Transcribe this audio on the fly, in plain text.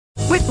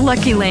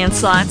Lucky Land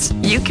Slots,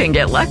 you can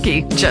get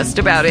lucky just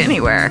about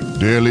anywhere.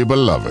 Dearly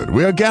beloved,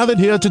 we are gathered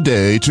here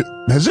today to...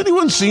 Has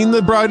anyone seen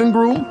the bride and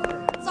groom?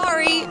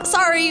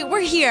 Sorry, we're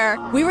here.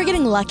 We were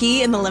getting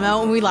lucky in the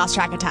limo and we lost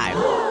track of time.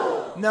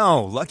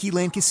 No, Lucky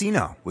Land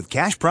Casino, with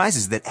cash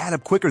prizes that add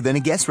up quicker than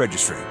a guest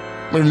registry.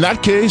 In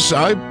that case,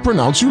 I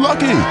pronounce you lucky.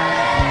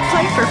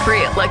 Play for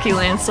free at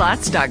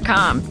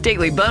LuckyLandSlots.com.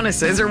 Daily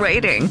bonuses are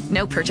waiting.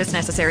 No purchase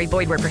necessary.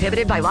 Void where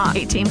prohibited by law.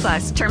 18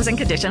 plus. Terms and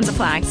conditions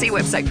apply. See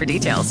website for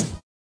details.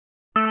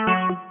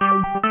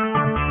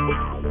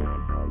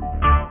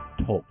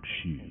 Talk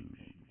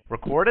shoes.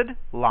 Recorded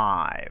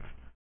live.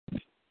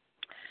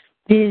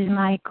 This is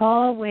my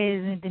call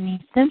with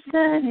Denise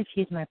Simpson.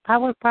 She's my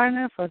power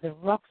partner for the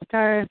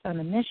Rockstars on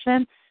a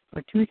Mission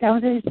for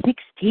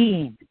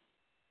 2016.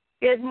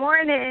 Good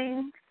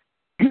morning.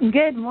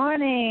 Good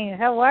morning.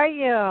 How are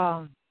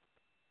you?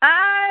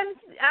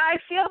 I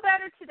feel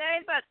better today,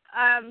 but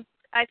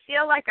I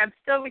feel like I'm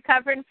still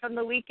recovering from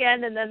the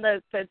weekend and then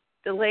the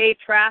delayed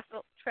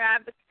travel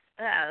and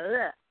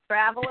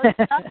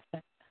stuff.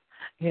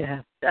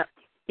 Yeah. So,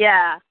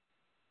 yeah.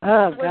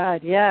 Oh,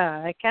 God,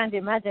 yeah. I can't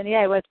imagine.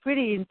 Yeah, it was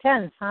pretty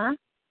intense, huh?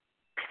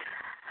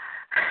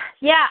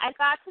 Yeah, I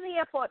got to the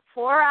airport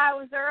 4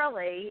 hours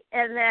early,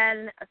 and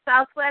then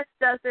Southwest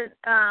doesn't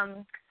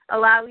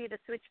allow you to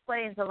switch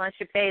planes unless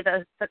you pay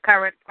the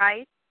current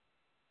price.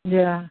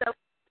 Yeah.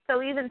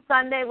 So even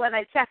Sunday when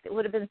I checked, it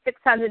would have been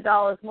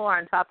 $600 more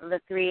on top of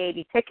the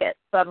 $380 ticket.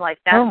 So I'm like,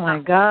 that's oh my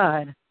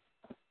God.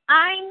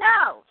 I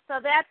know. So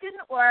that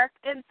didn't work,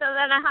 and so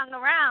then I hung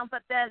around.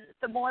 But then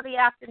the more the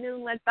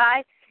afternoon went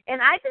by, and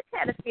I just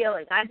had a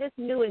feeling. I just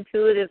knew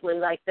intuitively,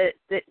 like that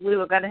we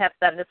were going to have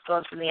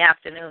thunderstorms in the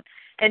afternoon.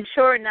 And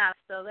sure enough,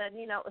 so then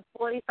it was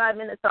 45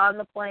 minutes on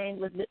the plane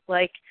with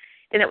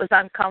and it was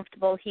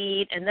uncomfortable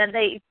heat, and then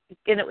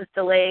it was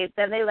delayed.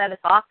 Then they let us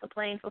off the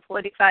plane for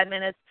 45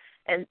 minutes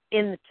and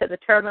into the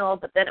terminal,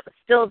 but then it was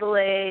still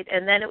delayed,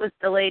 and then it was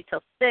delayed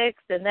till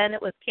 6, and then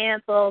it was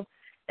canceled,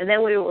 and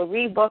then we were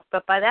rebooked.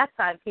 But by that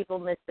time, people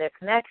missed their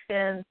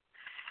connections,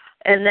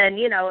 and then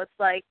it's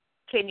like,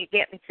 can you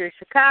get me through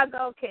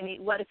Chicago?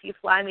 What if you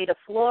fly me to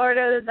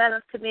Florida, then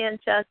up to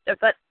Manchester?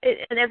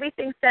 And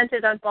everything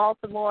centered on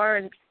Baltimore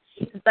and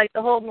it's like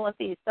the whole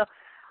Northeast. So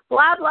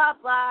blah, blah,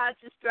 blah,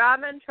 just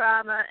drama and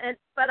trauma.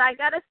 But I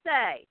got to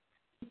say,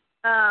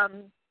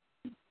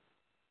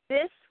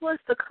 this was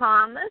the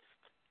calmest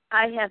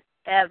I have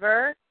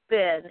ever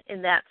been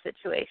in that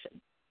situation.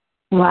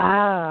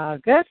 Wow,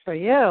 good for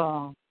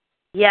you.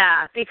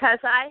 Yeah, because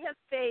I have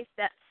faced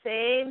that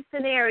same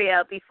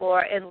scenario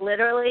before, and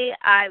literally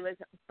I was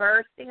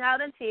bursting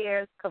out in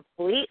tears,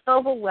 complete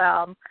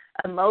overwhelm,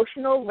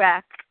 emotional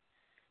wreck.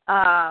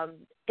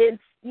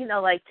 It's,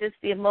 like just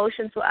the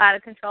emotions were out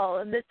of control.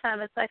 And this time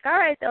it's like, all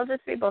right, they'll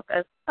just rebook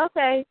us.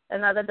 Okay,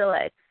 another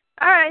delay.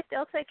 All right,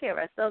 they'll take care of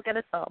us. They'll get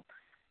us home.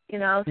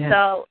 Yeah.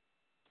 So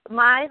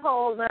my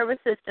whole nervous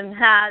system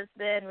has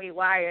been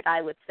rewired,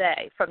 I would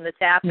say, from this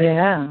happening.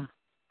 Yeah.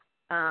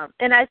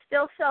 And I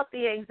still felt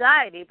the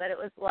anxiety, but it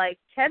was like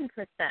 10%,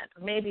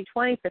 or maybe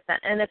 20%.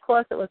 And, of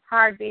course, it was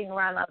hard being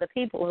around other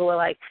people who were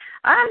like,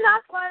 I'm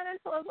not flying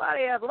into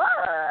LaGuardia, blah,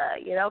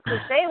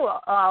 because they were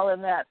all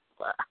in that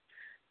blah.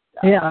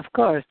 So. Yeah, of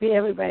course.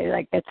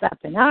 Everybody gets up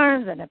in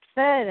arms and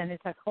upset, and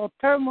it's a whole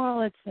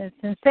turmoil. It's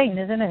insane,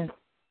 isn't it?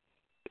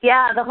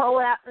 Yeah, the whole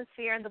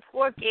atmosphere. And the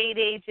poor gate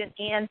agent,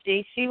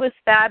 Angie, she was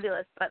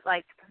fabulous, but,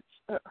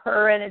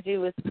 her energy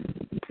was...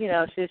 she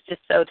was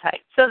just so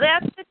tight. So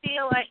that's the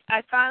deal.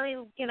 I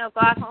finally,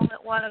 got home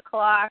at 1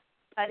 o'clock.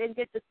 I didn't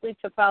get to sleep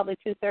till probably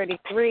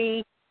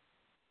 2:33.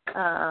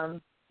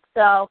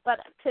 But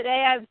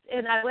today I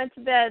went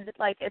to bed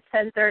at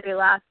 10:30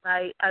 last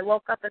night. I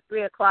woke up at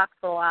 3 o'clock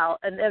for a while,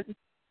 and then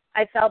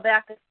I fell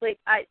back asleep.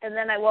 And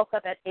then I woke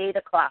up at 8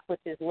 o'clock,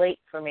 which is late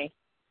for me.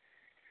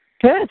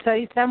 Good.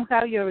 So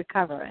somehow you're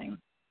recovering.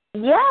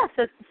 Yeah.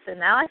 So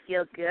now I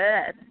feel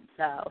good.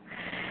 So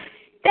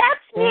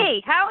that's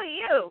me. How are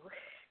you?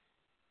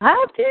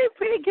 I'm doing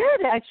pretty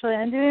good, actually.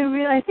 I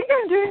think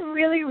I'm doing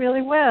really,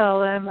 really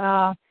well.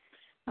 A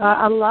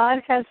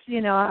lot has,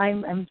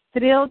 I'm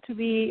thrilled to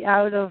be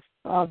out of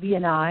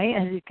BNI,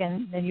 as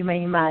you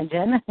may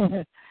imagine.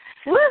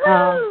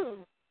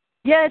 Woohoo!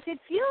 Yes,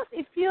 it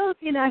feels.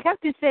 I have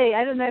to say,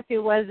 I don't know if it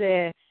was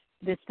the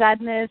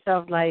sadness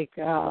of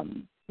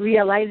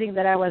realizing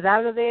that I was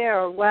out of there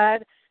or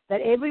what. That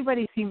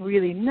everybody seemed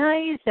really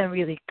nice and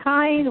really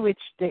kind,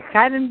 which they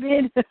hadn't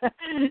been. So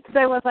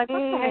I was like, what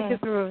the heck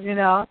is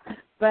wrong,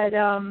 But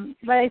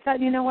I thought,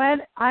 you know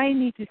what? I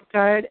need to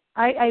start.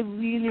 I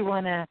really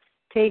want to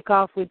take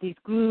off with this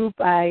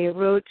group. I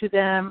wrote to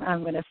them.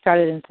 I'm going to start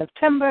it in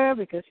September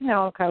because,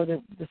 how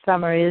the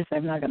summer is.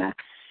 I'm not going to.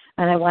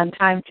 And I want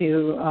time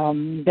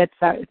to get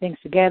things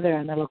together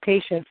and the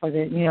location for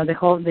the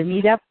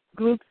meetup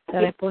groups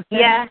that I posted.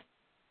 Yeah.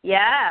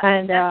 Yeah.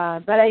 And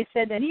but I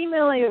sent an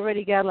email. I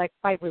already got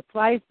 5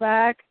 replies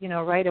back,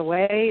 right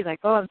away.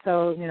 I'm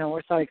so,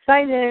 we're so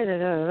excited.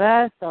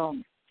 So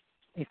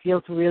it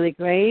feels really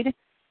great.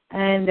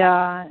 And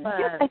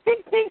yes, I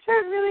think things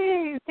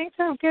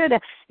are good.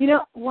 You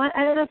know,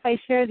 I don't know if I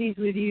share these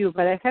with you,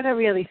 but I kind of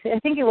I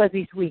think it was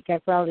this week. I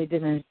probably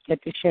didn't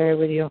get to share it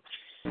with you.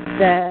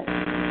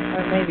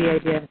 Or maybe I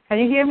did. Can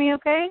you hear me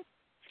okay?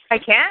 I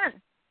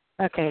can.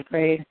 Okay,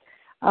 great.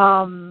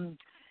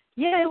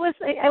 Yeah, I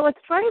was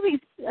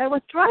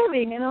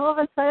driving, and all of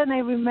a sudden I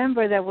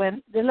remember that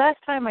when the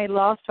last time I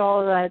lost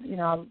all that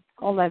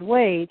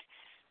weight,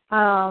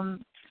 I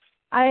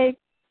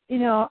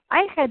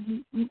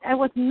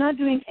was not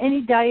doing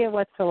any diet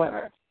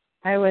whatsoever.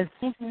 I was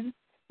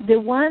the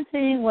one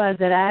thing was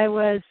that I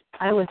was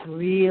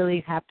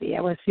really happy.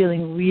 I was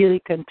feeling really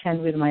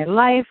content with my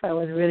life. I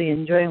was really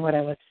enjoying what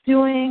I was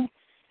doing.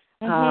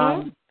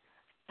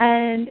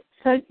 And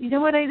so, you know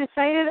what I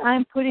decided?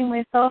 I'm putting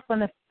myself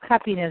on a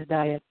happiness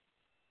diet.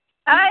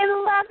 I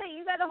love it.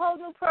 You got a whole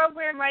new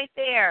program right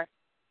there.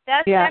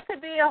 That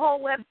could be a whole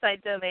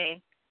website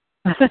domain.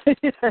 That's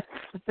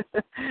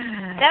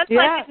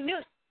like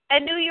a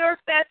New York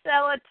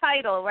bestseller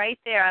title right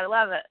there. I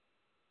love it.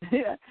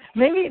 Yeah,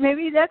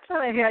 maybe that's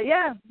what I hear.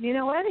 Yeah, you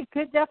know what? It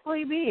could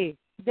definitely be.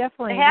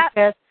 Definitely. The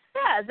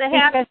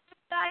happiness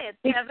diet.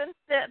 7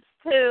 steps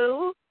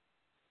to.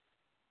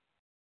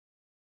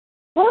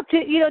 Well,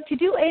 to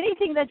do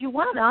anything that you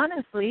want,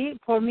 honestly,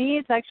 for me,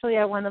 it's actually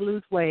I want to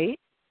lose weight,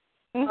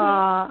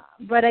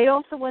 but I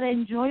also want to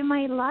enjoy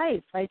my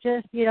life. I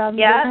just,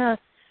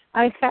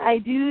 I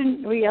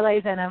do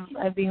realize that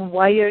I'm being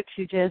wired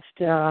to just,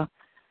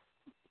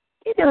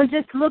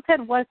 just look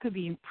at what could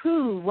be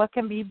improved, what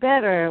can be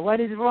better, what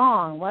is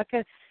wrong, what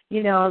can,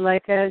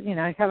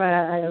 I have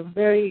a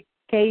very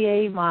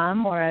KA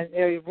mom or a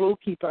very rule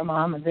keeper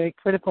mom, a very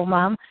critical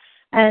mom.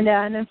 And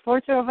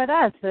unfortunately over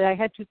that, so I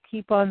had to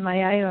keep on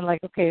my eye on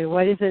okay,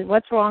 what is it?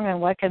 What's wrong, and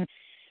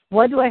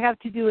what do I have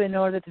to do in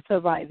order to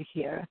survive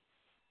here?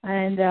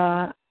 And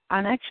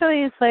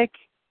actually, it's like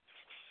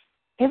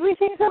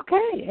everything's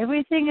okay.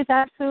 Everything is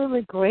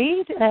absolutely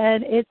great,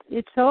 and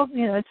it's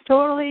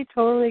totally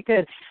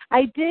good.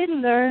 I did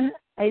learn.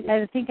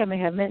 I think I may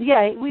have mentioned.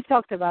 Yeah, we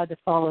talked about the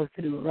follow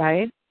through,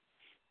 right?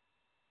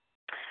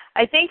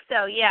 I think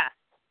so. Yeah.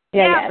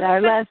 Yeah.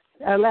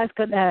 Our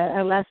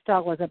last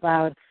talk was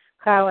about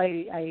how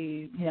I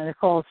the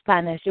whole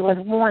Spanish. It was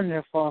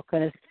wonderful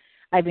because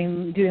I've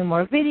been doing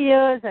more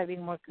videos. I've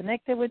been more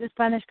connected with the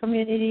Spanish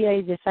community.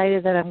 I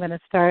decided that I'm going to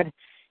start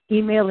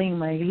emailing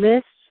my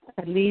lists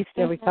at least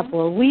every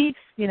couple of weeks,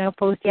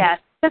 posting. Yes.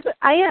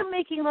 I am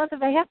making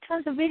I have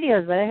tons of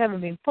videos, but I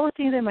haven't been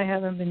posting them. I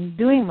haven't been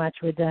doing much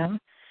with them.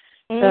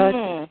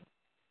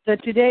 So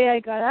today I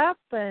got up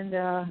and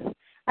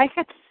I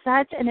had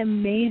such an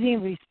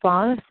amazing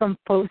response from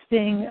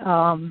posting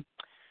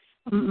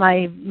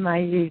I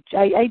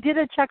did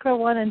a chakra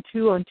 1 and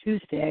 2 on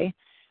Tuesday.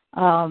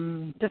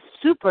 Just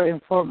super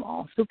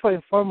informal. I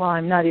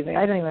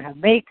don't even have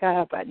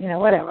makeup, but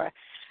whatever.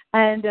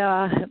 And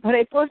but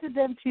I posted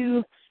them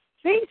to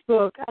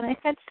Facebook, and I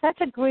had such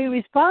a great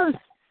response.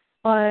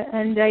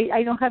 And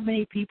I don't have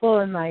many people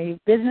on my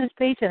business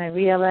page, and I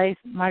realized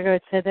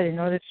Margaret said that in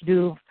order to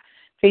do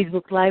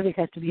Facebook Live, it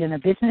has to be on a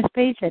business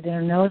page. I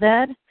didn't know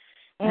that,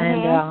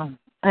 and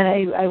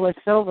I was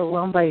so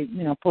overwhelmed by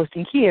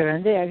posting here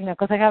and there,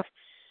 because I have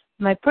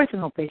my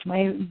personal page,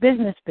 my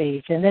business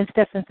page, and then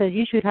Stefan said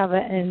you should have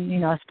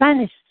a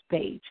Spanish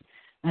page,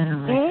 and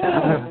I'm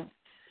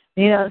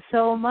like,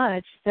 so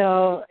much.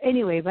 So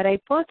anyway, but I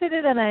posted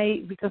it,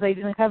 and because I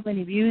didn't have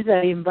many views,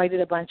 I invited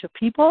a bunch of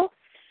people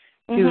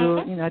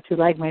to to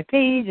like my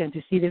page and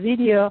to see the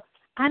video,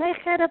 and I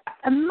had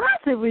a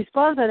massive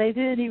response that I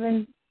didn't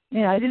even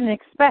I didn't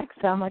expect.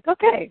 So I'm like,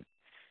 okay,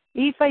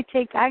 if I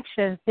take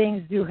action,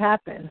 things do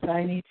happen. So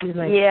I need to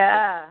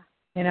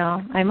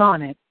I'm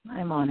on it.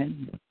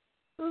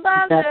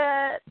 Love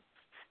it.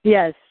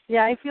 Yes,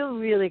 I feel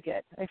really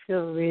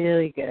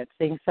good.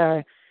 Things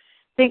are.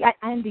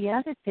 And the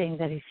other thing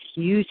that is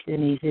huge,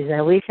 Denise, is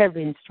that we have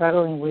been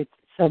struggling with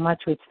so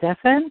much with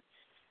Stefan.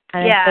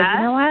 And I said,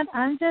 you know what?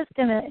 I'm just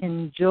gonna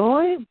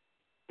enjoy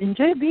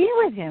being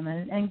with him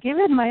and give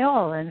it my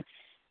all. And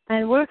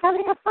we're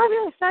having a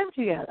fabulous time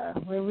together.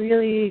 We're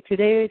really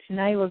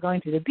tonight we're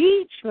going to the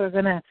beach. We're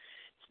gonna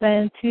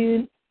spend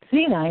 3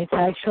 nights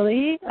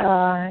actually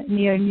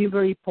near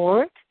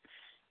Newburyport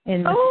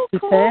in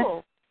Massachusetts.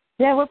 Cool.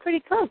 Yeah, we're pretty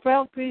close. We're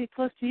all pretty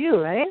close to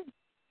you, right?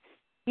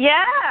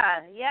 Yeah.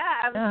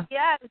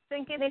 I was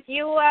thinking if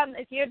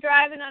you're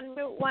driving on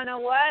Route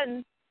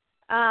 101,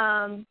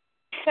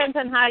 depends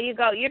on how you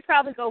go. You'd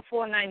probably go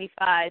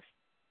 495.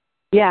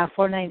 Yeah,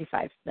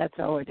 495. That's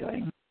all we're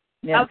doing.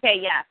 Yeah. Okay,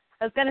 yeah.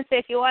 I was gonna say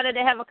if you wanted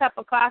to have a cup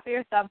of coffee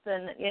or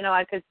something,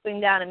 I could swing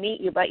down and meet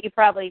you. But you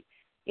probably,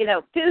 do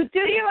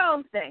your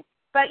own thing.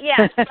 But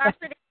yeah, you are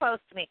pretty close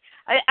to me.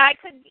 I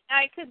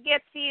could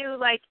get to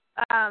you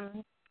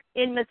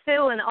in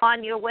Methuen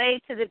on your way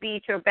to the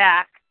beach or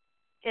back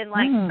in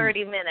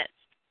 30 minutes.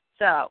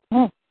 So.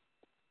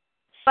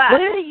 But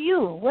where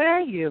are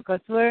you?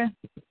 Because we're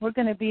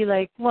going to be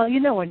where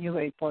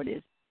Newburyport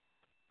is.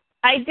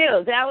 I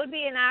do. That would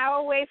be an hour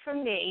away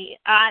from me.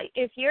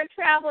 If you're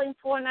traveling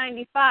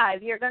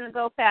 495, you're going to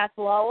go past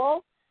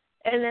Lowell,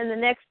 and then the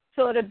next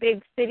sort of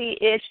big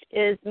city-ish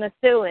is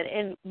Methuen,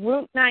 and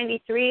Route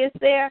 93 is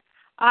there.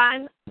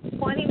 I'm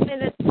 20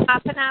 minutes,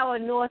 half an hour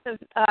north of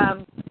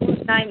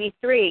Route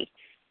 93.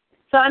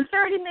 So I'm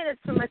 30 minutes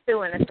from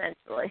Methuen,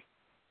 essentially.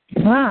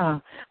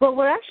 Wow. Well,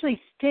 we're actually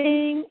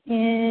staying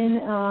in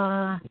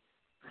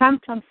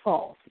Hampton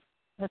Falls.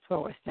 That's where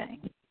we're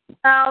staying.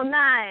 Oh,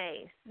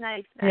 nice.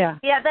 Yeah.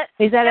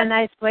 Is that a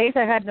nice place?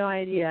 I had no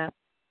idea.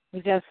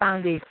 We just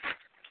found the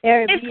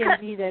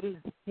Airbnb that is,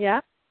 yeah?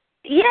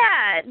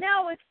 Yeah,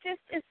 no, it's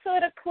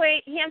sort of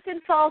quaint.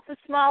 Hampton Falls is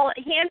small.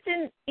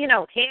 Hampton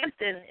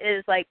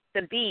is like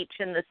the beach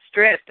and the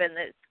strip, and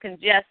it's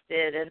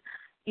congested. And,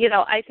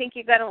 I think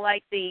you're going to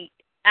like the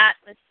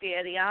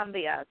atmosphere, the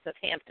ambiance of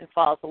Hampton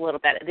Falls a little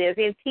better. There's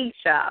antique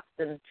shops,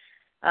 and,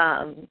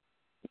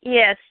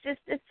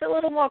 it's a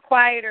little more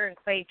quieter and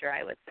quainter,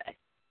 I would say.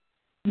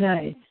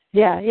 Nice.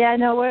 Yeah,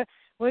 no,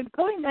 we're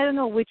going, I don't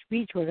know which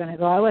beach we're going to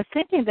go. I was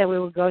thinking that we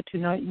would go to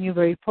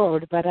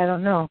Newburyport, but I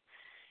don't know.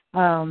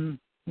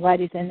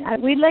 What is,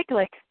 and we like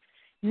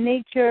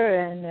nature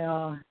and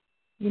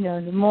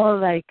the more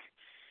like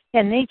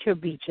nature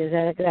beaches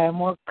that are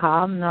more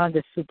calm, not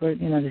the super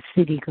the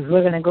city, because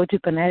we're gonna go to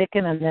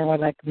Connecticut and then we're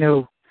like,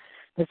 no,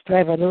 let's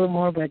drive a little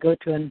more but go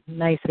to a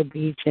nicer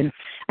beach and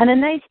a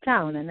nice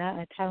town, and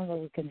a town where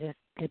we can just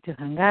get to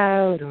hang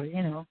out or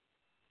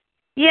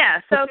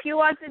Yeah, so if you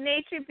want the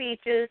nature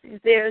beaches,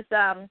 there's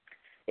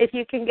if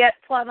you can get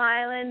Plum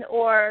Island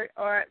or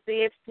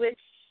the Ipswich.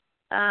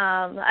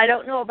 I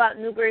don't know about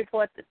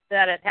Newburyport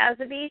that it has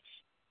a beach.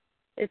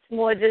 It's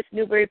more just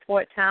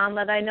Newburyport town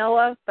that I know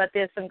of, but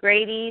there's some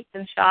great eats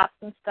and shops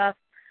and stuff.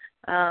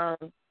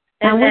 And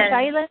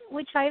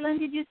which island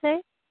did you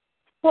say?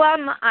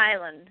 Plum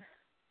Island.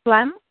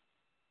 Plum?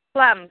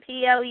 Plum,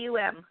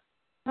 Plum.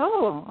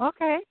 Oh,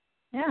 okay.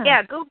 Yeah.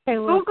 Yeah,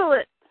 Google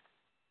it.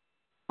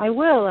 I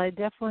will. I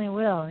definitely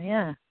will.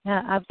 Yeah,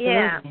 absolutely.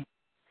 Yeah.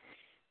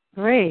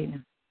 Great.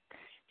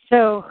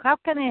 So how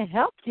can I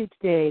help you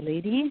today,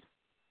 lady?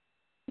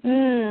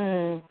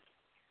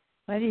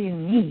 What do you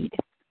need?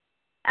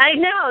 I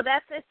know,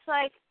 it's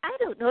like, I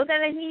don't know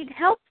that I need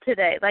help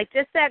today. Like,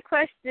 just that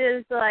question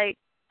is like,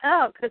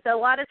 because a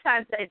lot of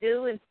times I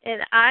do,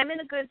 and I'm in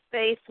a good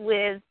space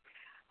with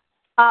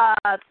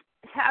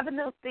having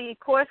the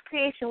course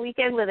creation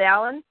weekend with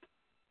Alan.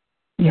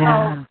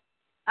 Yeah. So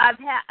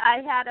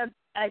I had a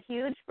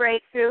huge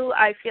breakthrough.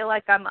 I feel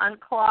like I'm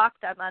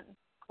unclogged, I'm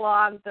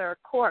unclogged or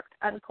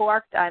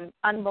uncorked, I'm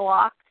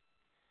unblocked.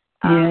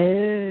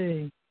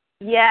 Yay.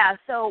 Yeah,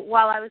 so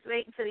while I was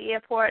waiting for the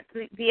airport,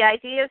 the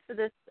ideas for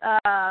this,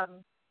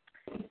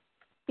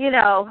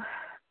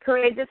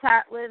 courageous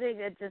heart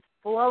living are just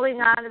flowing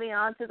out of me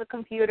onto the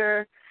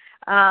computer.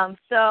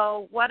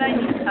 So what I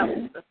need help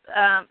with,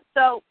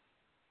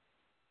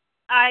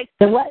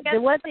 the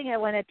one thing I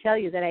want to tell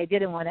you that I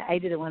didn't want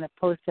to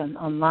post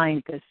online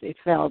because it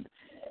felt,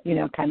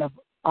 kind of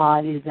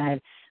odd, is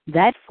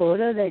that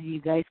photo that you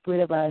guys put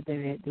about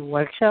the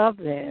workshop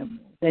that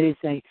is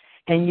like.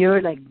 And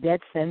you're like dead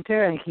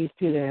center, and he's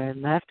to the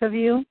left of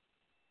you.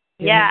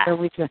 Yeah.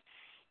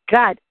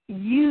 God,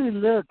 you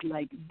look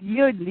like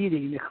you're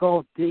leading the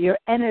whole. Your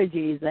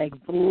energy is like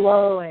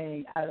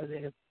blowing out of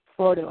the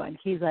photo, and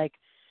he's like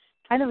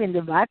kind of in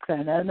the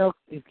background. I don't know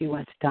if he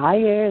was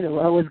tired or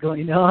what was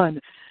going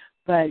on,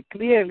 but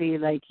clearly, you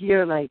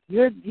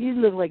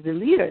look like the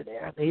leader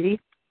there, lady.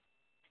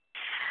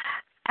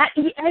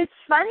 It's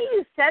funny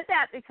you said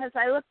that because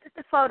I looked at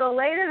the photo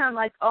later and I'm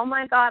like, oh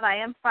my God, I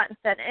am front and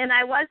center. And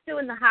I was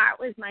doing the heart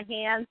with my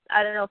hands.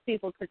 I don't know if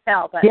people could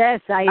tell, but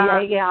yes,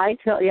 I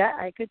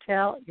could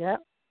tell. Yeah.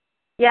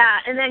 Yeah,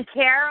 and then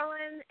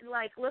Carolyn,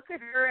 look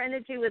at her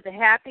energy with the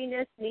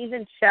happiness, and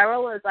even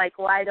Cheryl is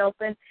wide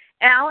open.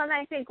 Alan,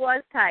 I think,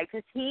 was tight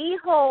because he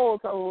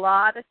holds a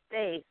lot of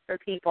space for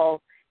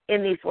people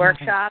in these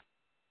workshops.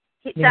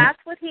 That's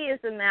what he is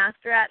a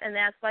master at, and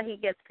that's why he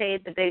gets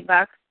paid the big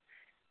bucks.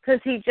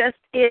 Because he just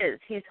is.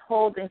 He's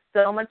holding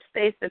so much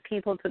space for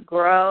people to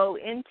grow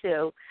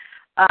into.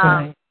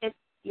 Right.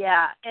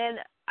 And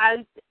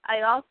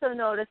I also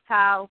noticed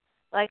how,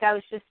 I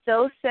was just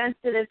so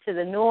sensitive to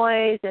the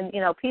noise and,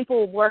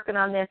 people working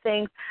on their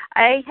things.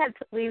 I had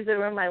to leave the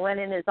room. I went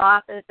in his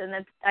office, and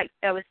then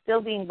I was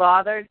still being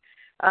bothered.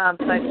 So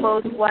I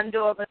closed one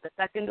door, but the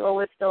second door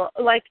was still,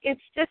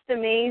 it's just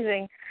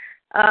amazing.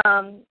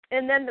 And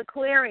then the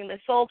clearing, the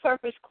soul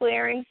purpose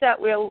clearings that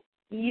we're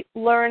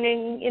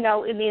learning, in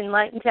the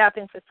Enlightened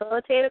Tapping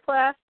Facilitator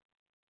class.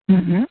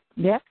 Mm-hmm.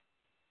 Yeah.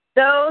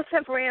 Those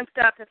have ramped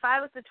up. If I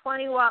was a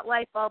 20-watt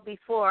light bulb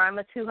before, I'm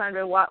a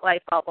 200-watt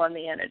light bulb on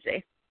the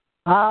energy.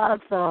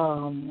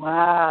 Awesome.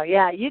 Wow.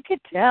 Yeah, you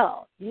could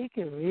tell. You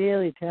could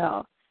really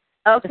tell.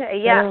 Okay,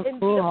 yeah. So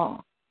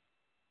cool.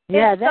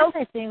 Yeah, that's,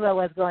 I think, what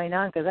was going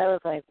on, because I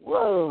was like,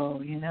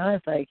 whoa,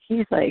 it's like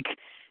he's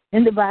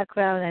in the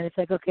background, and it's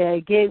like, okay, I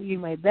gave you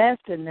my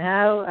best, and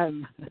now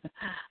I'm...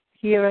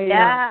 Here I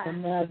am.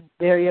 I'm not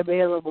very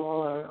available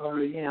or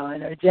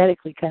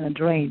energetically kind of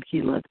drained, he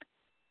looked.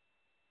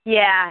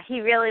 Yeah,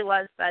 he really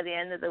was by the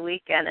end of the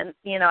weekend. And,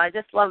 I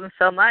just love him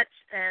so much.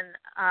 And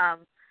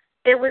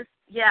it was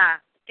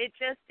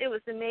it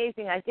was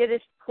amazing. I did a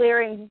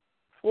clearing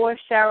for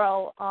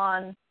Cheryl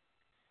on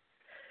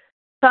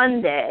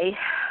Sunday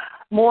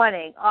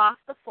morning off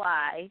the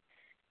fly.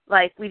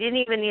 Like, we didn't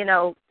even,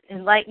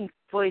 enlighten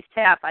voice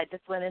tap. I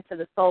just went into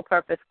the soul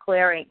purpose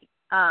clearing.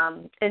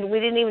 And we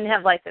didn't even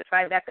have, like, the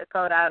Tribeca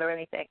code out or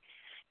anything.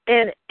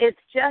 And it's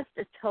just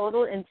a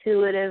total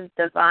intuitive,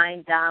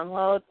 divine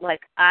download.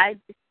 Like, I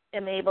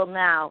am able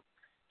now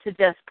to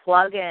just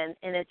plug in,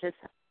 and it just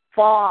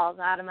falls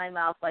out of my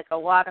mouth like a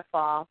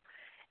waterfall.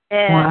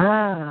 And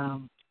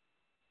wow.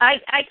 I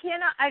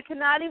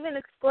cannot even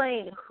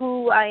explain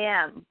who I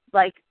am,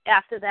 like,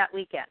 after that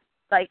weekend.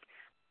 Like,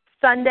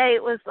 Sunday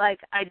it was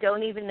like, I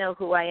don't even know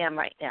who I am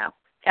right now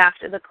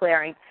after the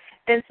clearing.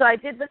 And so I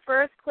did the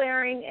first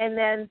clearing, and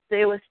then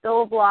there was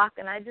still a block,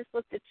 and I just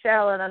looked at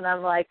Cheryl, and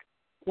I'm like,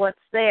 what's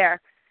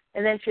there?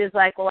 And then she was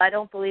like, well, I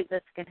don't believe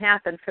this can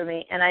happen for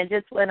me. And I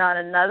just went on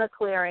another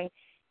clearing.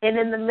 And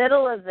in the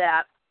middle of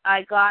that,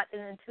 I got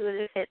an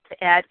intuitive hit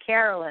to add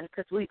Carolyn,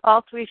 because we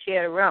all three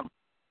shared a room.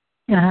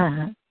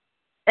 Uh-huh.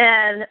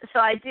 And so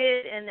I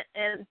did,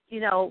 and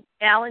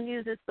Alan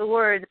uses the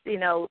words,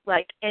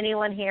 like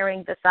anyone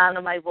hearing the sound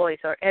of my voice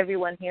or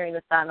everyone hearing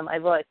the sound of my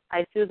voice.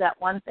 I threw that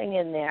one thing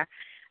in there.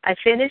 I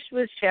finished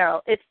with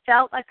Cheryl. It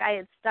felt like I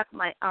had stuck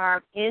my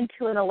arm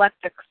into an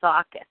electric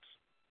socket.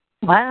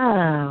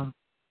 Wow.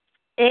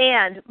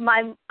 And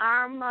my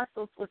arm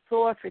muscles were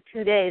sore for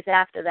 2 days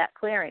after that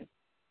clearing.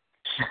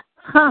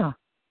 Huh.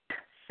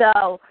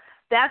 So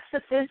that's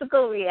the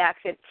physical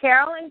reaction.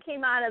 Carolyn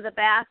came out of the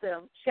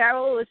bathroom.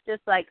 Cheryl was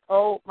just like,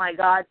 oh, my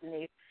God,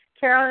 Denise.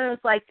 Carolyn was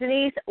like,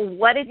 Denise,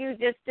 what did you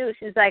just do?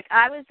 She's like,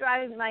 I was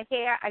driving my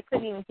hair. I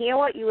couldn't even hear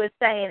what you were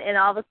saying. And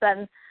all of a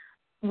sudden,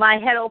 my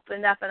head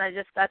opened up, and I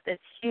just got this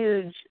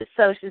huge.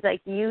 So she's like,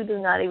 you do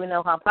not even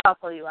know how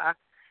powerful you are.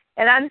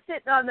 And I'm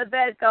sitting on the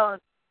bed going,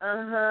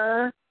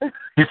 uh-huh.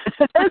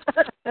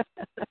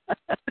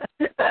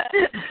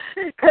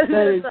 Because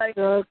it was like,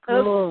 so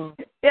cool.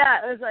 Yeah,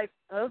 it was like,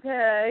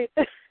 okay.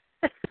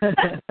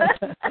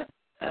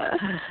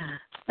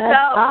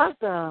 That's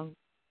awesome.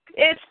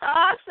 It's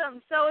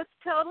awesome. So it's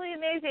totally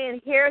amazing.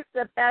 And here's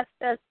the best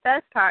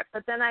part.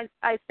 But then I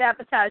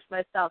sabotaged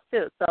myself,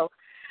 too. So,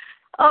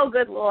 oh,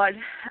 good Lord.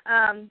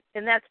 And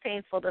that's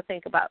painful to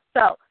think about.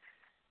 So,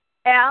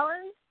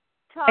 Alan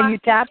talking. Can you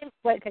tap?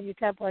 What, can you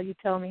tap while you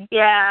tell me?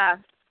 Yeah.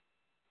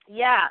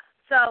 Yeah.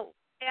 So,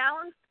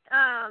 Alan's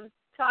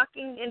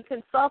talking and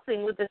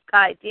consulting with this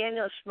guy,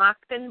 Daniel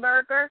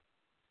Schmachtenberger.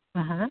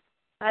 Uh-huh.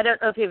 I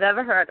don't know if you've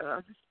ever heard of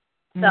him.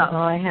 So, No,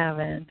 I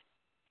haven't.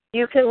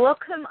 You can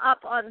look him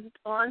up on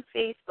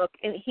Facebook,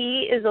 and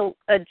he is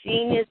a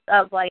genius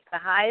of, like, the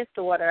highest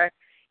order.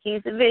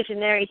 He's a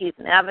visionary. He's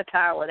an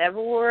avatar,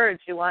 whatever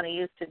words you want to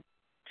use to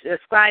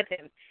describe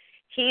him.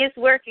 He is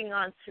working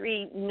on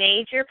 3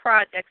 major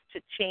projects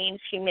to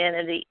change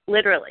humanity,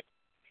 literally.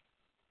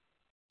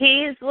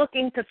 He is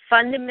looking to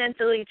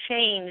fundamentally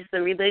change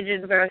the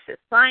religion versus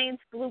science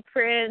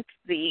blueprint.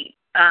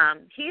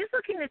 He's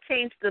looking to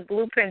change the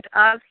blueprint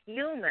of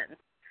humans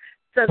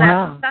so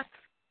that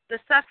the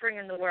suffering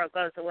in the world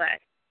goes away.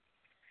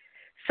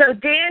 So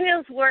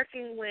Daniel's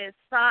working with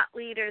thought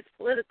leaders,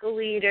 political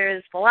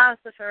leaders,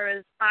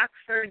 philosophers,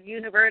 Oxford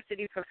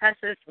University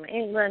professors from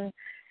England,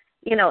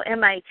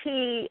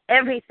 MIT,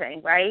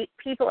 everything, right?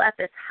 People at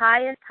this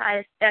highest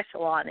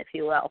echelon, if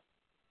you will.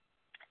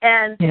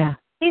 And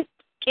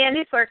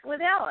he's working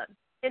with Alan.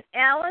 And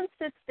Alan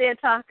sits there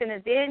talking to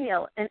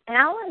Daniel, and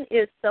Alan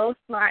is so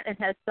smart and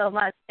has so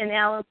much. And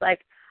Alan's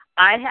like,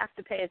 I have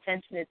to pay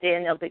attention to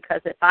Daniel,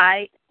 because if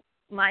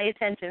my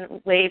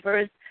attention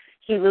wavers,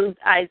 he loses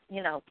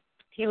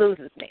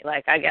me.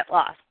 Like, I get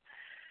lost.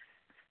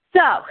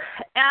 So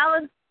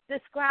Alan's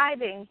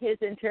describing his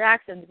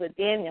interactions with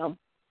Daniel,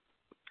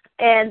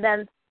 and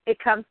then it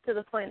comes to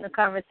the point in the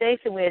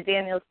conversation where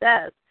Daniel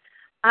says,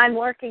 I'm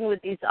working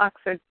with these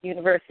Oxford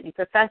University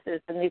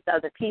professors and these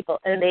other people,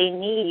 and they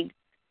need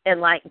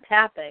enlightened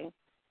tapping.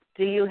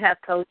 Do you have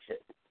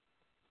coaches?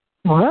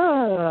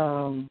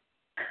 Whoa.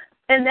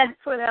 And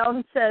that's what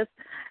Alan says.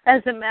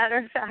 As a matter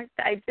of fact,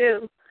 I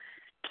do.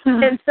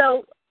 And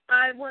so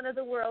I'm one of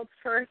the world's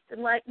first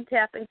enlightened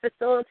tapping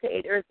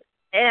facilitators.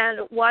 And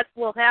what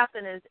will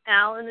happen is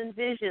Alan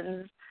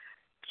envisions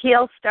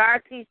he'll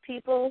start these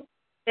people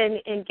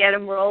and get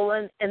them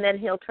rolling, and then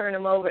he'll turn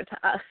them over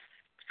to us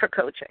for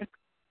coaching.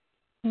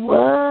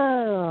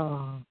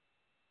 Whoa.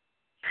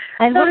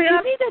 And what do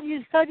you mean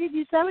that how did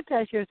you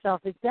sabotage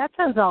yourself? That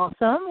sounds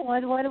awesome.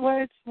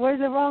 Where's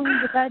the wrong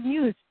with the bad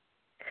news?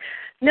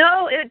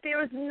 No, there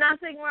was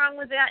nothing wrong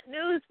with that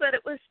news, but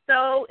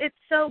it's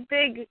so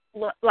big,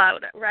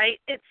 louder, right?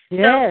 It's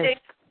so big.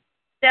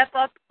 Step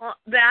up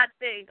that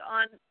big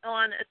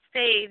on a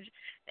stage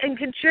and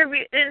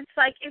contribute. And it's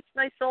like, it's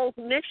my soul's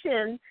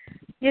mission,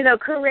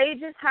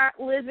 courageous heart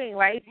living,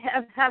 right?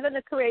 Having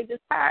a courageous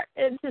heart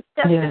and to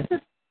step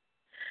into.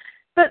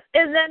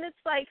 And then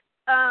it's like,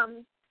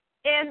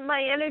 and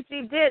my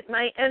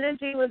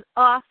energy was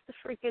off the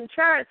freaking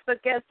charts.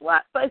 But guess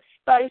what?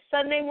 By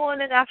Sunday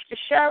morning after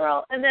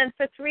Cheryl, and then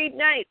for 3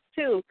 nights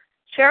too,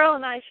 Cheryl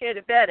and I shared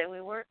a bed, and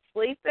we weren't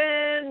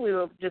sleeping. We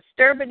were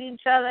disturbing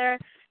each other.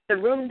 The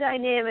room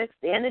dynamics,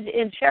 the energy,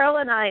 and Cheryl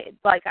and I,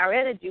 like, our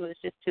energy was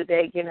just too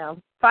big, you know.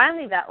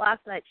 Finally, that last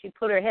night, she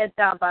put her head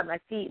down by my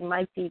feet and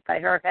my feet by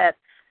her head.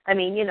 I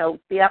mean, you know,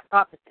 the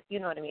opposite. You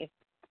know what I mean?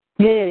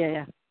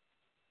 Yeah.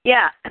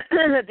 Yeah,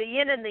 the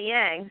yin and the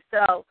yang.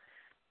 So,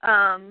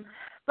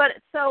 but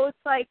so it's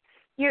like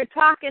you're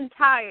talking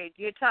tired.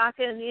 You're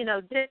talking, you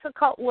know,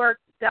 difficult work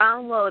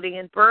downloading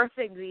and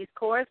birthing these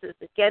courses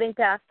and getting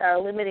past our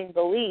limiting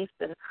beliefs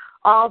and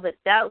all the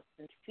doubts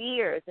and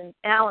fears, and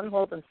Alan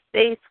holding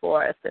space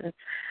for us. And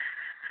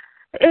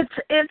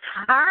it's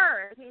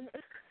hard. I mean,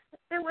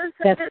 it was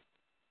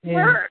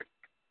work.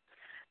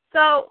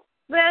 So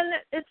then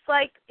it's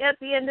like at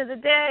the end of the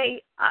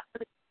day,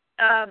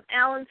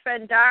 Alan's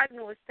friend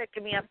Darden was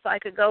picking me up so I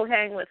could go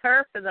hang with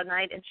her for the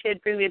night, and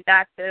she'd bring me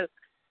back to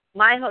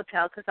my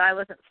hotel because I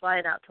wasn't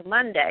flying out till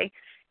Monday.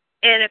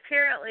 And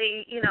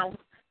apparently, you know,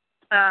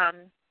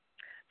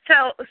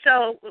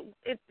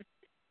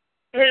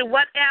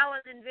 what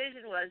Alan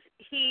envisioned was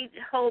he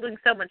holding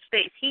so much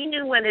space. He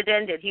knew when it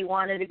ended, he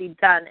wanted to be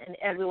done, and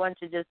everyone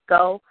should just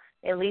go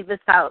and leave his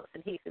house,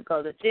 and he could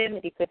go to the gym,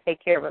 and he could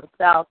take care of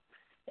himself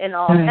and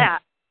all that.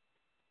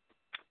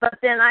 But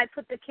then I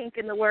put the kink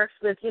in the works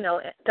with, you know,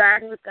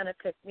 Darden was going to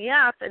pick me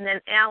up, and then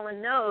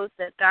Alan knows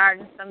that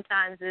Darden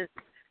sometimes is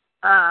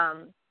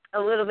a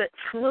little bit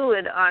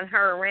fluid on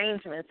her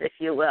arrangements, if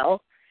you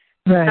will.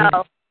 Right.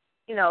 So,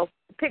 you know,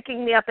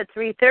 picking me up at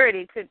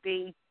 3:30 could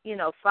be, you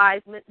know,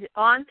 5 minutes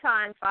on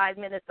time, 5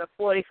 minutes, or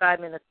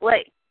 45 minutes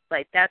late.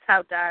 Like, that's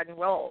how Darden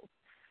rolls.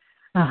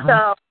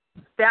 So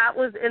that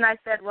was, and I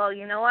said, well,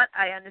 you know what?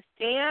 I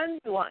understand.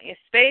 You want your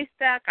space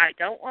back. I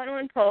don't want to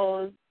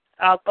impose.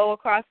 I'll go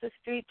across the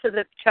street to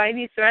the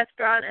Chinese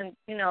restaurant and,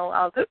 you know,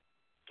 I'll,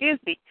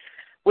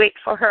 wait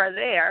for her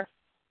there.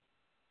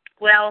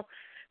 Well,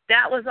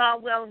 that was all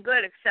well and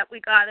good, except we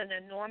got an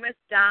enormous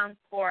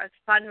downpour of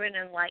thunder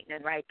and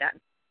lightning right then.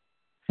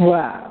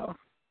 Wow.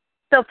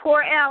 So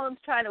poor Alan's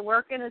trying to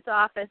work in his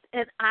office,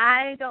 and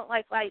I don't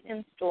like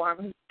lightning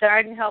storms.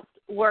 Darden helped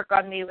work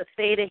on me with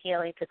theta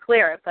healing to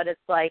clear it, but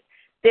it's like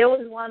there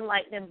was one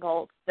lightning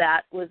bolt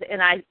that was,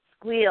 and I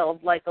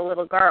squealed like a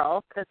little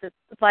girl because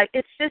it's like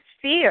it's just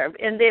fear,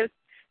 and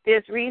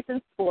there's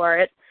reasons for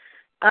it.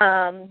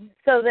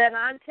 So then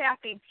I'm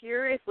tapping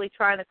furiously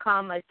trying to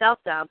calm myself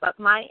down, but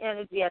my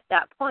energy at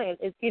that point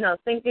is, you know,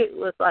 think it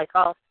was like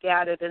all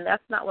scattered, and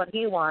that's not what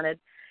he wanted.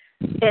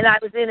 And I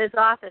was in his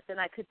office, and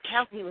I could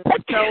tell he was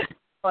so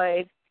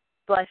annoyed.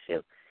 Bless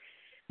you.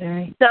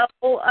 Right.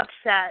 So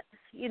upset.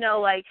 You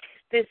know, like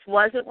this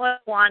wasn't what I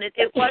wanted.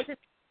 It wasn't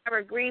our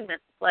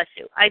agreement. Bless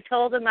you. I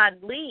told him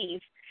I'd leave,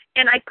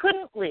 and I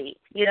couldn't leave.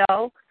 You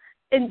know,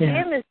 and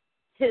Jim is.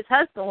 His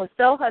husband was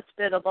so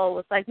hospitable,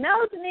 was like,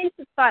 no, Denise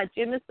is fine.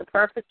 Jim is the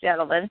perfect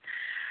gentleman.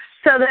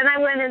 So then I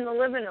went in the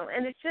living room,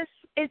 and it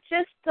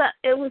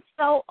was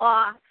so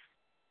off.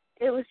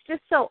 It was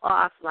just so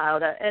off,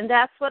 Lauda, and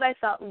that's what I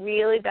felt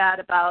really bad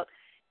about.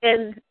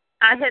 And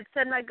I had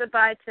said my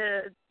goodbye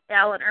to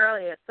Alan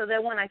earlier, so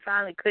then when I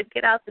finally could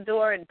get out the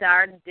door and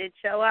Darden did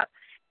show up,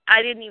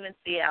 I didn't even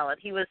see Alan.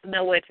 He was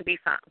nowhere to be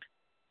found.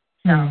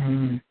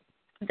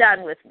 So,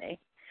 done with me.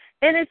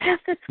 And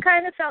it's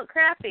kind of felt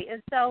crappy.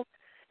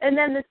 And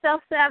then the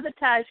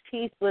self-sabotage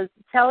piece was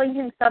telling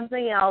him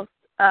something else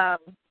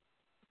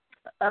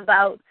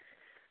about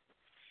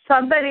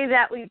somebody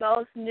that we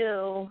both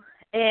knew,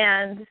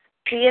 and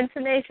the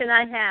information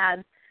I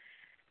had,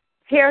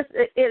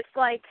 it's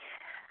like,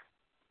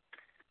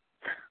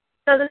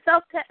 so the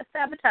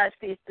self-sabotage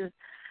piece is,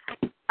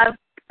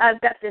 I've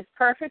got this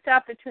perfect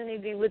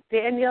opportunity with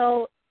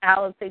Daniel.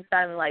 Alan thinks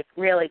I'm, like,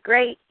 really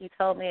great. He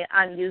told me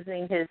I'm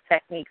using his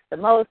techniques the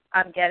most.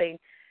 I'm getting,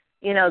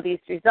 you know, these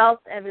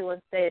results.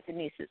 Everyone says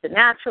Denise is a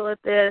natural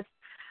at this.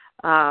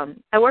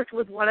 I worked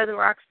with one of the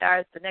rock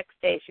stars. The next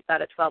day she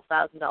got a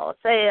 $12,000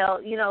 sale.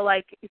 You know,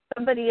 like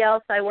somebody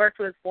else I worked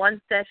with one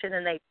session,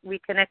 and they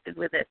reconnected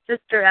with their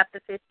sister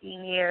after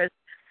 15 years.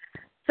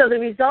 So the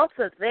results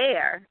are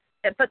there.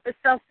 But the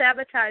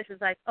self-sabotage was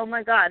like, oh,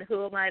 my God,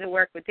 who am I to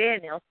work with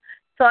Daniel?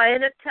 So I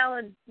ended up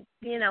telling,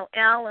 you know,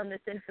 Alan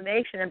this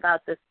information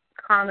about this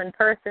common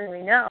person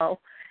we know,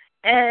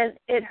 and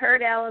it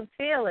hurt Alan's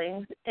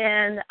feelings,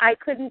 and I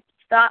couldn't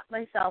stop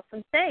myself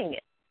from saying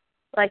it.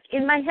 Like,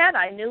 in my head,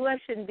 I knew I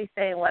shouldn't be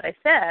saying what I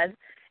said,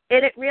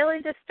 and it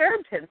really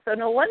disturbed him. So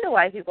no wonder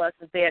why he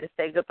wasn't there to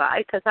say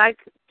goodbye, because I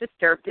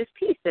disturbed his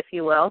peace, if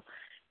you will.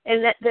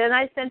 And then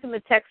I sent him a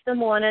text the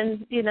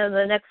morning, you know,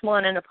 the next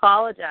morning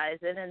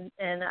apologizing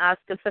and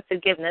asking for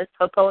forgiveness,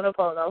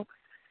 ho'oponopono.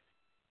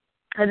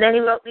 And then he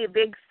wrote me a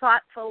big,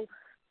 thoughtful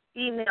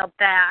email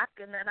back,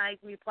 and then I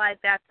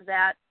replied back to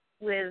that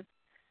with,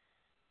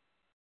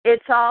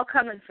 it's all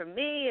coming from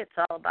me. It's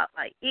all about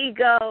my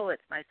ego.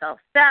 It's my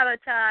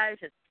self-sabotage.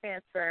 It's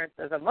transference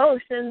of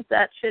emotions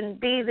that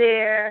shouldn't be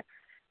there.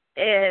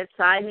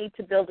 I need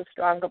to build a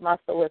stronger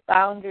muscle with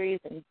boundaries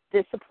and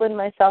discipline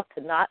myself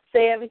to not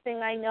say everything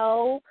I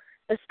know,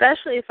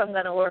 especially if I'm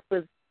going to work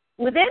with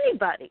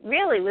anybody,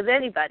 really with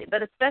anybody,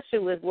 but especially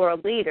with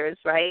world leaders,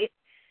 right?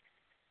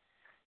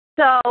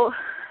 So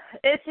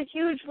it's a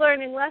huge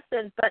learning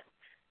lesson, but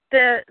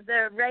the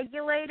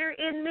regulator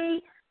in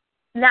me,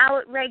 now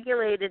it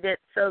regulated it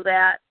so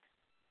that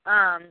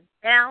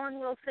Alan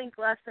will think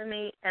less of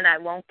me and I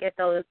won't get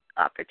those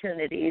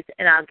opportunities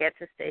and I'll get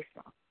to stay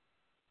small.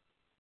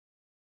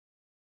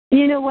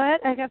 You know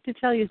what? I have to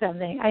tell you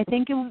something. I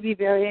think it would be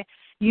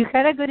you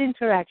had a good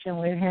interaction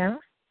with him.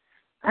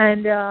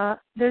 And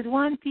there's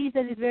one piece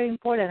that is very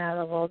important out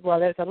of all. Well,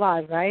 there's a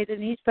lot, right,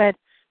 Denise? But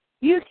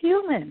you're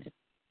human.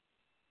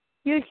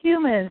 You're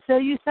human. So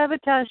you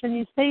sabotage and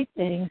you say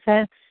things.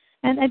 And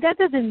that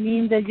doesn't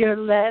mean that you're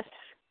less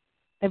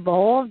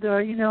evolved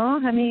or,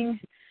 I mean,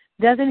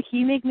 doesn't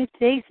he make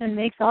mistakes and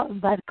makes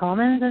bad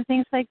comments and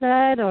things like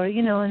that? Or,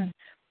 and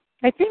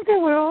I think that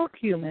we're all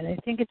human. I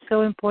think it's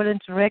so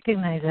important to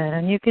recognize that.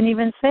 And you can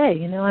even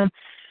say,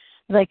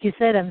 like you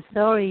said, I'm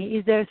sorry.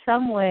 Is there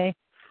some way?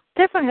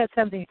 Stefan had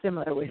something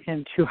similar with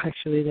him, too,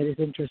 actually, that is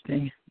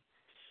interesting.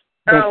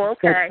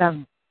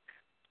 Okay.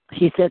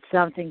 He said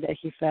something that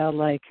he felt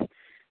like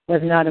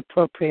was not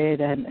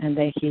appropriate, and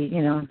then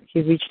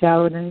he reached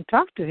out and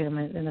talked to him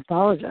and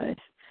apologized.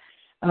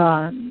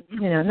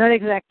 Not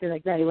exactly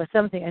like that. It was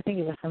something, I think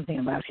it was something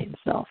about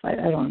himself. I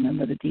don't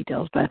remember the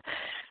details, but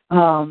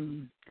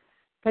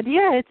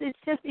yeah, it's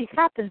just, it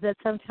happens that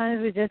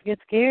sometimes we just get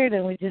scared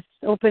and we just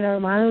open our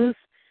mouths,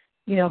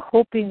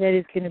 hoping that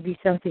it's going to be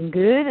something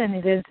good, and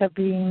it ends up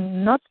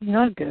being not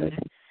good.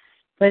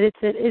 But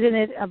isn't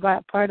it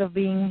about part of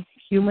being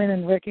human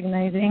and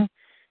recognizing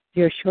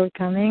your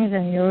shortcomings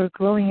and your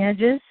growing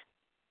edges?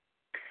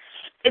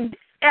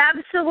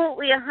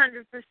 Absolutely,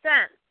 100%.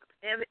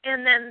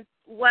 And then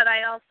what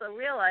I also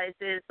realized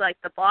is, like,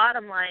 the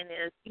bottom line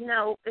is,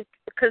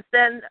 because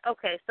then,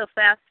 okay, so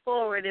fast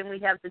forward and we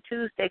have the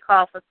Tuesday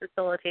call for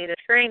facilitator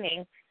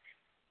training.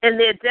 And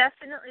there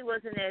definitely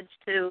was an edge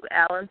to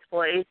Alan's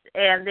voice,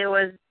 and there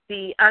was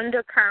the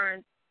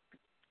undercurrent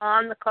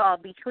on the call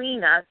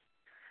between us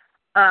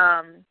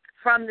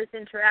from this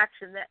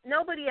interaction that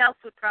nobody else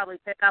would probably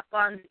pick up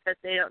on because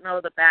they don't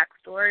know the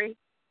backstory.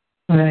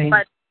 Right.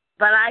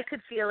 But I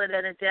could feel it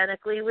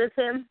energetically with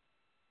him.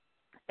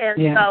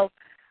 And so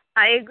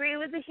I agree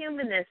with the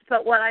humanness,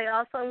 but what I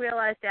also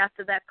realized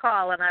after that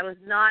call, and I was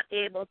not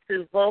able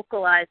to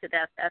vocalize it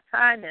at that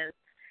time, is,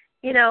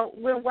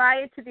 we're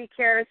wired to be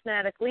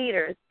charismatic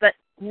leaders, but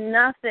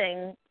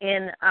nothing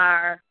in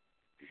our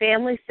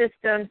family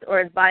systems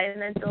or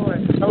environmental or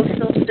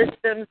social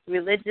systems,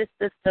 religious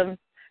systems,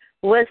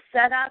 was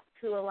set up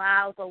to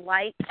allow the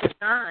light to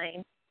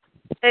shine,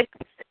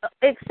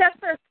 except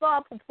for a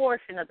small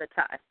proportion of the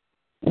time,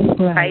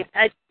 right?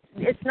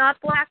 It's not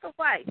black or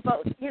white,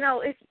 but,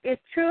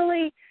 it's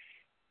truly,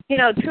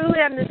 truly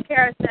I'm this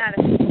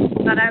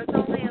charismatic, but I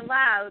was only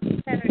allowed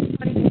 10 or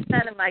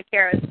 20% of my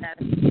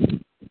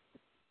charismatic.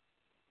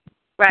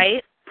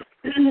 Right?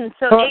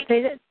 So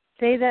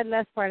say that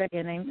last part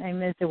again. I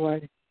missed the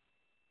word.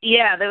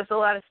 Yeah, there was a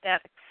lot of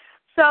static.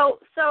 So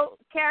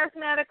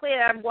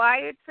charismatically, I'm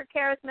wired for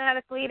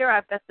charismatic leader.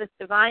 I've got this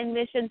divine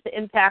mission to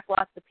impact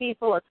lots of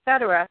people,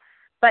 etc.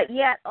 But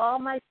yet all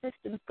my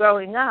systems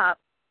growing up,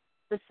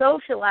 the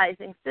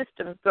socializing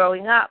systems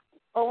growing up,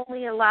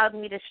 only allowed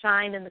me to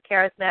shine in the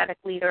charismatic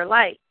leader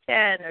light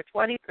 10 or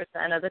 20%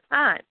 of the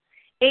time.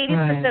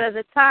 80% of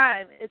the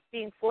time, it's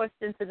being forced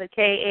into the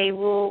KA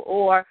rule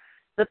or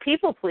the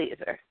people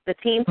pleaser, the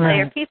team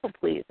player people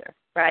pleaser,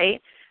 right?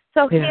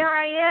 So here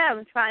I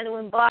am trying to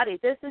embody.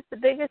 This is the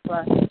biggest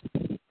lesson.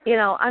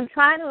 I'm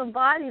trying to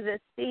embody this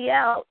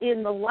CL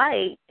in the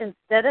light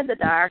instead of the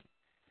dark.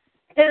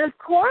 And of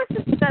course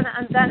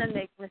I'm going to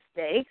make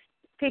mistakes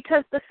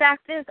because the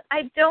fact is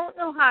I don't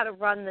know how to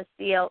run the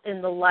CL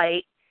in the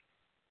light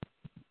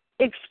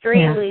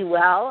extremely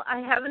well. I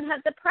haven't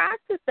had the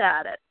practice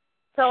at it.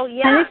 So,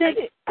 yeah.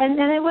 And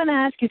then I want to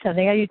ask you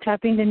something. Are you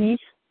tapping, Denise?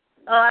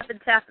 Oh, I've been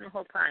tapping the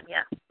whole time,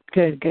 yeah.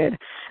 Good.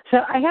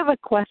 So I have a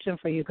question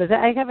for you because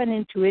I have an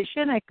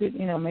intuition. I could,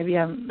 maybe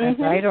I'm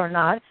right or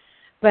not.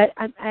 But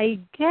I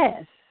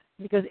guess,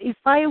 because if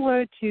I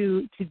were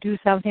to do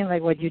something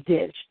like what you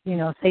did,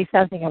 say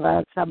something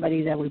about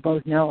somebody that we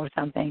both know or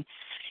something,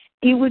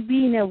 it would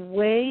be in a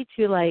way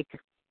to, like,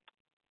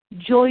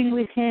 join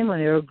with him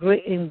or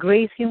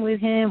embrace him with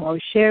him or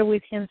share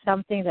with him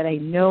something that I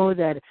know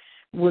that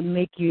would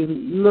make you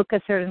look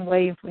a certain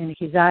way in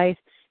his eyes.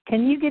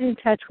 Can you get in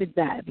touch with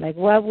that? Like,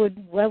 what would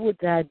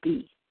that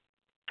be?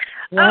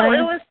 Right? Oh,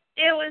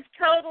 it was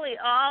totally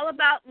all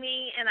about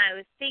me, and I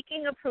was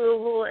seeking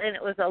approval, and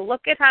it was a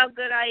look at how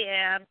good I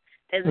am,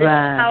 and this is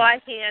how I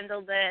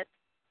handled it,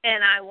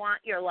 and I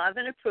want your love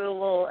and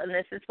approval, and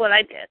this is what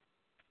I did.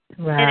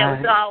 Right. And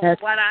it was all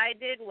what I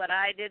did,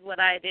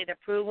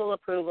 approval.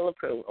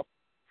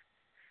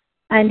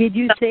 And did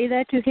you say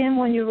that to him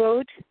when you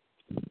wrote?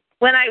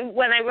 When I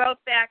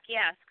wrote back,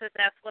 yes, because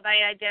that's what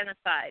I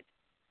identified.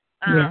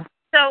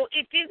 So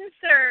it didn't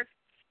serve.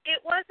 It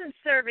wasn't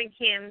serving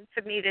him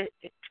for me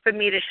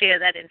to share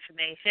that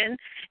information,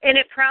 and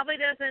it probably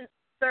doesn't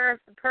serve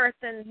the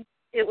person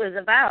it was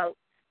about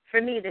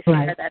for me to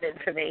share that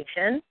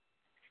information.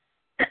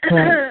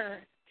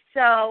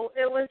 So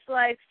it was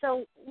like,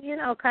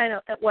 kind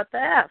of what the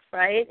F,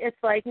 right? It's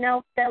like,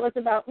 no, that was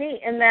about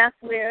me. And that's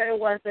where it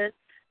wasn't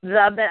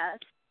the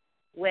best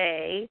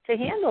way to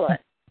handle it.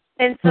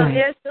 And so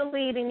there's the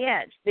leading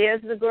edge.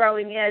 There's the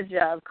growing edge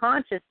of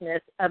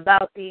consciousness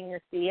about being a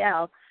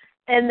CL.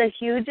 And the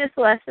hugest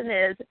lesson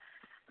is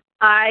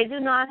I do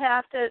not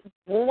have to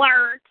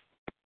blurt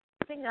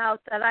something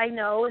out that I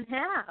know and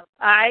have.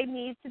 I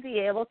need to be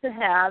able to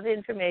have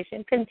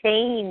information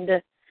contained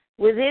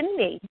within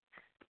me.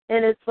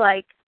 And it's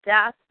like,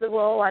 that's the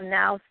role I'm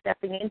now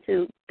stepping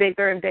into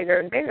bigger and bigger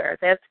and bigger.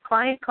 That's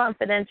client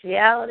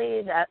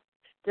confidentiality, that's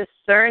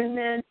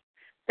discernment,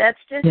 that's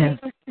just being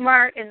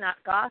smart and not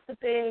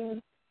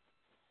gossiping.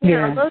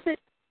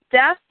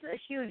 That's a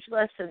huge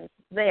lesson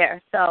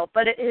there. So,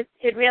 but it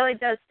really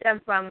does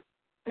stem from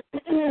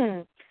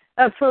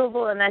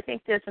approval, and I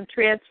think there's some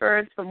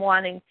transfers from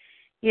wanting,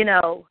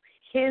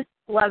 his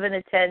love and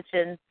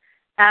attention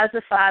as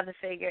a father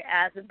figure,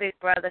 as a big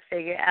brother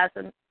figure, as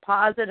a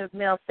positive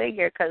male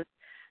figure, because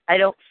I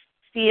don't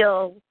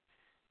feel,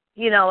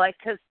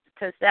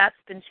 because that's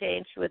been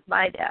changed with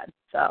my dad.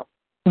 So.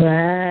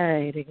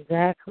 Right,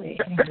 exactly.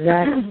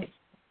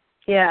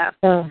 Yeah.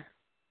 So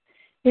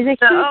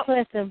it's a huge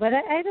lesson, but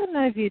I don't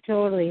know if you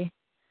totally.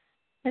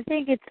 I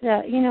think it's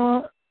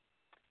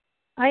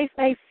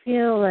I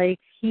feel like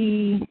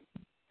he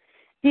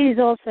is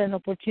also an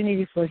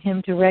opportunity for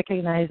him to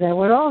recognize that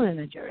we're all in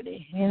a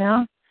journey.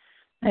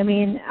 I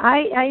mean,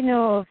 I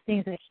know of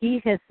things that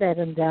he has said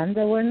and done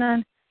that were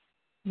not,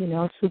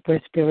 super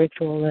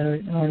spiritual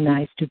or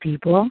nice to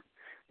people.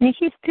 I mean,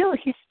 he's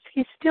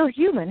still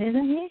human,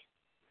 isn't he?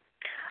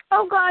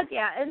 Oh, God,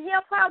 yeah. And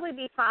he'll probably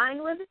be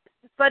fine with it,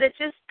 but it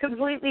just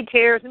completely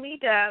tears me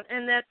down.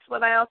 And that's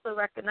what I also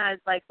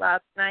recognized, like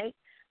last night.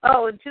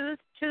 Oh, and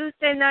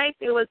Tuesday night,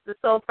 there was the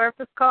Soul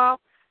Purpose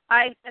call.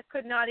 I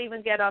could not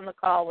even get on the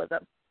call with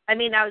him. I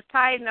mean, I was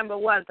tired, number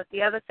one, but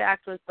the other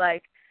fact was,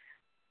 like,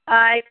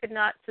 I could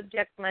not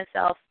subject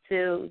myself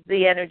to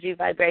the energy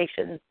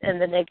vibrations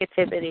and the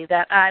negativity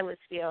that I was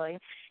feeling.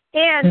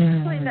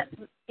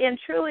 And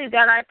truly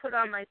that I put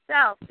on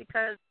myself,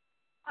 because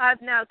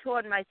I've now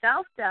torn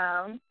myself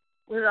down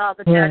with all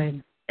the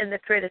judgments and the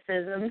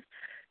criticisms.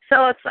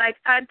 So it's like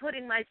I'm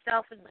putting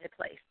myself in my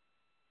place.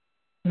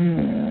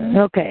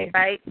 Okay.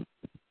 Right?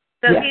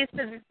 So he's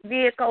the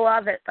vehicle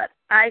of it. But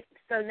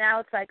so now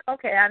it's like,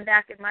 okay, I'm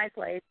back in my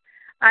place.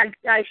 I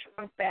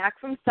shrunk back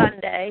from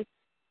Sunday.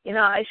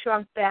 I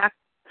shrunk back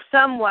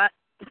somewhat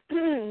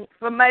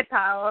from my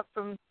power,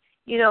 from,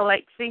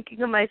 like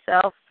thinking of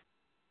myself,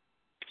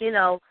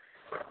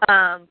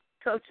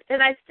 coach,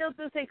 and I still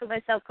do think of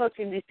myself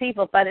coaching these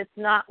people, but it's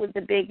not with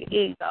the big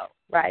ego,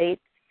 right?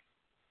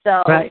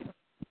 So I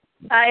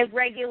have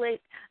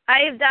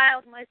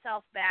dialed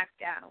myself back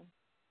down.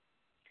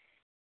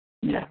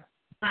 Yeah.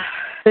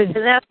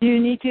 Do you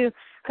need to?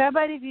 How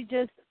about if you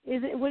just?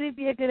 Would it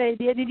be a good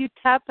idea? Did you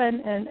tap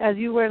and as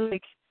you were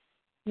like,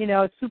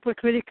 super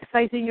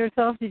criticizing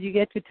yourself? Did you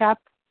get to tap?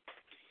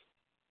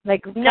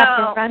 Like tap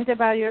and rant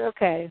about your?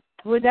 Okay.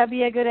 Would that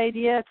be a good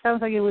idea? It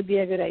sounds like it would be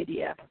a good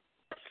idea.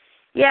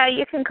 Yeah,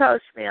 you can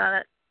coach me on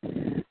it.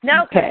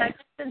 No, because I've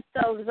just been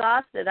so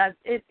exhausted.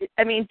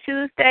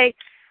 Tuesday,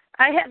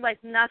 I had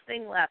like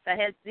nothing left. I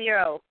had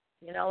zero.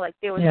 Like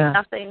there was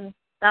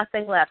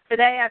nothing left.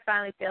 Today, I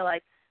finally feel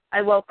like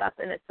I woke up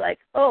and it's like,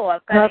 oh,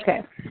 I've got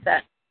to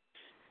set.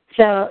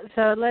 So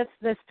let's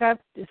start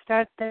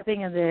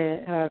stepping in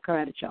the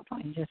karate chop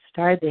line. Just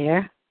start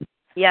there.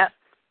 Yep.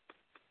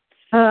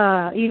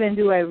 Even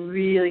though I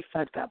really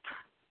fucked up.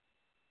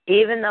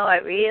 Even though I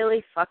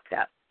really fucked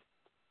up.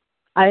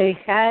 I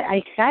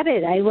had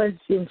it. I was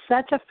in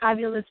such a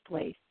fabulous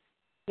place.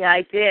 Yeah,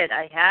 I did.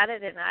 I had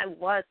it, and I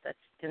was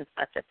in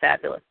such a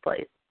fabulous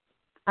place.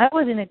 I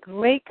was in a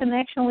great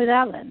connection with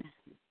Alan.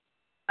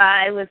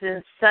 I was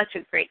in such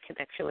a great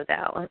connection with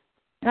Alan.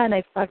 And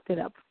I fucked it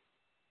up.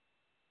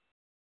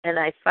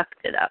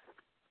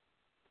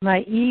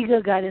 My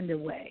ego got in the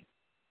way.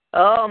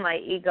 Oh, my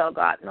ego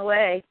got in the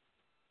way.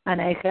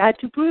 And I had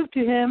to prove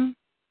to him.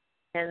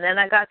 And then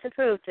I got to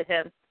prove to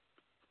him.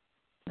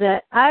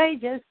 That I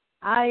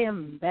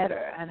am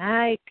better, and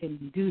I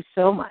can do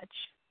so much.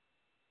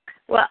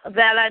 Well,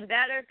 that I'm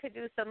better, could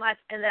do so much,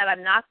 and that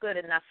I'm not good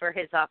enough for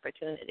his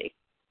opportunity.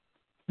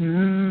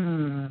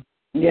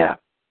 Yeah.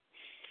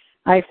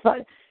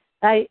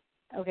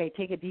 Okay,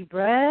 take a deep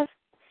breath.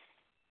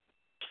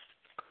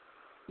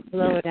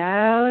 Blow it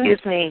out.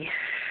 Excuse me.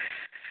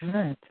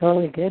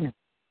 Totally good.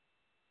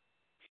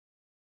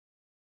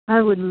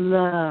 I would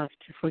love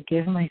to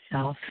forgive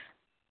myself.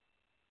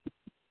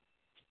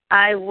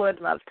 I would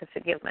love to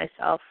forgive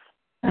myself.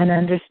 And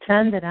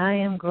understand that I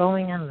am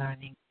growing and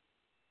learning.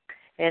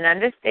 And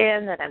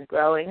understand that I'm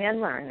growing and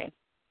learning.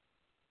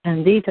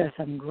 And these are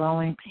some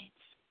growing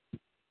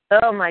pains.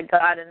 Oh, my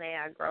God, and they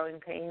are growing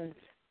pains.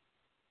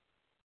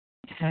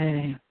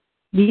 Okay.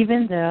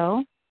 Even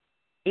though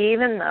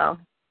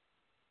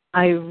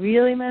I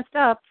really messed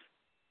up.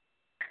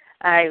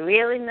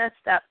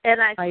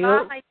 And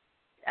I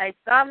I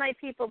saw my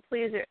people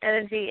pleaser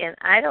energy, and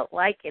I don't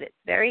like it. It's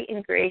very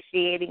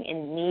ingratiating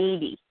and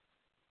needy.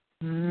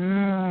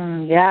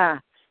 Yeah.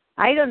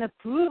 I don't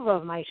approve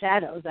of my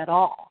shadows at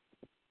all.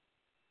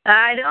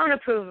 I don't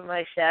approve of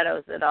my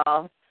shadows at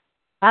all.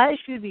 I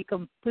should be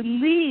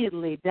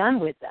completely done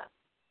with them.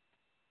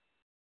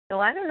 No,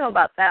 I don't know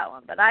about that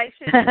one, but I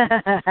should be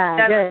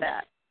done with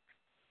that.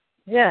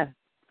 Yeah.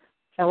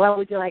 So what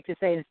would you like to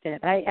say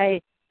instead?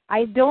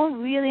 I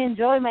don't really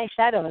enjoy my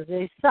shadows.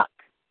 They suck.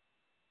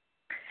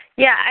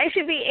 Yeah, I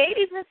should be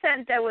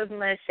 80% done with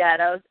my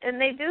shadows, and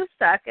they do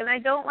suck, and I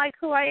don't like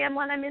who I am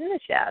when I'm in the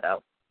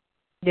shadow.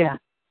 Yeah.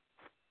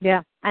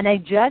 Yeah. And I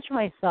judge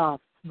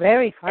myself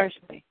very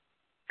harshly.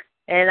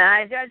 And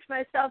I judge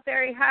myself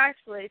very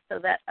harshly so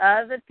that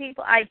other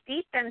people, I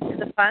beat them to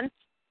the punch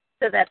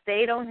so that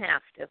they don't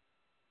have to.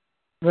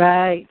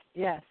 Right.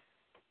 Yes.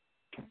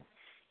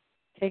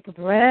 Take a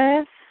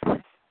breath.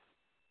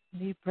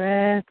 Deep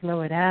breath.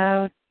 Blow it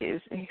out.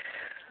 Excuse me.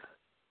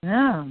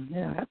 No, you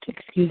don't have to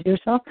excuse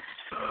yourself.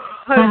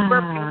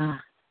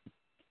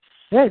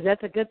 Good.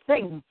 That's a good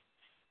thing.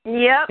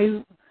 Yep.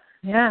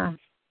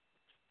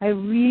 I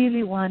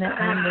really want to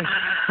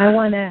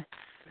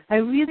I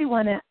really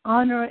want to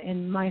honor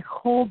in my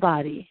whole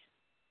body.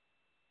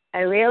 I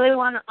really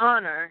want to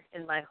honor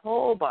in my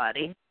whole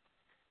body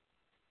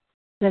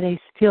that I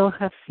still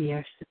have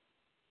fears.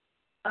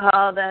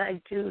 Oh, that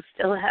I do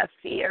still have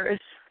fears.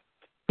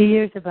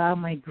 Fears about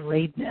my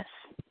greatness.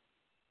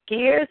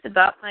 Fears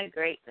about my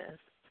greatness.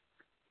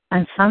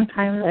 And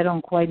sometimes I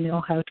don't quite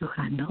know how to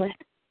handle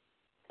it.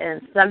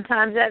 And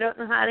sometimes I don't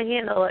know how to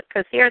handle it,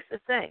 because here's the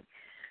thing.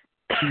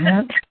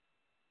 Yep.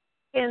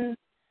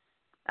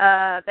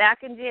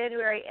 Back in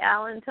January,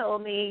 Alan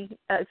told me,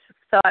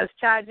 so I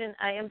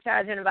am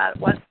charging about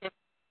 $150.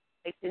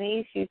 Like,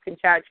 Denise, you can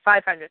charge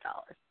 $500.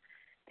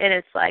 And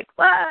it's like,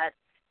 what?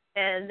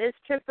 And this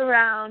trip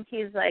around,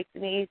 he's like,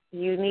 Denise,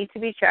 you need to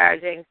be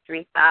charging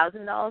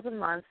 $3,000 a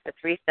month for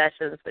 3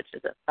 sessions, which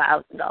is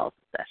 $1,000 a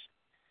session.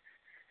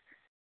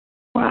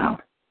 Wow.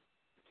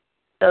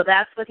 So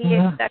that's what he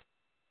expects.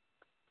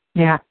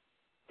 Yeah.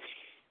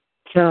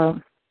 So,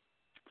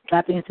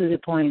 dropping to the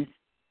point,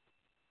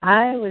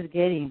 I was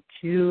getting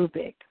too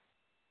big.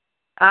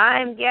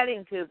 I'm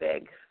getting too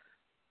big.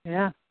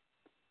 Yeah.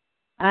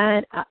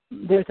 And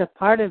there's a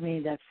part of me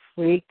that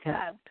freaked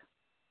out.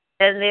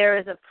 And there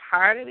is a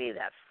part of me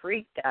that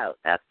freaked out.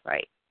 That's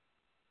right.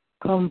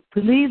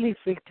 Completely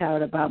freaked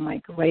out about my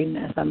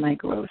greatness and my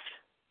growth.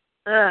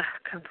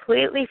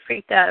 Completely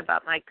freaked out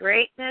about my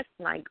greatness,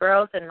 my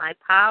growth, and my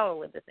power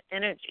with this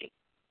energy.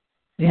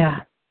 Yeah.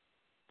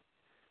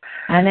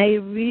 And I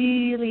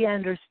really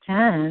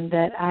understand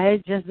that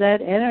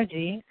that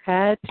energy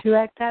had to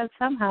act out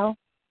somehow.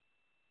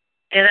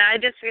 And I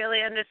just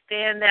really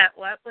understand that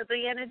what with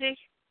the energy?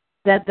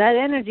 That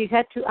energy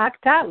had to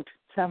act out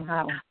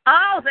somehow.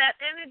 Oh, that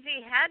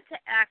energy had to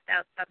act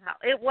out somehow.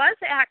 It was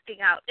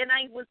acting out, and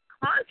I was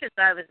conscious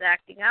I was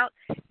acting out,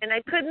 and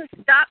I couldn't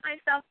stop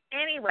myself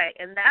anyway,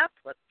 and that's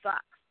what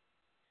sucks.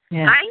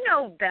 Yeah. I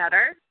know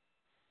better.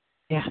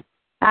 Yeah.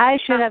 I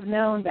should have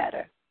known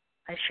better.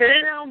 I should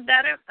have known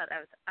better, but I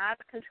was out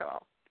of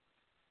control.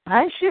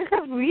 I should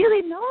have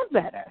really known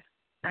better.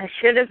 I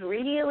should have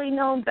really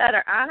known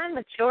better. Aren't I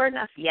mature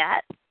enough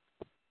yet?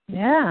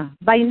 Yeah.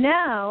 By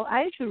now,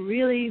 I should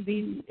really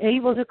be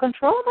able to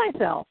control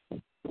myself.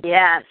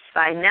 Yes.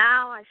 By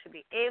now, I should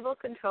be able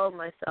to control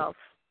myself.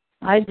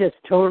 I just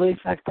totally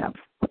fucked up.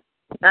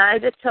 I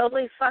just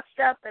totally fucked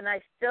up, and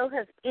I still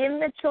have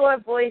immature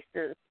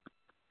voices.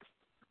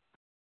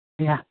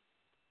 Yeah.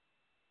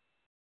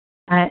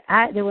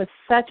 There was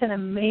such an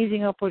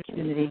amazing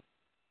opportunity.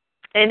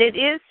 And it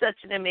is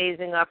such an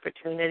amazing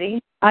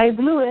opportunity. I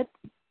blew it.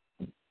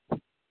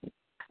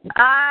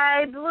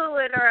 I blew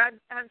it, or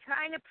I'm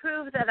trying to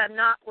prove that I'm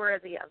not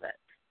worthy of it.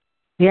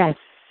 Yes,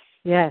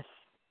 yes.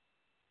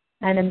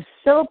 And I'm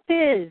so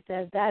pissed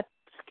at that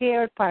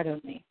scared part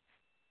of me.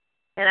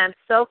 And I'm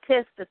so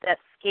pissed at that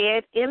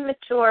scared,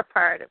 immature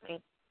part of me.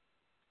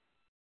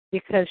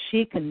 Because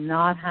she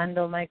cannot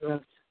handle my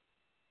growth.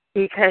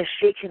 Because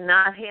she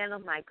cannot handle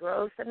my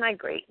growth and my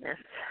greatness.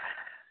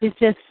 She's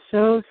just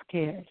so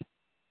scared.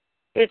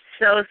 It's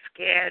so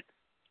scared.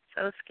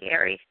 So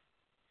scary.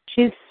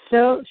 She's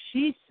so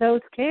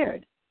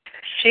scared.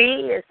 She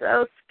is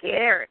so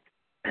scared.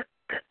 So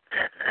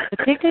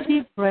take a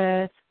deep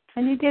breath.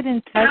 Can you get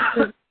in touch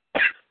with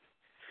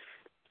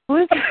who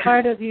is the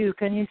part of you?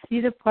 Can you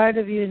see the part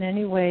of you in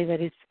any way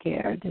that is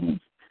scared?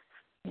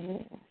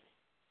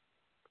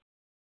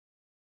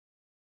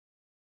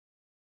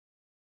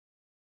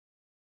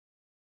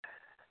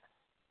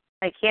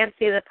 I can't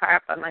see the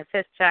part, but my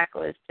fifth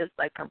chakra is just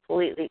like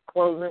completely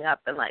closing up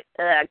and like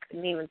I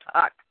couldn't even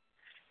talk.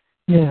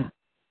 Yeah.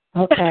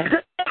 Okay.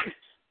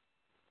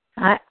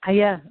 I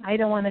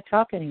don't want to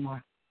talk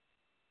anymore.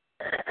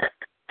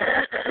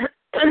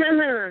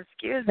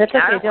 Excuse me. That's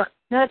okay.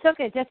 It's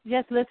okay.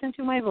 Just listen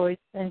to my voice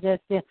and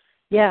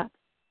yeah.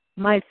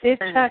 My fifth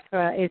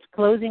chakra is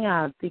closing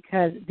out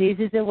because this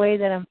is the way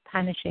that I'm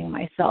punishing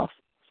myself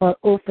for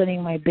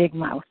opening my big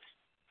mouth.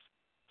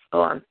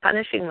 Oh, I'm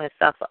punishing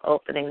myself for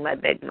opening my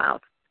big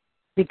mouth.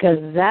 Because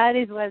that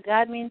is what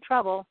got me in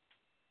trouble.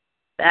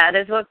 That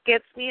is what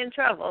gets me in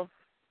trouble.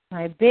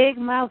 My big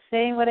mouth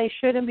saying what I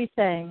shouldn't be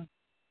saying.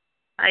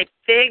 My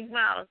big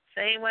mouth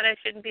saying what I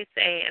shouldn't be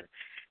saying.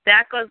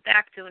 That goes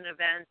back to an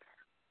event.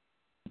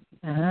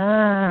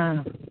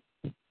 Ah.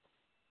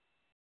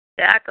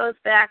 That goes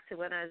back to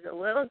when I was a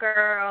little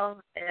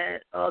girl,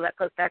 and that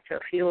goes back to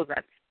a few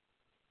events.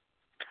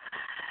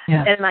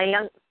 Yeah. And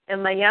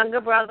my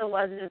younger brother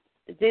was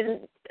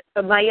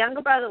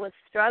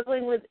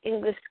struggling with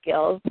English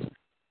skills.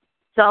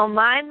 So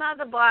my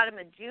mother bought him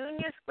a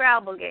junior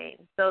Scrabble game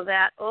so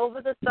that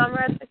over the summer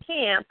at the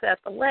camp at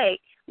the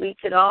lake, we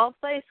could all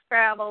play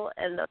Scrabble,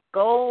 and the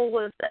goal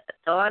was that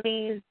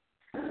Donnie's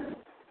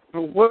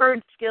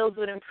word skills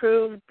would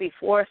improve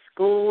before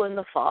school in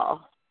the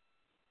fall.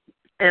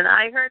 And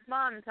I heard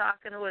Mom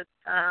talking with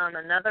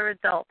another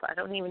adult. I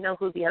don't even know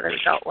who the other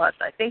adult was.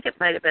 I think it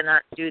might have been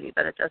Aunt Judy,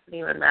 but it doesn't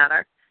even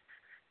matter.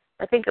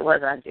 I think it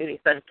was Aunt Judy,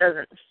 but it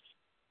doesn't.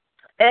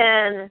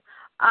 And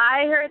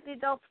I heard the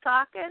adults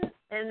talking,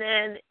 and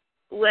then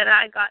when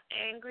I got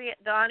angry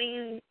at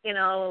Donnie,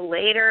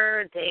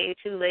 later, a day or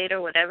two later,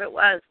 whatever it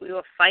was, we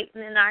were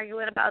fighting and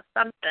arguing about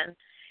something,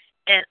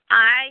 and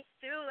I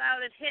threw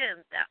out at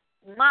him that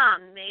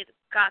Mom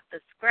got the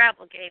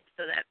Scrabble game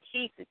so that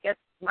he could get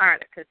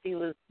smarter because he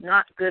was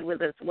not good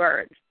with his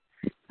words.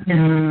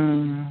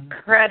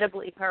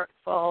 Incredibly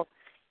hurtful.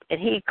 And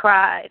he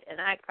cried,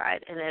 and I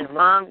cried, and then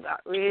Mom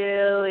got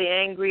really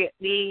angry at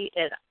me,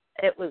 and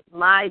it was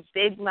my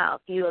big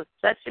mouth. You have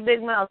such a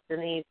big mouth,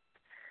 Denise,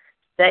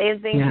 saying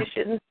things you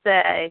shouldn't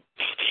say.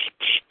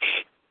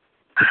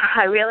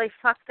 I really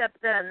fucked up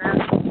then,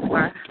 that's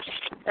before.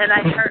 And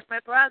I hurt my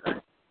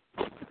brother.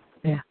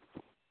 Yeah.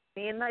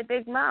 Me and my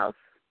big mouth.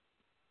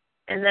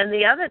 And then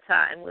the other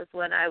time was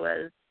when I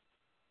was,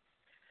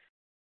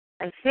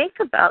 I think,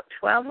 about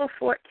 12 or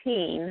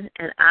 14,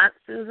 and Aunt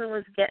Susan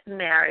was getting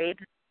married,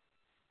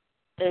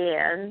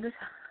 and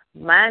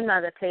my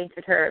mother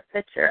painted her a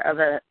picture of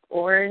an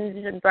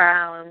orange and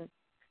brown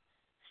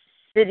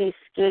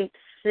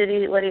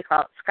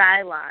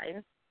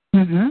skyline.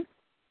 Mm-hmm.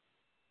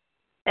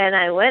 And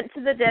I went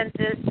to the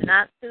dentist, and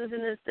Aunt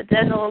Susan is the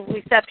dental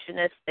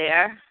receptionist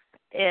there.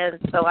 And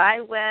so I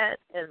went,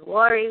 and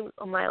Lori,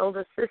 my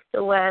older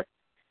sister, went.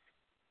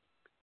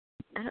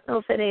 I don't know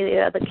if any of the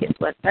other kids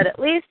went, but at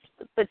least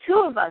the two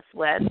of us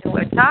went, and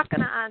we're talking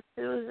to Aunt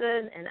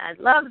Susan, and I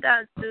loved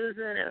Aunt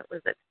Susan, and it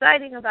was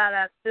exciting about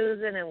Aunt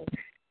Susan, and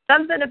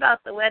something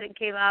about the wedding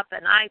came up,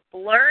 and I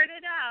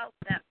blurted out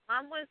that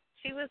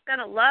she was going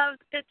to love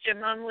the picture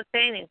Mom was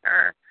painting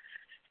her.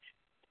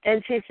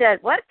 And she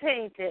said, "What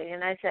painting?"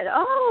 And I said,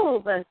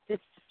 "Oh, the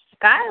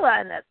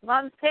skyline that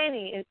Mom's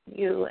painting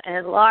you."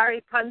 And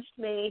Laurie punched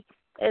me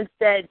and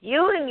said,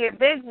 "You and your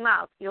big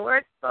mouth, you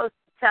weren't supposed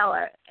to tell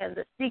her." And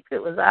the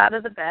secret was out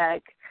of the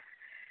bag.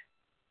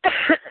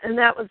 And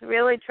that was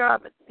really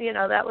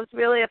that was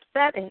really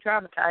upsetting,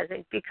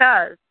 traumatizing,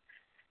 because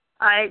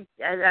I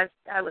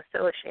was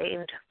so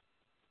ashamed.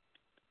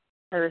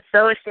 I was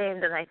so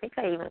ashamed, and I think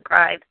I even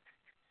cried.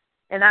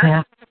 And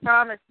I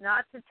promised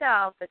not to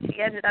tell, but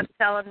she ended up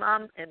telling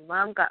Mom, and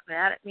Mom got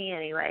mad at me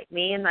anyway,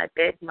 me and my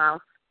big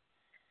mouth,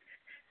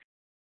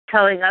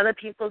 telling other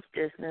people's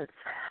business.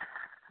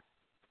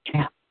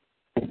 Yeah.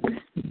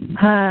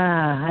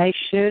 I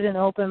shouldn't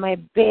open my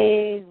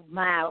big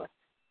mouth.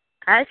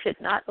 I should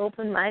not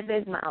open my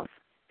big mouth.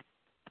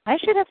 I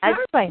should have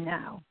learned by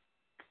now.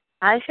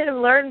 I should have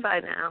learned by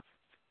now.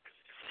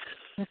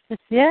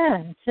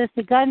 It's just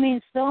it got me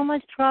in so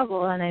much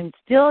trouble, and I'm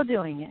still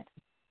doing it.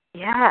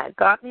 Yeah, it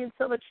got me in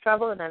so much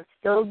trouble, and I'm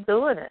still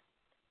doing it.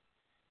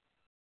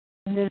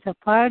 And there's a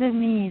part of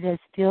me that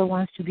still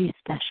wants to be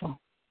special.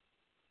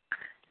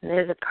 And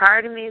there's a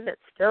part of me that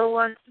still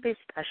wants to be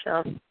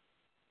special.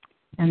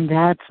 And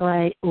that's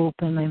why I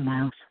open my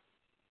mouth.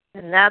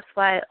 And that's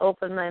why I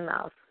open my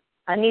mouth.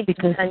 I need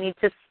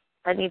to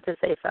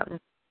say something.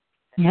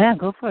 Yeah,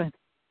 go for it.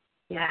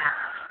 Yeah.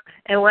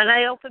 And when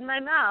I open my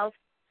mouth,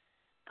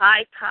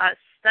 I cause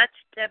such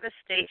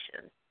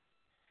devastation.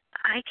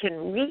 I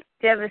can wreak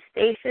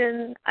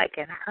devastation. I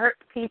can hurt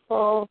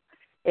people.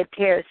 It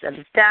tears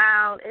them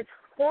down. It's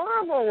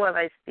horrible when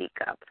I speak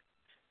up.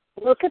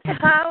 Look at the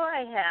power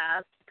I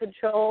have to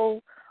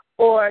control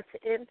or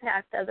to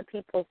impact other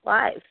people's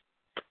lives.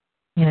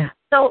 Yeah.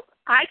 So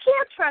I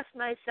can't trust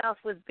myself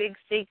with big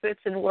secrets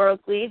and world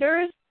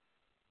leaders.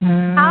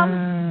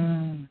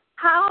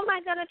 How am I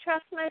going to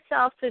trust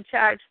myself to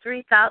charge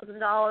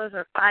 $3,000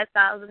 or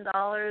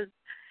 $5,000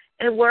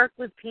 and work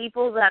with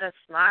people that are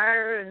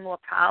smarter and more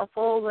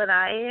powerful than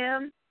I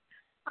am?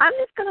 I'm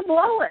just going to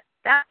blow it.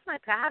 That's my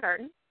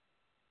pattern.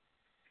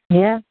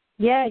 Yeah.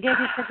 Yeah, I guess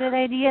it's a good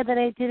idea that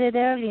I did it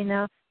early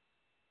enough.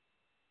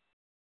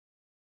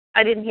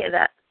 I didn't hear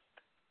that.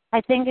 I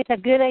think it's a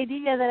good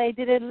idea that I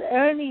did it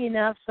early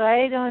enough so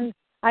I don't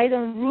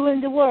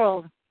ruin the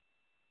world.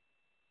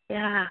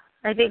 Yeah,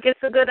 I think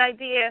it's a good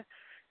idea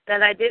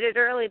that I did it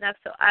early enough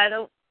so I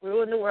don't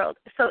ruin the world.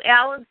 So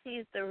Alan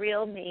sees the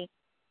real me.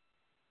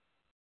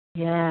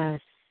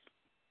 Yes.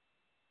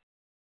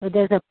 But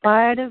there's a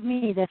part of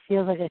me that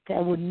feels like I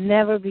would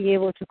never be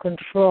able to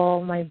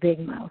control my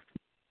big mouth.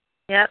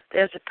 Yep,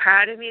 there's a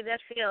part of me that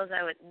feels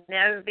I would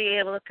never be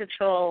able to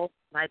control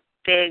my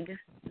big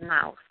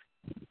mouth.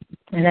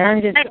 And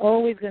I'm just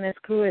always going to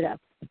screw it up.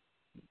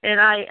 And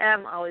I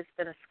am always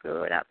going to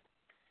screw it up.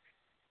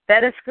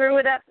 Better screw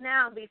it up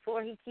now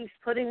before he keeps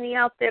putting me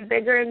out there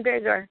bigger and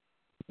bigger.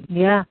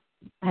 Yeah,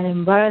 and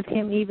embarrass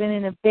him even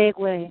in a big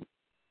way.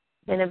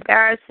 And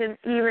embarrass him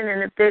even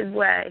in a big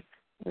way.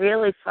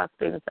 Really fuck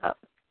things up.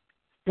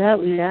 That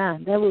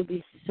would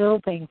be so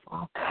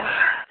painful.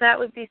 That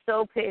would be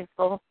so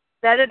painful.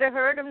 Better to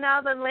hurt him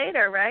now than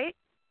later, right?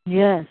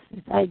 Yes,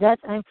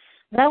 that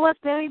was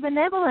very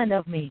benevolent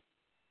of me.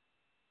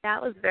 That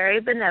was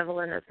very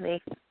benevolent of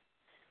me.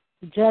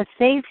 Just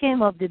save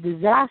him of the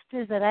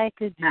disasters that I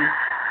could do.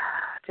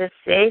 Just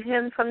save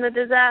him from the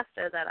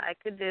disaster that I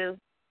could do.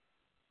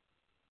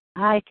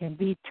 I could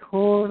be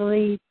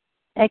terrible.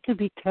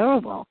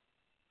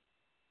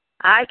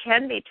 I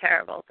can be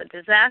terrible. The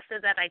disaster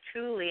that I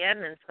truly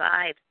am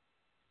inside.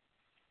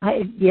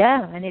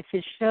 And if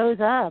it shows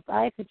up,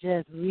 I could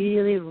just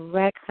really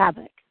wreak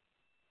havoc.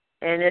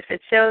 And if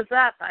it shows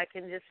up, I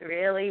can just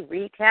really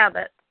wreak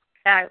havoc.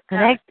 And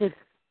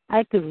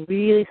I could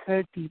really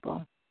hurt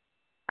people.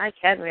 I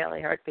can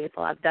really hurt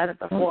people. I've done it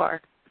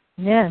before.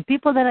 Yeah,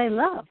 people that I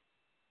love.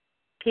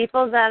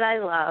 People that I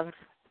love.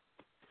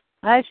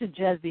 I should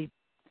just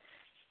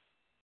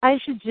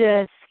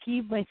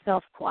keep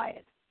myself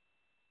quiet.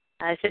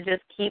 I should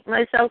just keep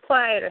myself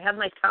quiet or have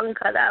my tongue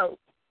cut out.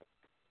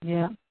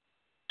 Yeah.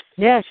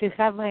 Yeah, I should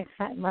have my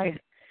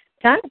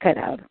tongue cut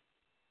out.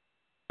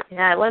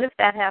 Yeah, I wonder if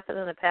that happened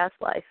in a past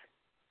life.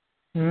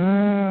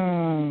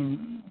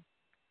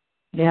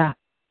 Yeah.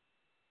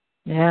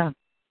 Yeah.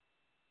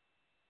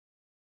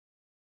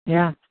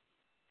 Yeah.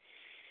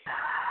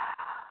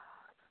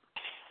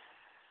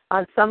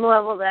 On some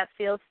level, that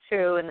feels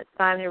true, and it's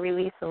time to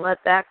release and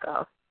let that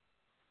go.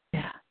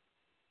 Yeah.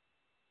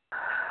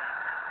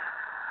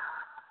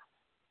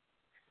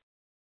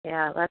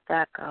 Yeah, let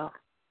that go.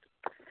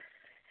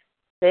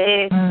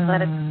 Big,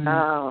 let it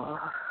go.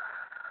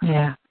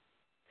 Yeah.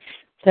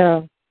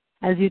 So,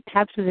 as you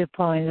tap to the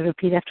point,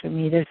 repeat after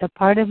me. There's a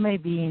part of my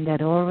being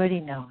that already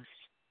knows.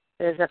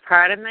 There's a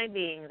part of my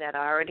being that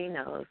already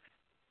knows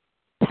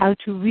how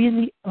to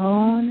really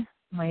own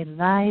my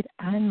light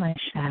and my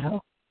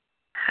shadow.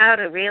 How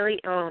to really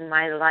own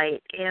my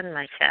light and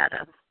my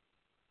shadow.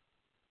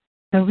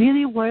 To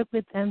really work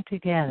with them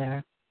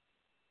together.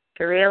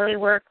 To really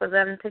work with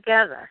them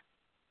together.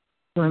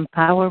 To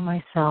empower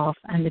myself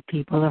and the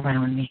people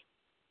around me.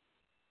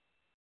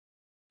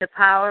 To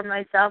power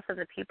myself and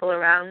the people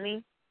around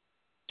me.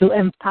 To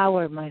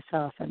empower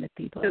myself and the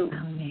people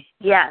around me.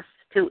 Yes,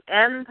 to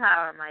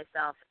empower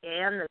myself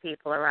and the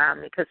people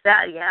around me. Because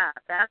that's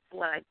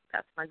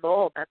my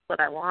goal. That's what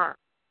I want.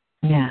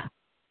 Yeah.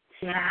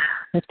 Yeah.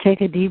 Let's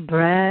take a deep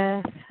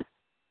breath.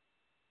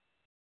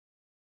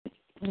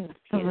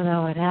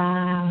 Blow it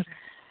out.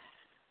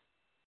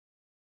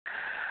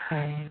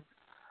 Okay.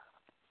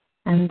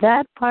 And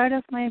that part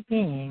of my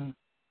being.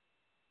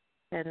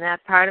 And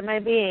that part of my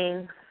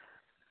being.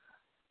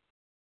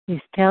 Is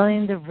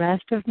telling the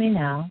rest of me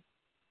now.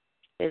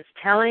 Is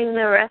telling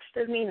the rest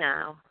of me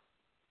now.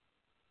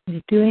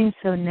 Is doing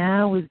so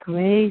now with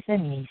grace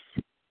and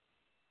ease.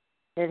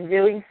 And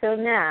doing so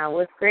now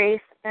with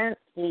grace and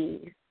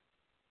ease.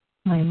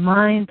 My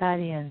mind,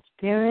 body, and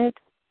spirit.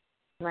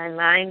 My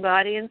mind,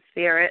 body, and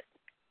spirit.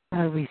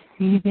 Are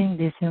receiving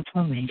this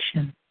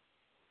information.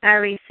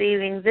 Are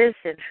receiving this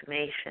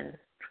information.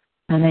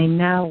 And I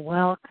now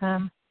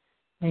welcome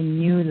a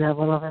new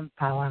level of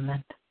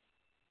empowerment.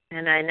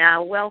 And I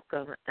now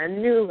welcome a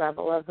new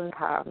level of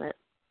empowerment.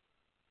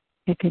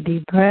 Take a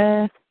deep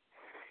breath.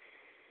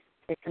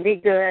 It can be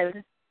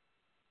good.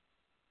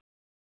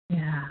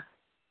 Yeah.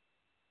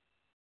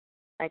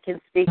 I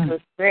can speak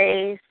with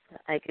grace.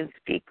 I can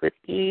speak with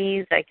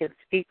ease. I can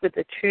speak with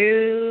the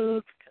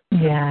truth.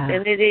 Yeah.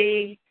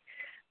 Infinity.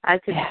 I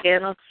can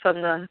channel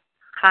from the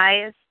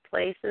highest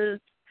places,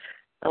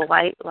 the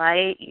white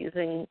light,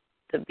 using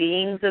the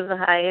beings of the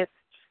highest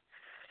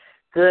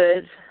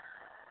good.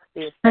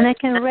 And I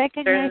can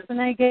recognize when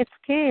I get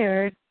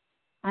scared,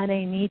 and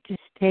I need to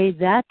state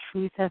that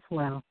truth as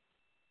well.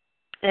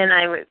 And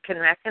I can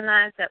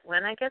recognize that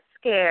when I get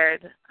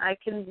scared, I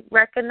can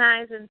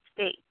recognize and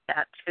state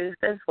that truth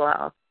as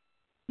well.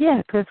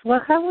 Yeah, because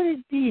how would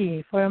it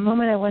be? For a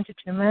moment, I want you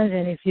to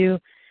imagine if you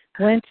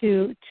went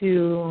to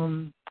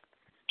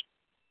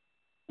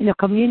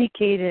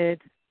communicated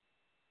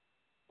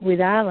with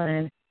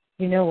Alan.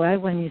 You know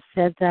what? When you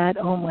said that,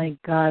 oh my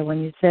God!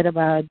 When you said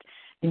about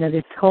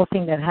this whole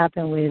thing that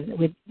happened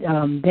with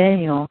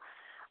Daniel.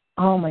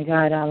 Oh my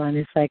God, Alan!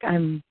 It's like I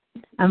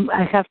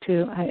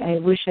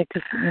wish I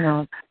could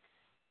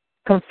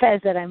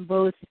confess that I'm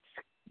both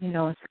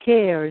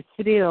scared,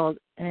 thrilled,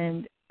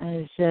 and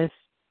it's just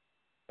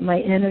my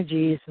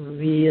energy is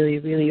really,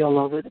 really all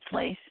over the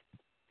place.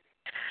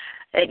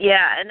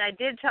 Yeah, and I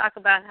did talk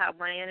about how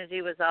my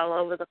energy was all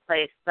over the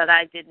place, but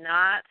I did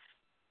not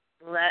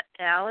let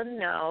Alan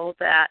know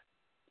that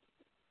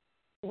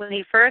when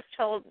he first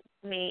told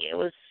me, it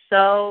was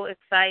so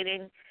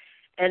exciting.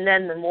 And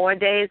then the more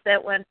days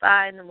that went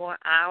by and the more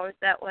hours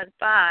that went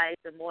by,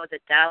 the more the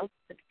doubts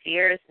and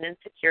fears and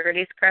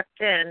insecurities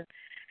crept in.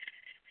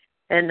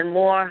 And the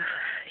more,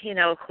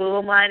 who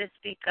am I to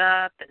speak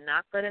up and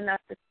not good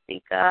enough to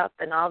speak up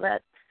and all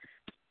that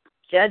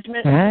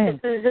judgment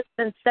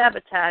and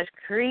sabotage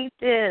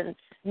creeped in,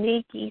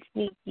 sneaky.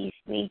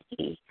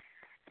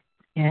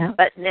 Yeah.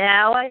 But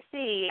now I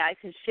see I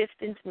can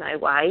shift into my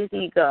wise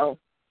ego.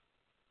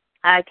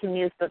 I can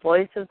use the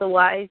voice of the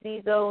wise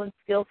ego and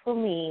skillful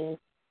means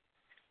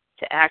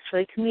to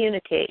actually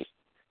communicate.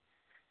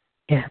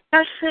 Yeah.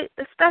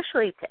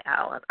 Especially to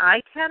Alan.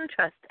 I can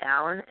trust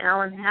Alan.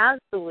 Alan has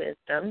the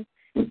wisdom.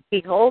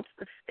 He holds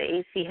the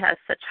space. He has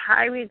such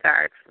high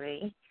regard for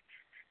me.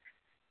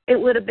 It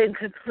would have been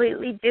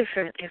completely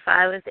different if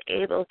I was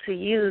able to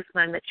use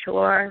my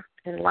mature,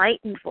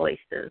 enlightened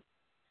voices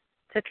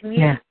to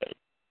communicate. Yeah.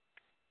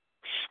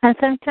 And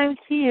sometimes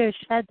fear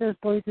shut those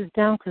voices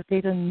down because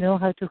they don't know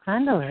how to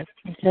handle it.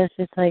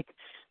 It's like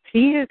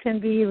fear can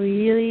be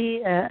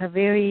really a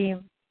very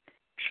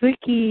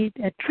tricky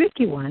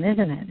one,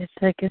 isn't it? It's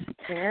like it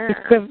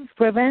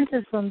prevents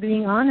us from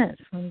being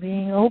honest, from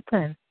being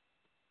open.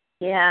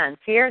 Yeah, and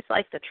fear is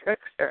like the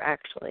trickster,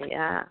 actually.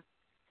 Yeah.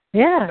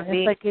 Yeah,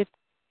 it's like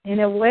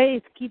in a way,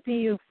 it's keeping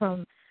you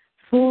from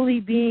fully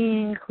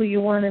being who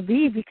you want to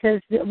be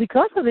because of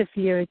the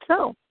fear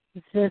itself.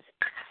 It's just.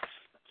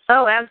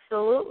 Oh,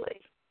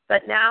 absolutely.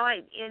 But now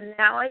I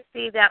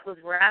see that with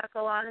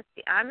radical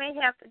honesty. I may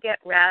have to get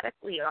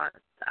radically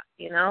honest,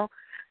 Yeah.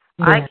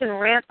 I can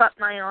ramp up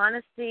my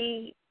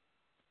honesty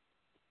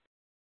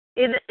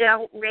in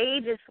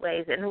outrageous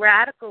ways, in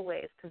radical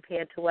ways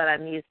compared to what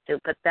I'm used to.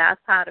 But that's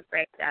how to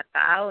break that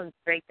vow and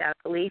break that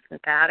belief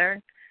and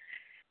pattern.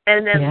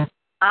 And then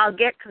I'll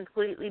get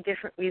completely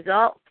different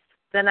results.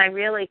 Then I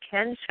really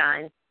can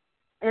shine.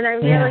 And I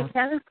really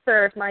can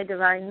serve my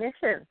divine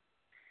mission.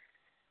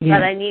 Yeah.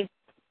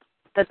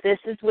 But this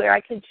is where I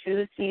can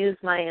choose to use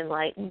my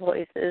enlightened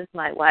voices,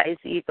 my wise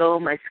ego,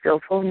 my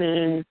skillful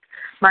means,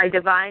 my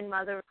divine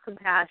mother of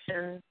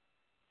compassion.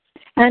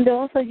 And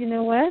also, you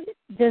know what?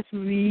 Just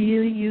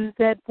really use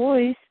that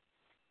voice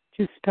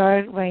to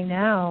start right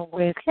now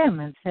with him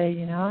and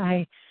say,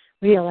 I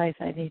realize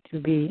I need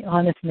to be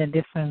honest in a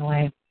different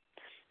way.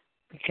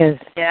 Because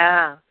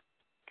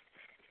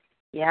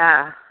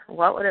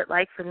what would it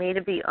like for me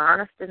to be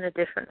honest in a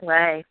different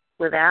way?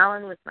 With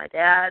Alan, with my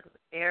dad,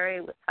 with Mary,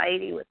 with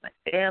Heidi, with my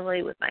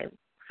family, with my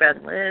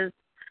friend Liz.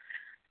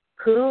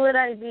 Who would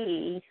I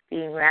be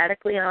being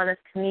radically honest,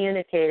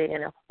 communicating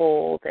in a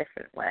whole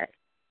different way?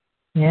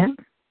 Yeah.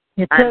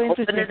 It's I'm so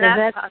interesting. Open to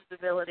that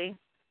possibility.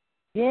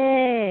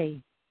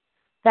 Yay.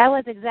 That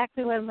was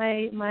exactly what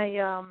my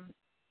email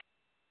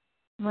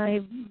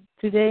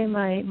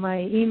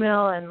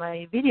and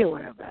my video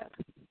were about.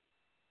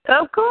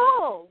 Oh,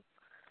 cool.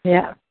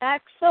 Yeah.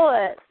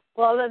 Excellent.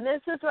 Well, then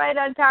this is right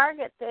on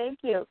target. Thank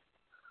you.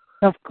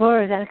 Of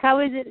course. And how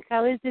is it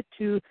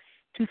to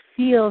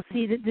feel?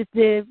 See,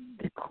 the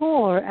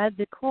core, at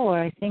the core,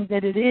 I think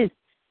that it is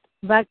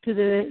back to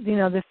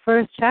the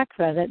first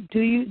chakra. That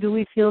do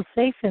we feel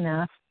safe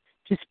enough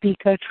to speak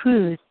our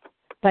truth,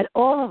 but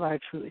all of our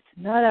truth,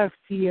 not our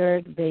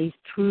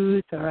fear-based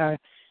truth or our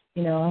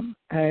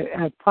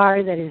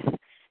part that is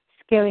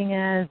scaring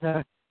us,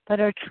 but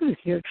our truth,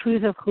 your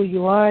truth of who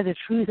you are, the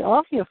truth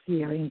of your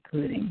fear,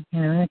 including.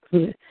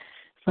 It's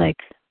like,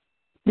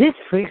 this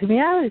freaks me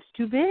out. It's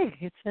too big.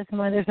 It's just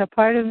there's a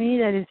part of me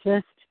that is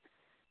just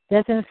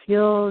doesn't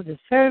feel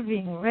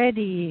deserving,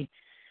 ready.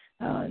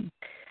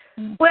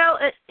 Well,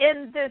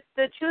 and the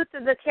truth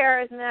of the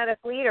charismatic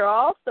leader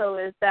also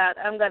is that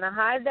I'm going to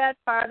hide that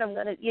part. I'm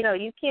going to,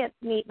 you can't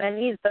meet my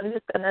needs. I'm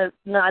just going to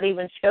not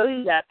even show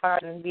you that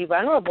part and be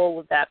vulnerable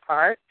with that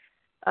part.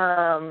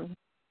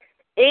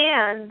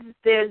 And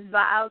there's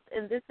vows,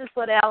 and this is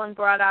what Alan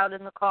brought out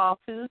in the call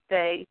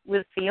Tuesday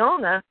with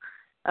Fiona.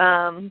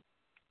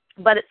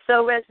 But it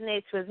so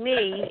resonates with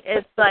me.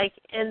 It's like,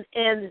 and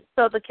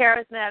so the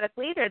charismatic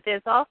leader,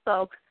 there's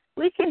also,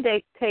 we can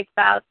take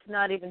vows to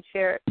not even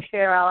share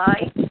our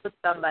light with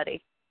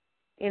somebody.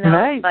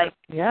 Right. Like,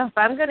 if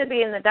I'm going to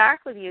be in the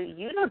dark with you,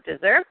 you don't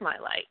deserve my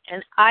light.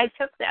 And I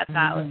took that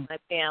vow with my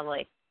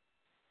family.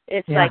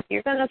 It's like,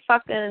 you're going to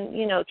fucking,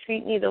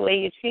 treat me the way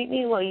you treat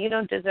me. Well, you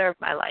don't deserve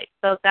my light.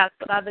 So that's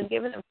what I've been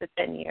giving them for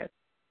 10 years.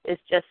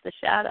 It's just the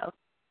shadow.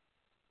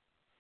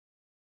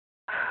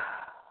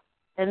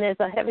 And there's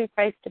a heavy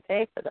price to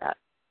pay for that.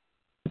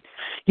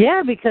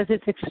 Yeah, because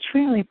it's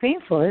extremely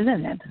painful,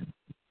 isn't it?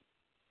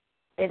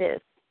 It is.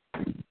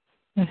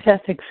 It's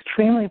just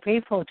extremely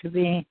painful to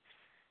be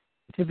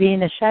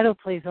in a shadow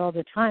place all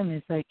the time.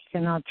 It's like you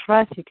cannot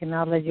trust, you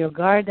cannot let your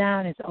guard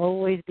down. It's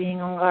always being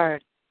on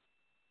guard.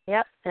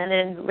 Yep, and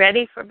then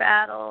ready for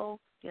battle.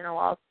 And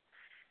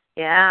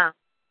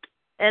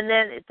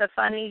then the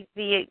funny,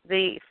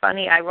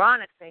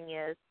 ironic thing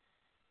is,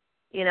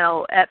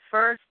 at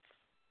first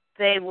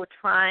they were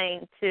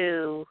trying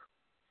to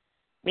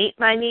meet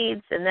my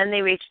needs, and then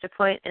they reached a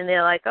point, and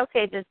they're like,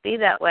 okay, just be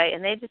that way,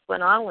 and they just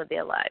went on with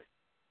their lives.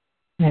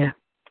 Yeah.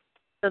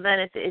 So then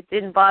it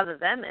didn't bother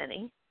them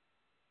any.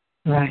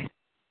 Right.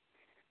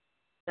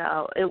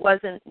 So it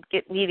wasn't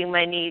meeting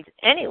my needs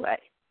anyway.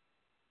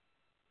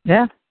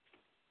 Yeah.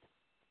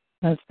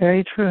 That's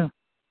very true.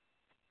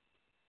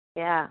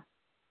 Yeah.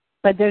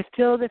 But there's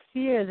still the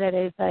fear that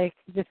it's like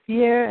the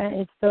fear, and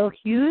it's so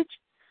huge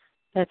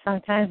that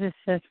sometimes it's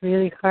just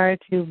really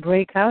hard to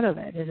break out of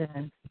it, isn't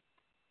it?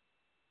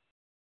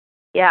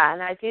 Yeah,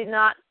 and I do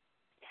not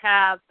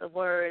have the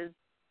words,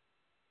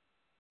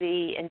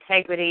 the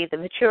integrity, the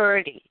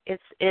maturity.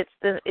 It's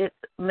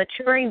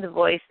maturing the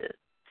voices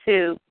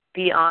to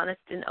be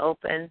honest and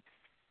open,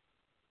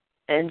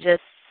 and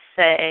just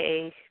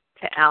say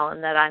to Alan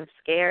that I'm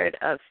scared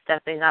of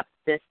stepping up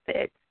this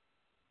big.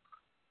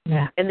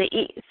 Yeah. And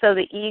so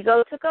the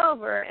ego took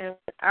over, and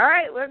all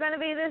right, we're going to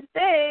be this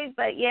big,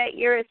 but yet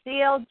you're a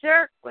CL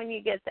jerk when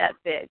you get that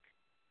big.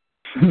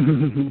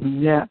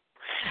 Yeah.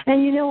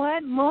 And you know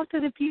what? Most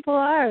of the people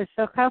are.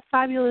 So how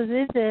fabulous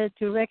is it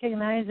to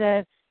recognize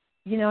that,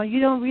 you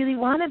don't really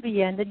want to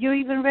be in, that you're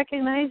even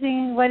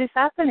recognizing what is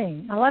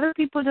happening. A lot of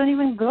people don't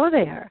even go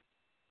there.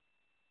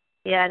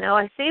 Yeah, no,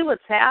 I see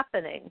what's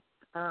happening.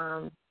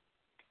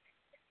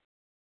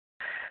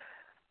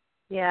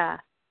 Yeah.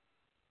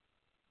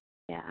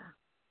 Yeah.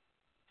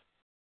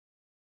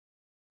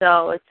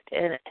 So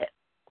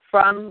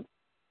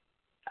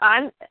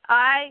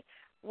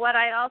what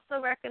I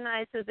also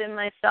recognize within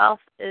myself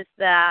is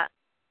that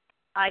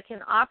I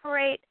can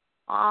operate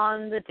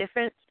on the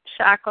different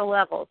chakra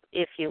levels,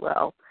 if you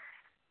will,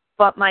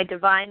 but my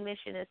divine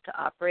mission is to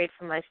operate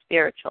from my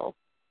spiritual,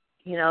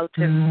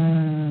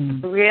 to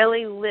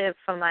really live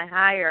from my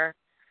higher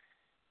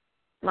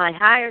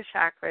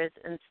chakras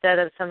instead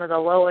of some of the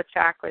lower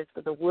chakras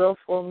with the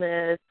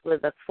willfulness,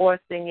 with the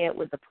forcing it,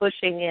 with the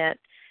pushing it.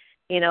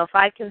 If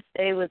I can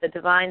stay with the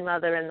Divine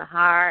Mother in the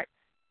heart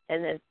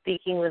and then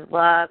speaking with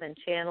love and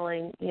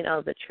channeling,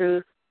 the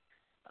truth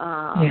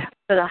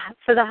for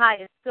the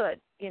highest good,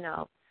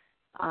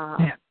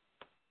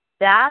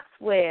 that's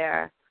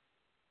where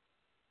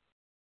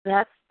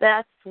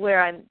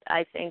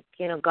I think,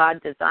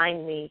 God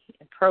designed me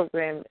and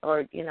programmed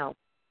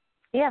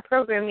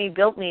programmed me,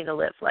 built me to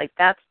live. Like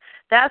that's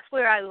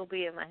where I will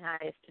be in my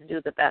highest to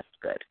do the best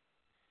good.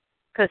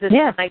 Because it's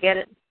when I get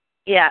it.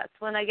 Yeah, it's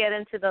when I get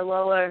into the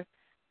lower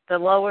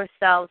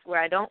selves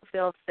where I don't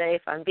feel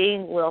safe. I'm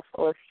being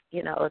willful.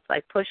 It's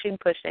like pushing,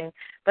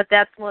 but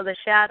that's more the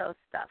shadow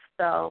stuff.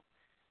 So,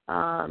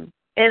 and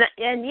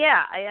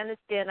yeah, I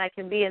understand I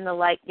can be in the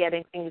light,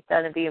 getting things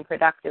done and being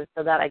productive,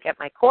 so that I get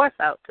my course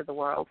out to the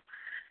world.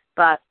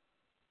 But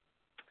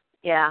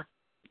yeah.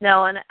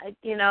 No, and,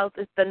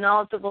 the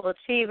knowledgeable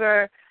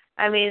achiever,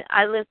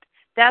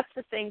 that's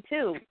the thing,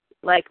 too.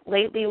 Like,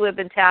 lately we've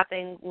been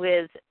tapping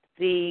with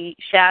the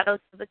shadows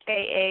of the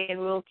KA and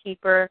Rule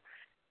Keeper,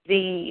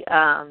 the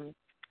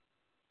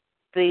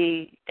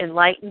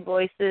enlightened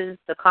voices,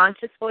 the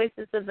conscious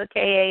voices of the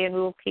KA and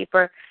Rule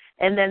Keeper,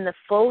 and then the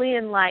fully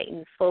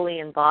enlightened, fully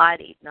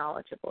embodied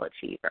knowledgeable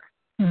achiever.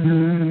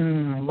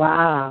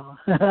 Wow.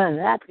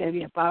 That's going to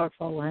be a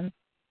powerful one.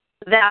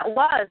 That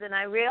was, and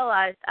I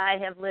realized I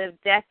have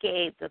lived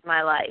decades of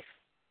my life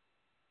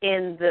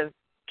in the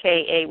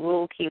KA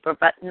Rule Keeper,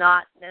 but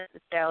not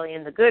necessarily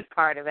in the good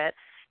part of it.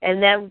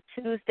 And then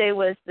Tuesday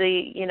was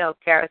the,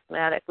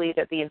 charismatic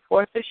leader, the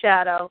enforcer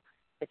shadow,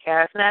 the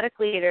charismatic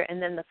leader,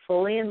 and then the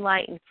fully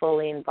enlightened,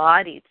 fully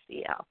embodied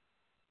CL.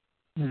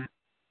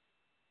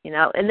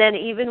 And then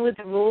even with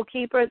the Rule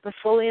Keeper, the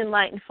fully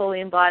enlightened, fully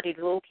embodied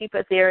Rule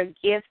Keeper, there are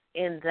gifts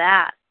in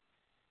that,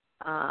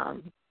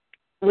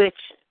 which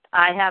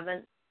I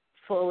haven't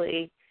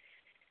fully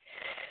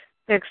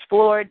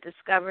explored,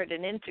 discovered,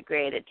 and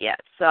integrated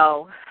yet.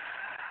 So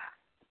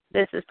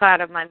this is part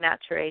of my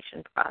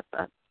maturation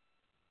process.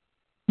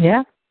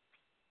 Yeah,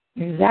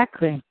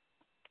 exactly.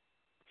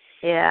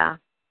 Yeah.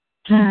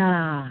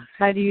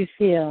 How do you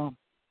feel?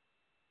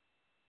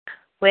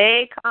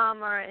 Way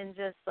calmer and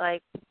just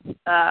like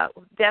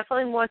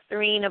definitely more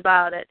serene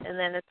about it. And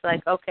then it's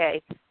like,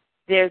 okay,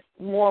 there's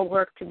more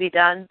work to be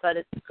done, but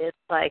it's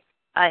like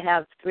I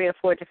have 3 or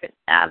 4 different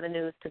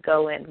avenues to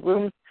go in,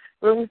 rooms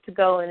to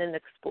go in and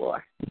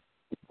explore.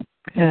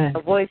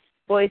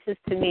 Voices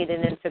to meet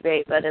and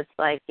integrate, but it's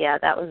like, yeah,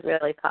 that was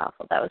really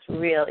powerful. That was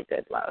really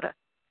good, Lauda.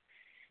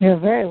 You're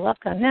very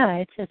welcome. No,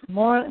 it's just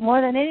more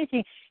than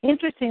anything.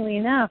 Interestingly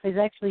enough, is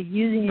actually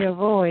using your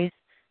voice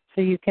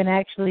so you can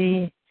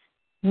actually,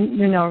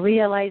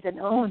 realize and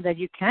own that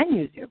you can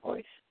use your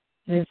voice.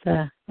 Is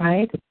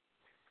right?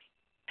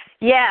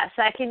 Yes,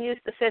 I can use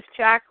the 5th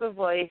chakra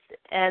voice,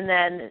 and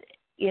then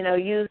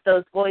use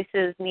those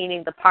voices,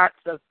 meaning the parts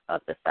of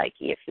the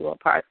psyche, if you will,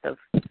 parts of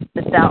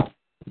the self.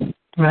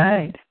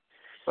 Right.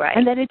 Right.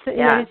 And then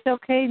it's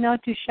okay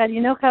not to shut.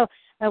 You know how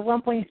at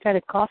one point you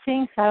started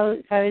coughing? How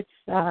it's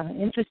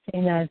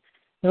interesting that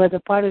there was a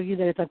part of you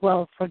that is like,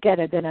 well, forget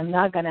it. Then I'm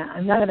not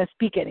gonna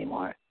speak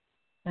anymore.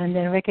 And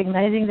then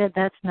recognizing that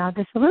that's not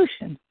the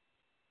solution.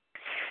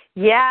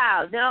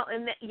 Yeah, no,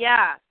 and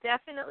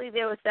definitely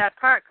there was that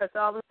part, because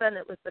all of a sudden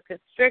it was the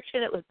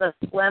constriction, it was the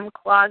phlegm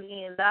clogging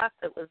it up,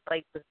 it was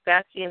like the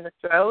scratchy in the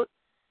throat.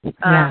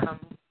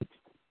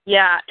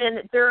 Yeah,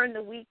 and during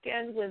the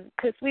weekend,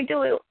 because we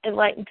do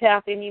enlightened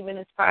tapping even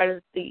as part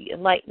of the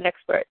enlightened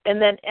expert, and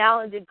then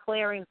Alan did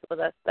clearings with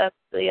us. That's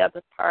the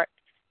other part.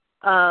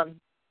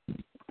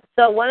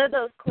 So one of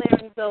those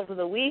clearings over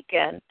the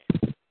weekend,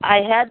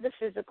 I had the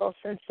physical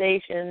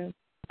sensation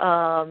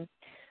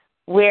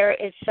where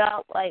it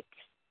felt like,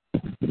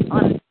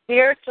 on a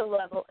spiritual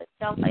level, it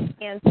felt like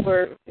hands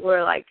were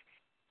like,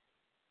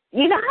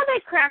 you know how they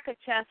crack a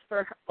chest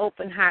for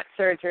open heart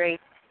surgery?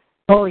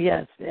 Oh,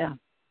 yes, yeah.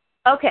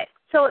 Okay,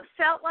 so it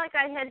felt like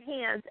I had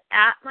hands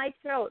at my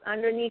throat,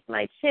 underneath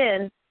my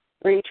chin,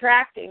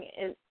 retracting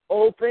and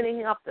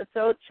opening up the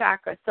throat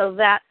chakra so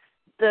that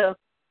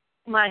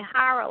my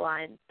hara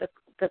line,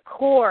 the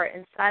core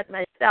inside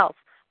myself,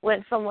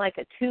 went from like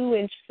a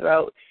 2-inch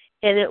throat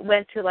and it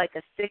went to like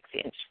a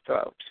 6-inch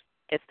throat,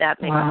 if that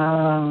makes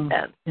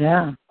sense.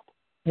 Yeah.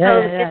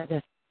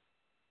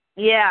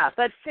 Yeah,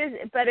 but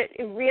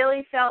it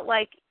really felt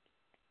like,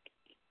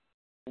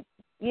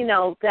 you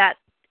know, that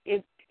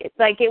it's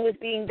like it was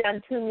being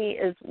done to me,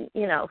 as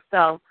you know.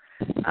 So,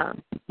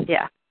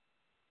 yeah.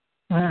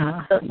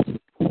 Wow. So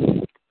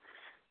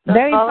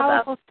very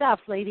powerful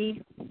stuff,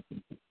 lady.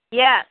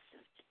 Yes,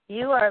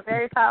 you are a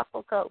very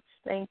powerful coach.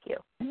 Thank you.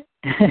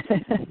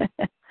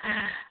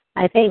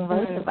 I think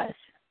most of us.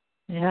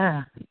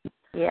 Yeah.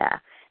 Yeah.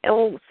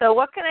 And so,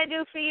 what can I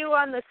do for you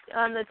on the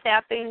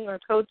tapping or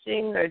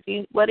coaching, or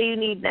what do you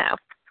need now?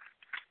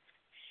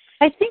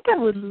 I think I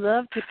would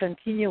love to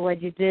continue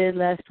what you did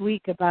last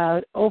week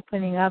about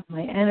opening up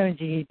my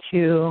energy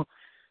to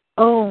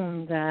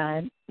own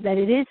that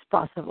it is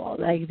possible.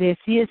 Like the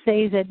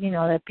CSAs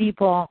that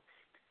people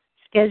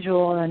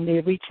schedule and they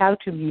reach out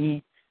to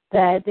me,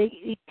 that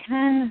it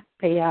can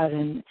pay out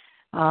in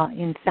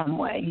some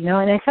way,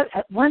 And I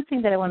have one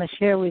thing that I want to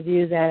share with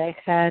you that I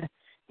had. I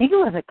think it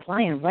was a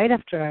client right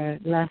after our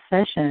last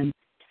session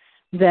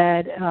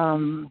that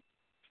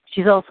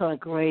she's also a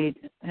great,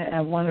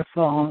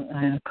 wonderful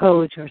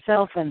coach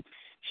herself, and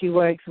she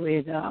works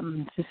with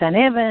Suzanne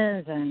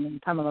Evans and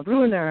Pamela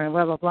Bruner and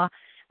blah, blah, blah.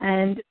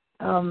 And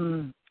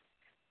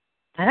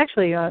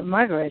actually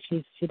Margaret,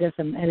 she does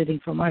some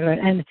editing for Margaret,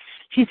 and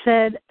she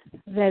said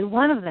that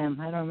one of them,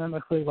 I don't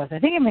remember who it was, I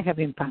think it may have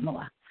been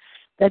Pamela,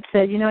 that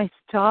said,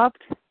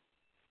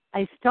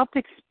 I stopped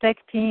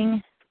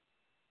expecting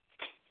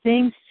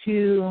things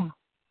to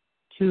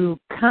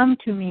come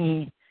to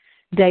me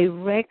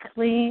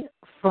directly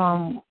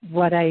from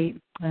what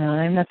I'm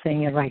not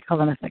saying it right.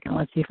 Hold on a second.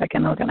 Let's see if I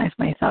can organize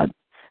my thoughts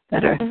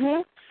better.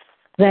 Mm-hmm.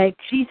 Like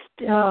she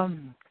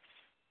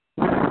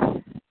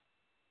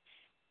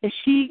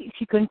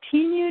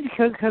continued.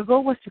 Her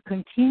goal was to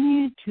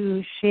continue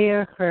to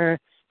share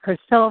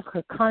herself,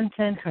 her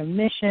content, her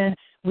mission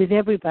with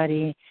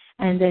everybody,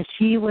 and that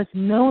she was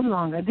no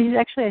longer. This is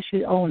actually, I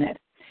should own it.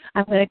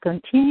 I'm going to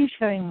continue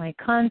sharing my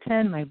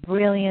content, my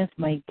brilliance,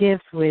 my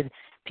gifts with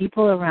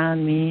people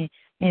around me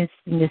in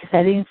the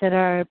settings that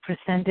are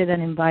presented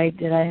and I'm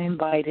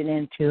invited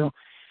into.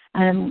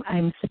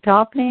 I'm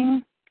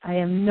stopping. I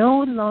am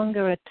no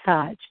longer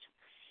attached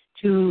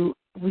to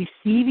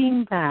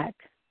receiving back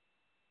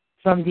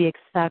from the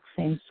exact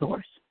same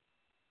source.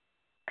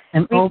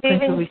 I'm open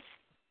to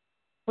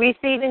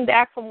receiving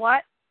back from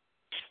what?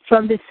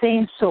 From the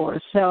same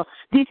source. So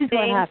this is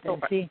what happens.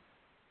 Source. See?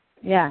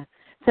 Yeah.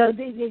 So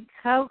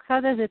how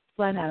does it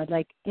plan out?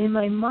 Like in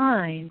my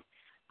mind,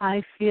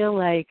 I feel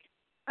like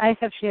I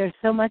have shared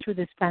so much with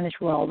the Spanish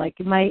world. Like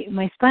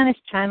my Spanish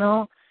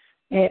channel,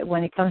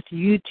 when it comes to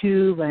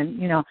YouTube, and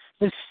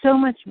there's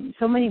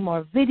so many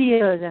more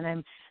videos,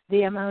 and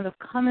the amount of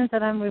comments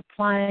that I'm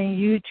replying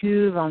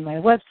YouTube on my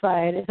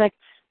website. It's like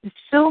there's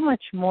so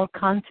much more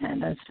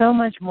content and so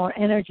much more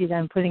energy that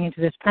I'm putting into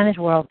the Spanish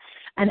world.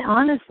 And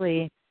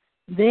honestly,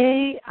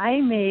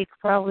 I make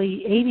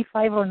probably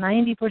 85 or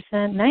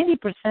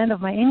 90%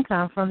 of my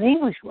income from the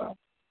English world.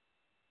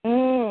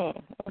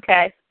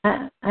 Okay.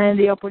 And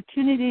the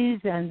opportunities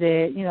and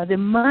the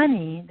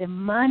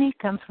money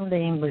comes from the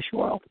English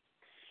world.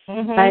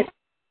 Mm-hmm. But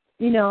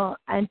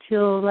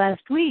until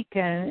last week,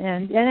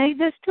 and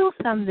there's still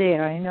some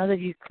there. I know that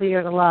you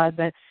cleared a lot,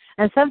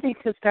 and something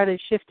has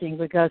started shifting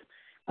because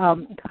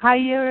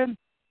higher,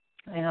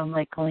 and I'm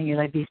like calling you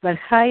like this, but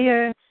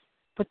higher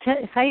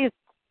potential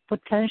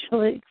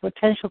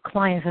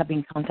clients have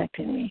been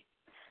contacting me.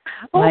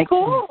 Oh,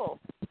 cool.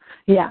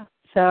 Yeah.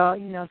 So,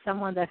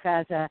 someone that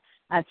has a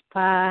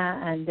spa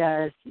and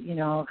does,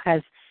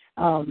 has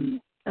a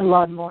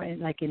lot more in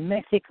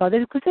Mexico.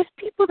 Because there's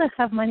people that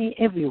have money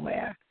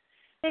everywhere.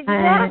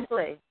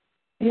 Exactly.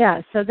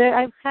 And, so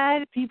I've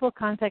had people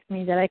contact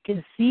me that I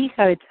can see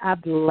how it's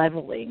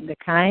up-leveling, the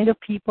kind of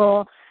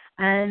people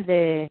and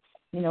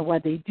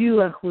what they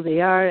do and who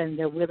they are and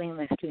their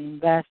willingness to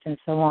invest and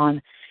so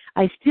on.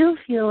 I still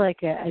feel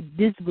like a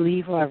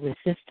disbelief or a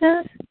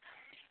resistance.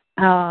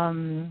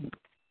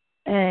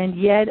 And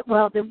yet,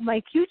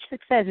 my huge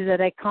success is that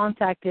I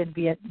contacted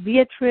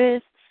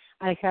Beatrice.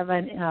 I have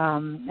an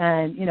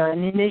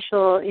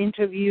initial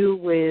interview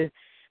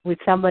with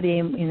somebody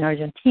in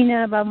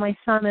Argentina about my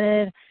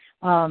summit,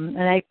 and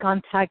I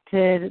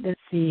contacted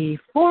 4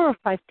 or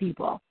 5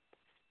 people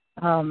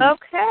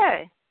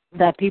Okay.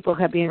 that people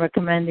have been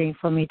recommending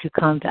for me to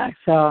contact.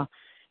 So,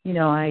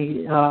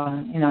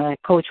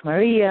 like Coach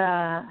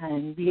Maria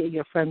and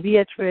your friend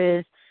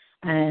Beatrice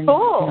and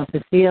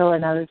Cecile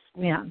and others.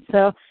 Yeah.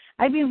 So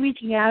I've been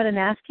reaching out and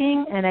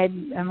asking, and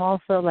I'm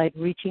also like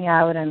reaching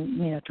out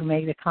and to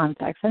make the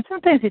contacts. And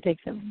sometimes it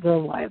takes a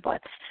little while,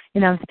 but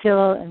I'm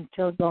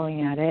still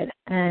going at it.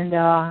 And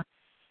I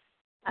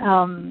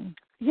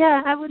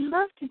would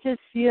love to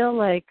just feel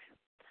like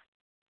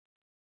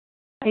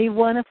I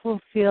want to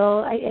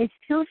fulfill. I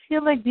still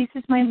feel like this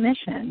is my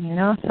mission,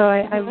 So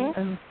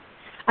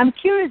I'm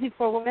curious if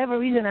for whatever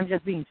reason I'm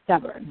just being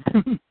stubborn.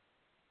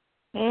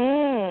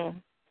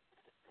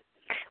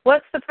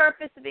 What's the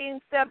purpose of being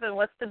stubborn?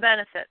 What's the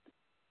benefit?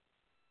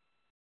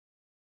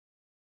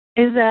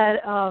 Is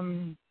that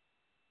I'm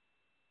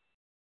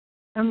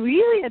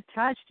really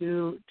attached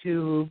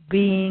to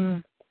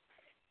being.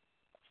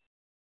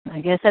 I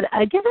guess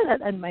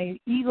at my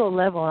ego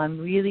level, I'm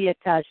really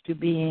attached to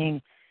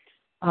being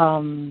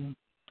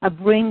a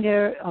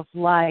bringer of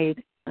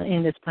light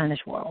in the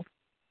Spanish world.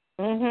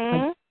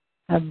 Mhm.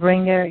 A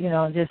bringer,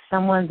 just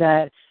someone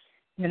that,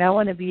 I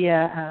want to be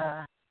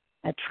a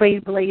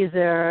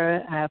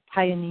trailblazer, a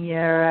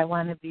pioneer. I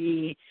want to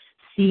be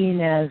seen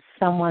as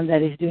someone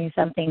that is doing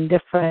something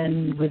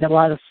different with a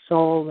lot of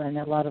soul and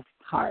a lot of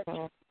heart.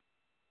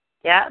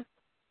 Yeah.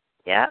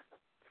 Yeah.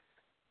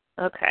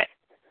 Okay.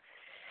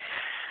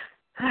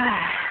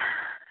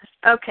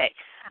 Okay.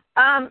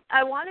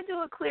 I want to do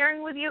a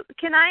clearing with you.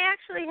 Can I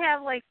actually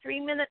have like 3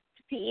 minutes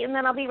to pee, and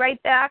then I'll be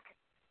right back?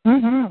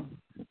 Mm-hmm.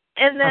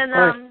 And then,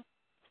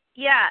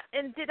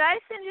 and did I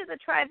send you the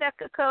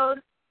Tribeca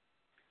code?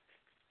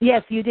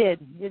 Yes, you did.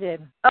 You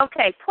did.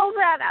 Okay, pull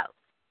that out.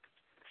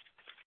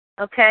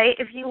 Okay,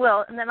 if you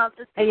will, and then I'll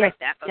just be right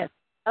back. Yes.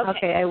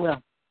 Okay, I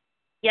will.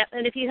 Yep,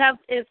 and if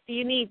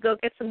you need, go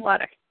get some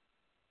water.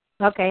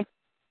 Okay.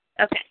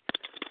 Okay.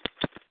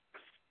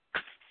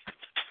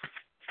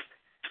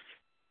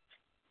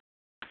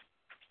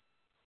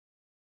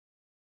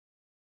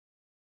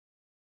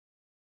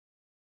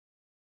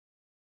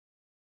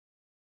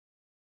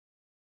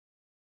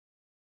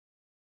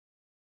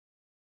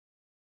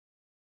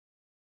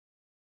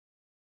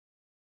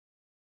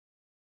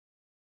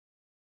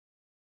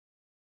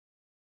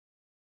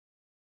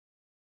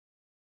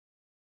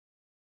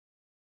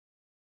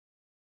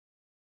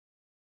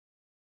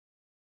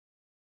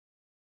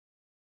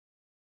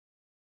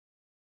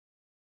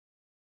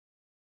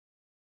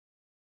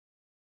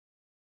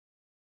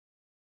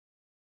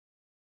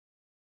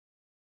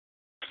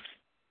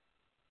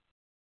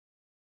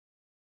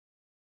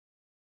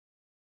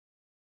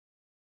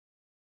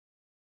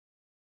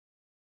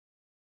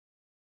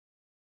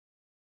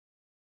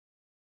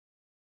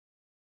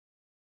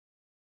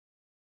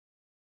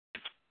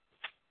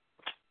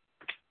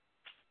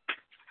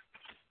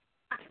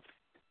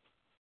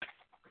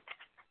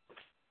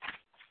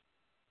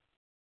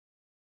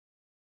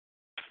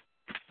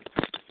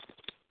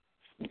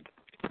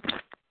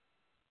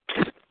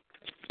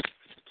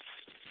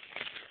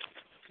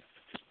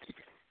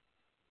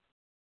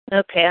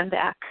 Okay, I'm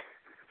back.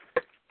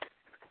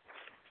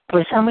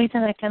 For some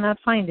reason, I cannot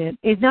find it.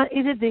 It's not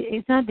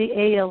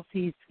the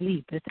ALC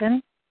sleep, is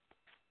it?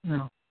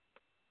 No.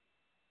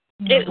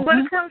 It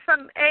would come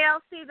from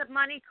ALC, the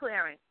money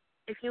clearing.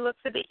 If you look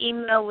for the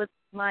email with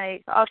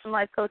my Awesome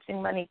Life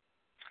Coaching money,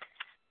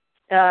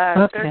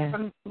 search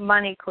for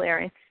money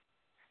clearing.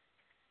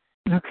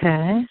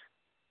 Okay.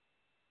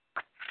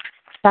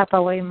 Stop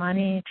away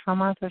money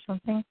traumas or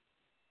something?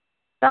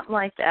 Something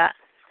like that.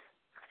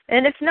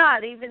 And if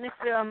not, even if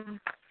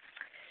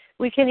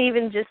we can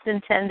even just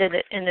intend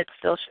it, and it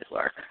still should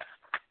work.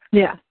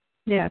 Yeah,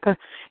 because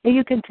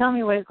you can tell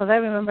me what, because I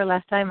remember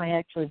last time I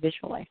actually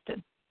visualized it.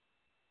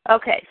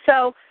 Okay,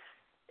 so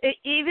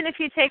even if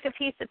you take a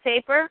piece of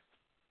paper,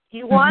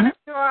 you want to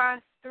draw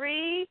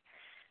 3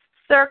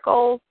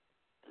 circles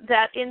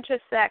that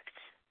intersect.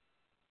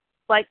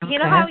 Like, you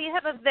know how you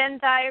have a Venn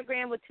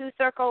diagram with 2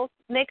 circles?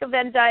 Make a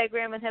Venn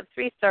diagram and have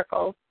 3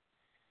 circles.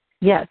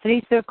 Yeah,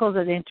 3 circles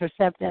that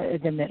intersect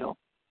at the middle.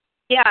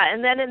 Yeah,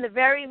 and then in the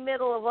very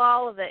middle of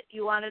all of it,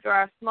 you want to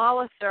draw a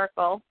smaller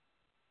circle.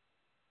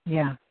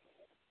 Yeah.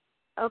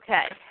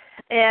 Okay.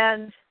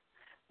 And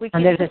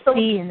there's a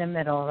C in the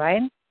middle,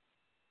 right?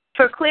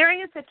 For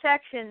clearing and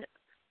protection,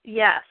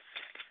 yes.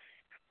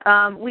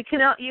 You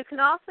can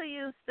also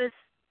use this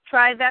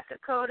Tribeca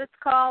code, it's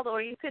called,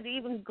 or you could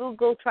even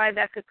Google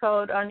Tribeca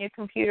code on your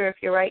computer if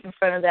you're right in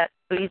front of that,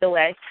 either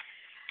way.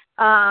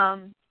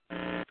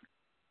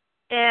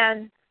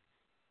 And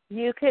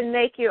you can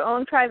make your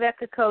own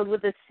Tribeca code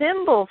with a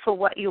symbol for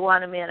what you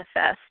want to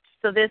manifest.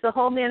 So there's a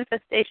whole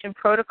manifestation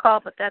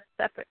protocol, but that's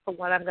separate from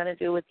what I'm going to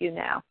do with you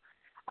now.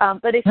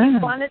 But if you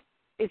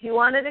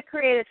wanted to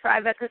create a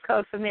Tribeca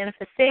code for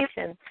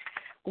manifestation,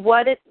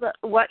 what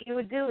you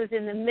would do is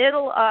in the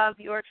middle of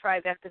your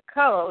Tribeca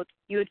code,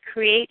 you would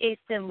create a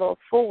symbol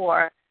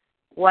for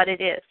what it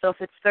is. So if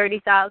it's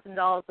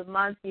 $30,000 a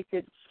month, you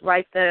could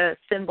write the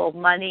symbol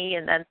money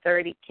and then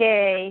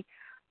 $30K.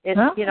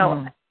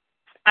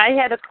 I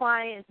had a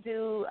client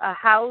do a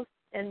house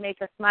and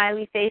make a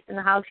smiley face in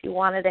the house you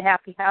wanted, a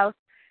happy house.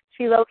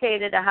 She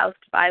located a house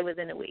to buy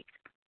within a week.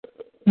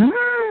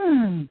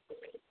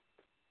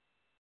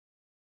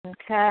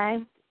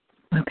 Okay.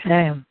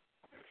 Okay.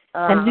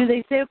 And do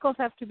the circles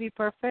have to be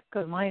perfect?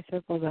 Because my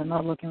circles are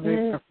not looking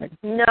very perfect.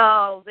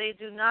 No, they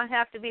do not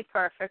have to be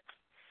perfect.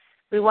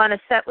 We want to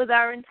set with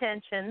our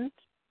intentions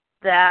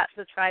that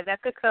the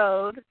Tribeca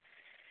Code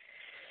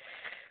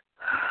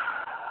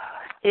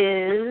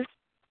is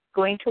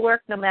going to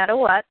work no matter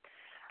what.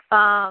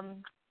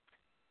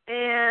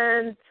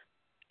 And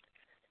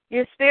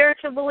your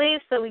spiritual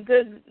beliefs, so we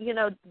good,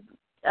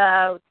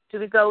 do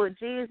we go with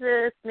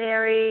Jesus,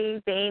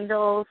 Mary, the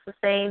angels, the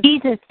saints?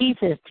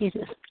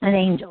 Jesus, and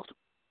angels.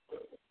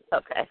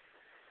 Okay,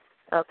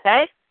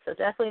 so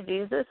definitely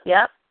Jesus,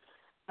 yep.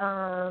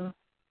 All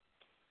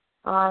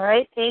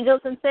right,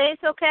 angels and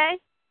saints, okay?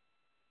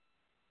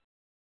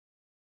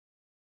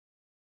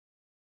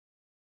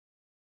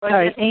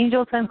 Sorry,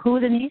 angels and who,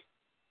 Denise?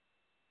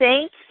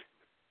 Saints,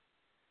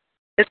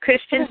 the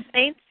Christian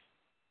saints?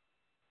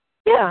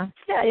 Yeah,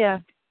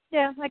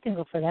 I can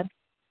go for that.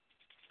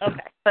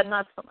 Okay, but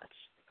not so much.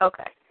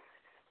 Okay.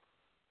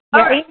 Yeah,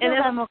 All right.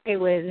 angels I'm okay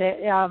with.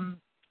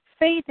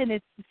 Faith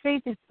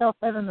itself,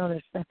 I don't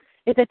understand.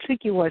 It's a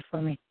tricky word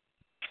for me.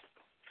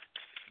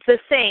 The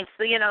saints,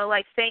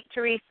 like Saint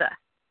Teresa.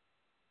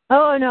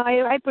 Oh, no,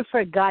 I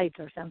prefer guides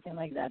or something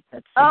like that.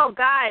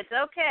 Guides.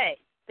 Okay.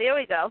 There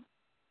we go.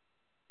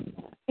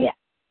 Yeah.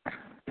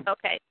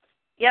 Okay.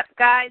 Yep,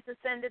 guides,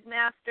 ascended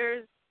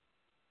masters.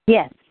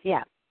 Yes,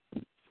 yeah.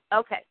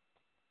 Okay.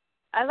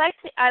 I like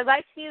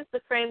to use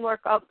the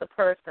framework of the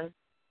person.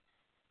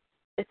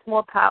 It's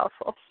more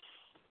powerful.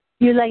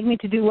 You like me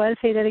to do what?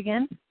 Say that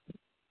again?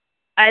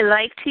 I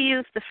like to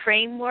use the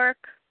framework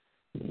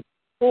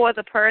for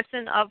the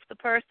person of the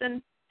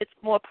person. It's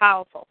more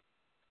powerful.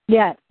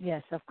 Yes,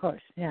 of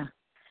course, yeah.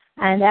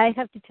 And I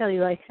have to tell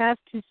you, I have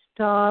to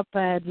stop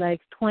at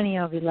like 20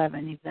 of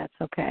 11, if that's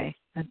okay.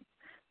 That's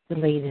the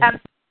latest.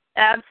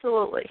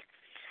 Absolutely.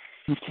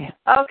 Okay.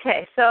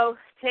 Okay, so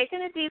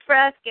taking a deep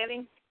breath,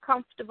 getting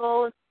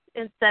comfortable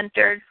and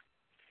centered.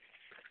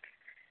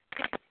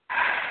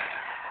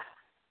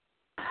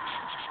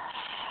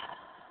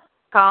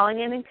 Calling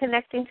in and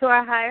connecting to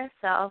our higher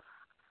self.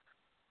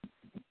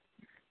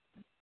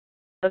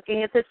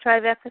 Looking at this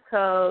Tribeca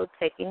Code,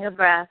 taking a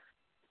breath,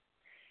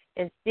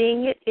 and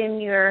seeing it in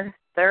your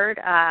third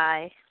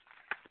eye.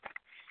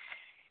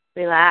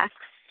 Relax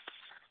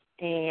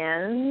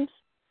and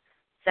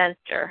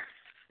center.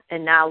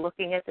 And now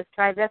looking at this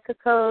Tribeca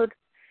Code,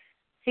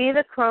 see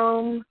the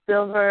chrome,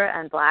 silver,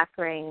 and black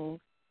rings,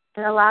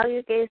 and allow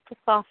your gaze to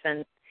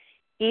soften,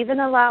 even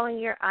allowing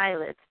your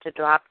eyelids to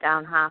drop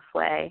down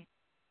halfway.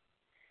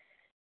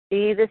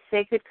 See the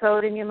sacred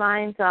code in your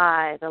mind's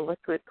eye, the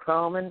liquid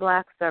chrome and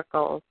black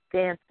circles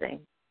dancing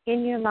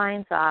in your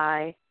mind's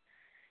eye.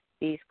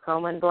 These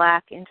chrome and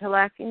black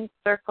interlocking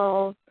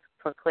circles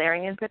for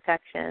clearing and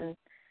protection,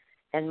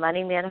 and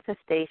money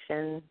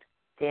manifestation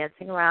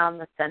dancing around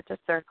the center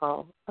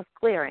circle of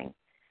clearing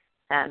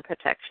and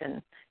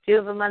protection. Do you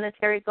have a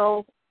monetary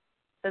goal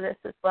for this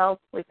as well?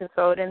 We can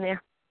throw it in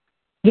there.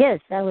 Yes,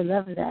 I would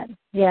love that.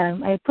 Yeah,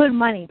 I put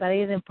money, but I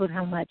didn't put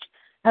how much.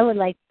 I would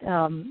like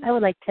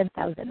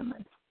 10,000 a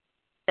month.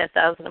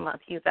 10,000 a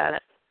month. You got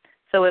it.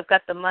 So we've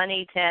got the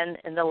money 10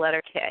 and the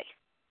letter K.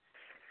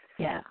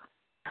 Yeah.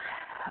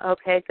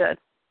 Okay, good.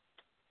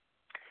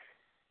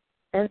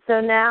 And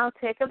so now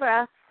take a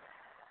breath,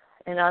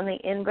 and on the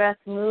in-breath,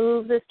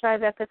 move this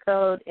Tribeca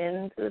Code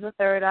in through the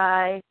third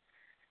eye,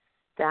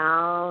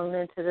 down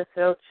into the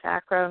throat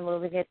chakra,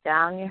 moving it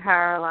down your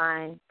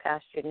hairline,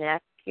 past your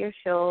neck, your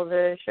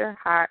shoulders, your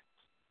heart,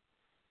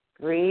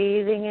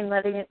 breathing and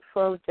letting it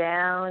flow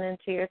down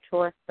into your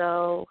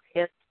torso,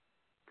 hips,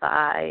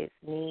 thighs,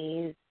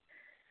 knees,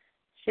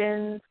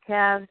 shins,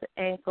 calves,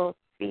 ankles,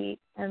 feet,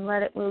 and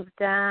let it move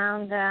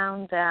down,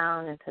 down,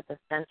 down into the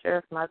center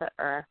of Mother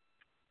Earth.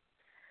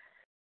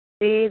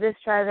 See this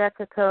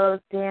Tribeca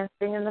Code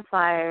dancing in the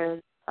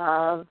fires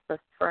of the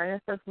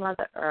furnace of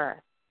Mother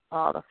Earth,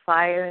 all the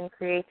fire and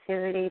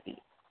creativity,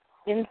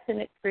 the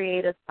infinite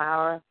creative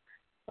power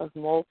of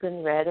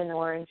molten red and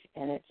orange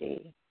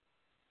energy.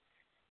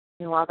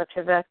 And while the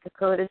Tribeca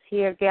Code is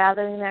here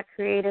gathering that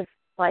creative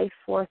life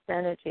force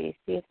energy,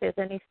 see if there's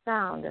any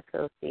sound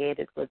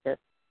associated with this.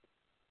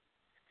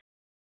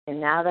 And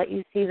now that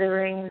you see the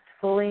rings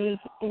fully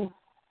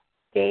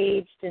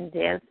engaged and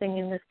dancing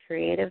in this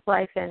creative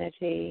life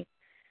energy,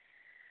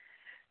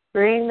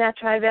 bring that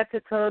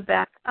Tribeca Code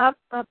back up,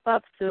 up,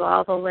 up through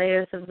all the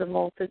layers of the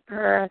molten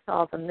earth,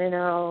 all the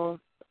minerals,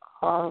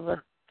 all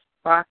the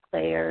rock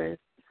layers,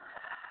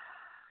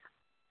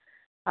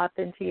 up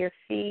into your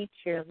feet,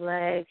 your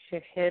legs,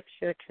 your hips,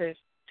 your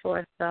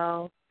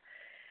torso.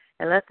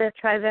 And let that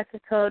Tribeca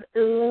Code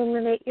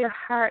illuminate your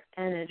heart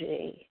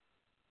energy,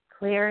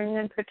 clearing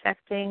and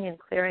protecting and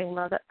clearing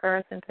Mother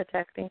Earth and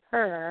protecting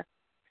her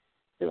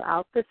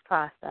throughout this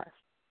process.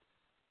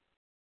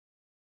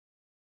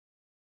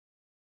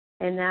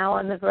 And now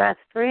on the breath,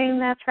 bring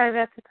that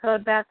Tribeca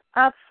Code back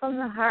up from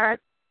the heart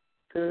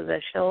through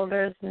the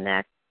shoulders,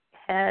 neck,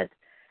 head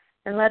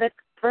and let it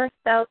burst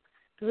out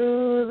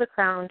through the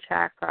crown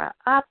chakra,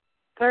 up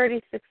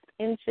 36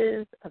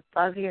 inches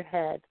above your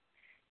head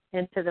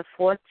into the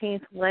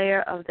 14th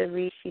layer of the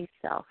Rishi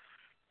self.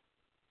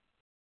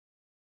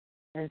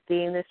 And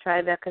seeing this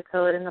Tribeca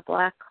code in the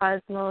black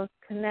cosmos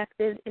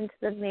connected into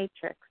the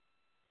matrix.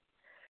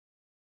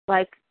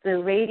 Like the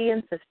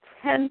radiance of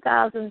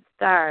 10,000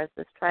 stars,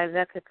 this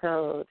Tribeca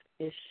code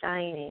is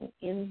shining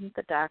in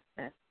the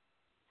darkness.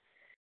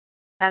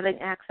 Having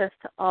access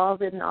to all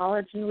the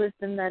knowledge and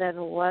wisdom that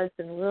ever was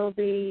and will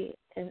be,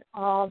 and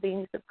all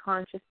beings of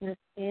consciousness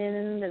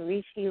in the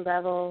Rishi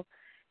level,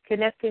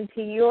 connecting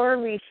to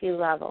your Rishi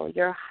level,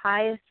 your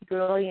highest,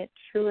 brilliant,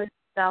 truest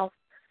self,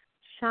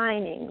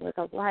 shining with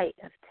a light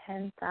of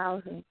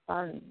 10,000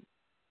 suns.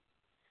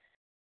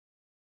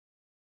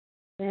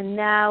 And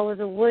now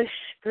with a whoosh,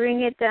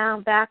 bring it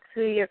down back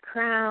through your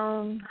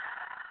crown,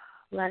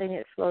 letting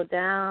it flow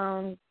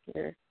down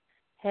your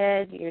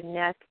head, your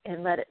neck,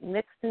 and let it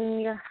mix in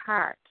your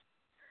heart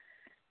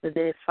with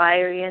the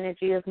fiery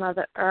energy of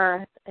Mother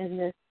Earth and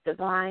this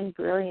divine,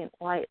 brilliant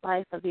white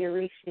life of your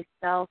Rishi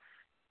self.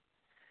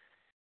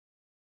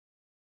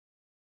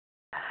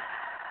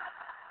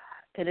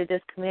 And it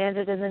is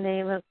commanded in the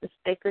name of the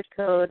sacred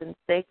code and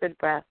sacred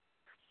breath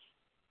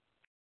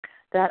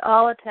that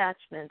all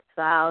attachments,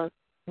 vows,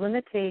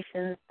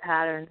 limitations,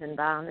 patterns, and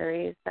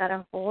boundaries that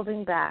are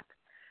holding back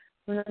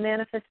from the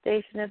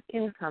manifestation of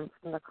income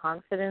from the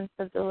confidence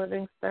of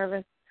delivering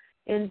service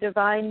in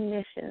divine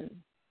mission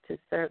to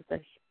serve the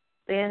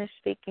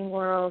Spanish-speaking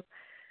world,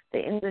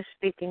 the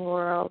English-speaking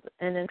world,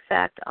 and in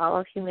fact all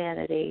of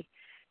humanity,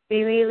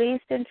 be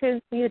released and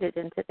transmuted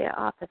into their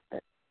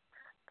opposites.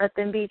 Let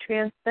them be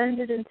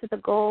transcended into the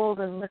gold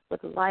and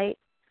liquid light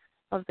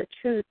of the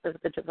truth of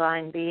the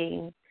divine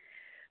being,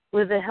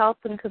 with the help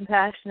and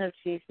compassion of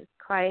Jesus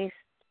Christ,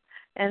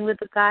 and with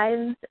the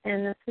guidance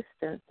and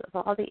assistance of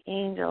all the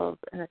angels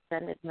and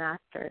ascended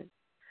masters,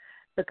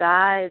 the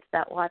guides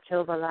that watch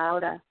over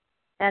Laura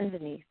and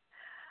Denise.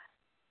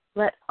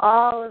 Let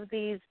all of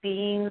these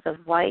beings of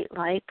white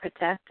light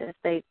protect as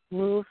they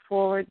move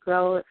forward,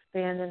 grow,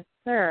 expand, and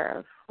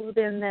serve who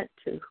they're meant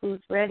to, who's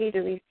ready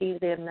to receive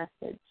their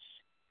message.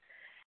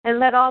 And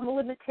let all the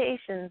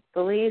limitations,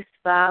 beliefs,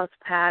 vows,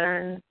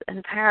 patterns,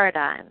 and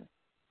paradigms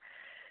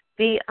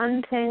be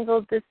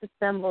untangled,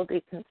 disassembled,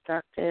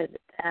 deconstructed,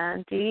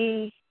 and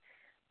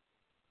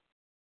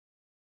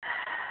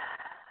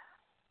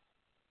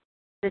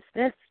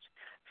dismissed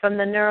from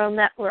the neural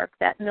network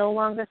that no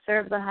longer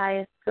serve the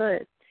highest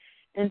good,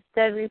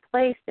 instead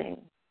replacing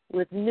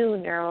with new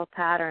neural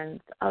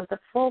patterns of the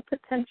full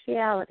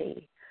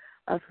potentiality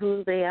of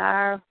who they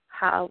are,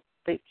 how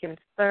they can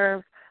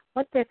serve,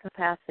 what their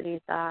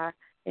capacities are,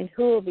 and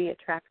who will be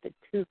attracted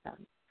to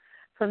them.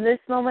 From this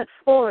moment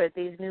forward,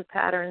 these new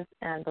patterns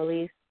and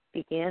beliefs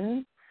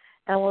begin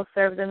and will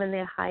serve them in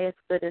their highest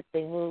good as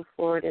they move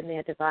forward in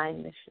their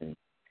divine mission.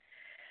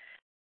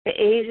 The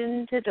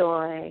Asian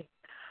Tadoi,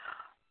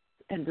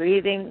 and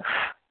breathing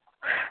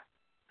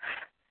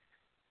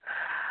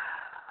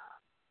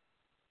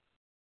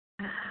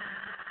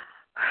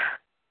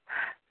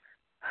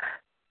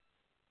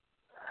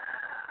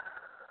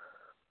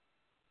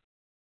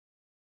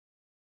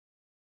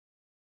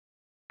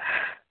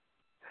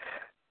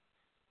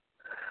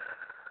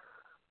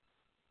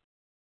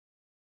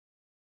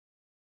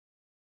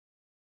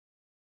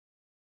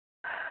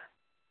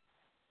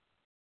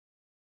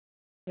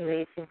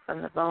releasing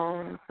from the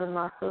bones, the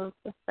muscles,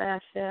 the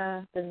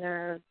fascia, the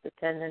nerves, the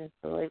tendons,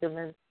 the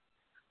ligaments,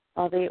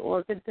 all the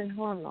organs and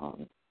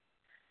hormones,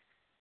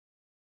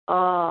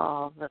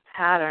 all the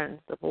patterns,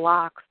 the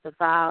blocks, the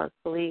vows,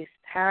 beliefs,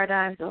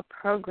 paradigms, or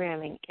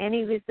programming,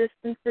 any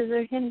resistances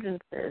or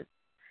hindrances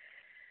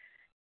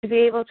to be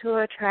able to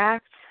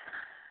attract,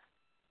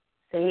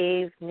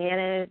 save,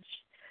 manage,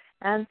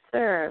 and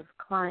serve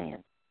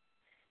clients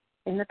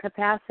in the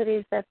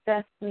capacities that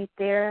best meet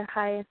their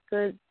highest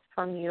goods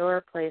from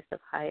your place of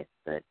highest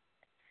good.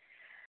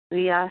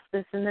 We ask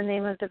this in the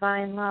name of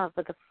divine love,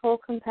 with the full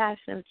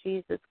compassion of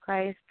Jesus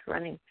Christ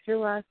running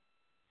through us,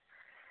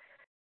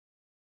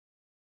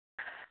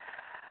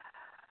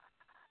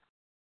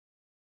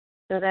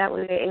 so that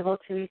we are able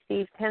to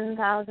receive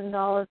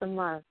 $10,000 a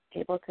month,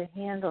 able to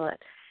handle it,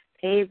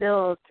 pay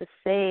bills, to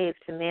save,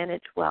 to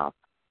manage wealth.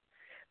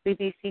 We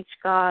beseech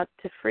God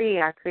to free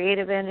our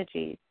creative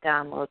energies,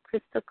 download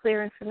crystal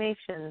clear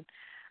information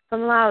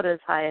from Lauda's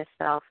highest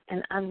self,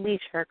 and unleash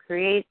her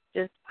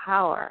creative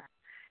power,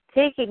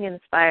 taking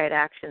inspired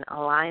action,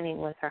 aligning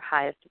with her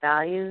highest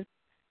values,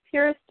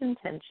 purest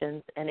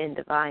intentions, and in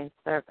divine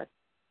service.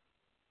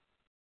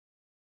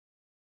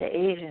 The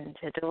Asian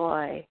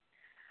Tadoi.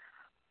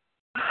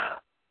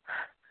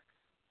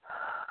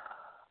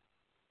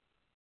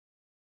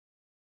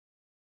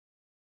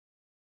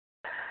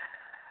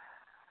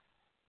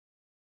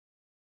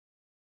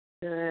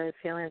 Good,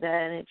 feeling that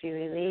energy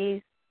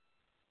release.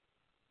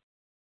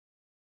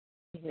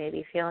 You may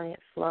be feeling it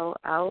flow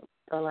out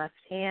the left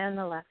hand,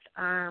 the left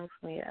arm,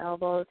 from your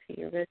elbow to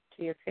your wrist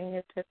to your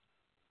fingertips.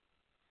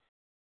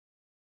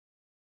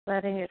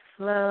 Letting it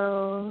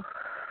flow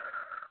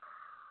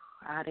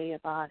out of your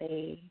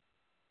body.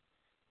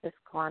 This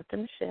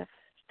quantum shift,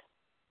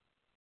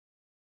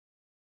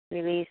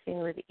 releasing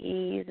with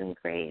ease and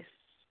grace.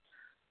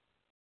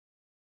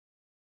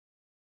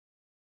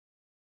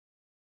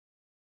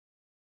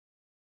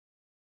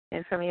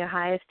 And from your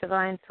highest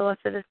divine source,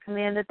 it is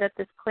commanded that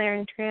this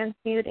clearing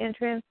transmute and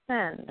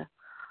transcend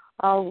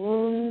all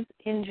wounds,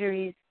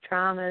 injuries,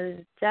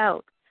 traumas,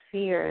 doubts,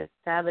 fears,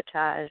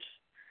 sabotage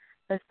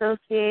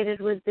associated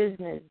with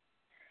business,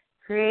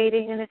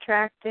 creating and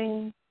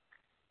attracting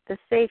the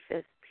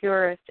safest,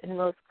 purest, and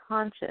most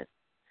conscious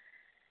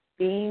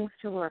beings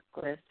to work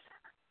with,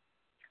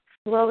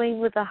 flowing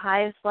with the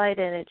highest light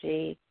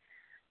energy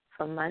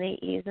from money,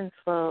 ease, and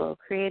flow,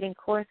 creating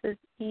courses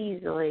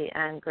easily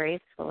and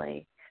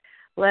gracefully,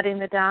 letting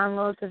the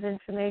downloads of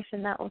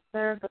information that will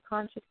serve the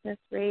consciousness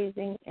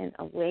raising and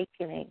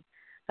awakening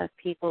of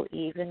people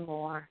even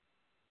more.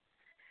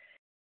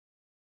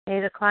 May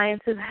the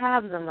clients who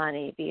have the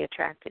money be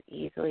attracted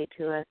easily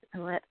to us,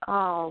 and let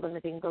all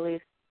limiting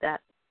beliefs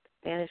that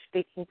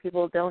Spanish-speaking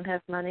people don't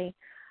have money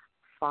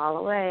fall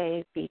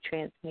away, be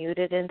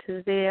transmuted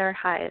into their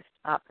highest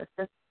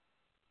opposites,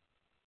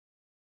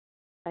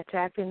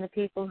 attracting the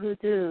people who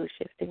do,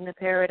 shifting the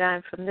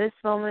paradigm from this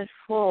moment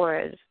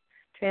forward,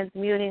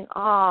 transmuting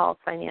all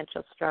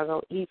financial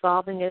struggle,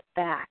 evolving it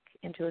back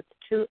into its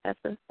true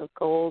essence of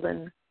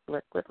golden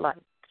liquid light.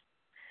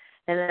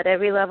 And at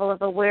every level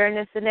of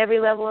awareness and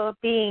every level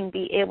of being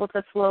be able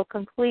to flow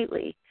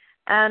completely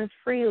and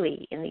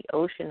freely in the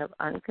ocean of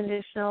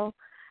unconditional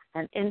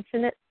and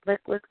infinite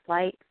liquid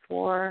light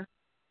for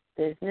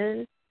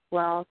business,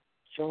 wealth,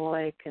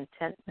 joy,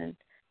 contentment,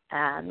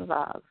 and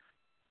love.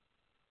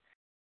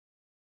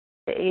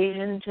 The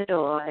Asian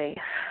Joy.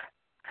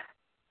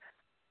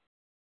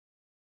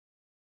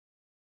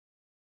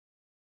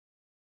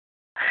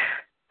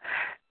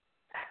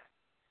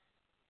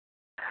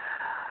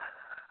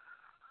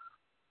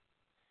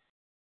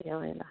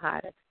 Feeling the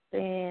heart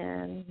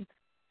expand,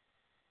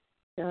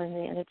 feeling the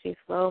energy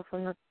flow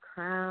from the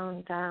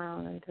crown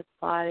down into the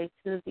body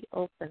to the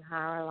open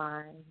heart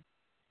line,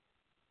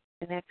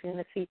 connecting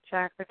the feet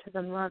chakra to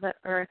the Mother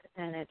Earth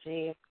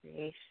energy of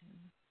creation.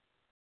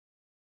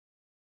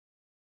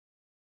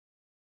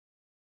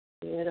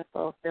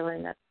 Beautiful,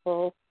 feeling that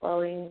full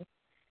flowing,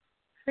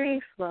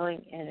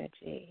 free-flowing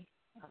energy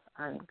of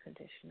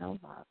unconditional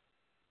love.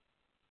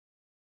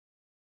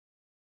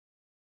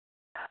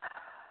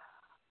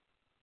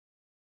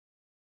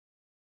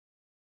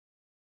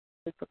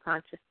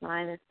 Superconscious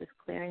mind, is this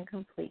clearing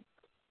complete?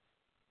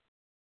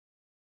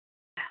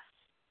 Yes.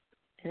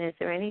 And is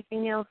there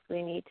anything else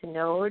we need to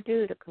know or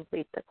do to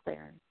complete the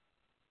clearing?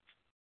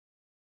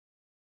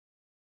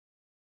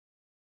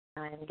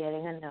 I am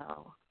getting a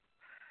no.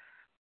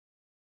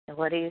 And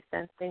what are you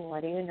sensing?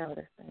 What are you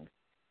noticing?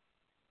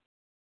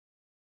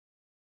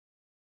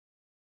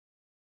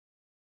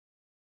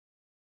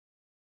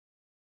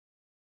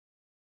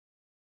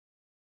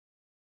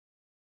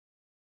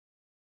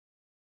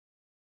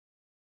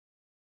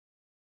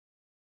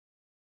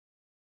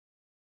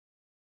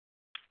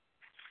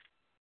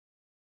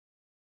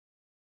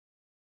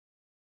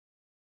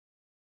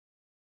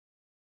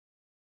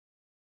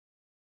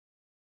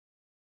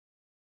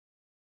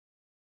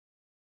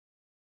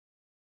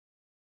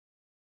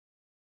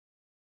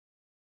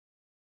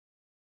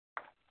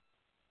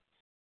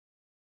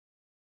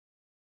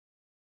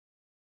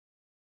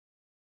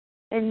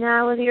 And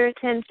now with your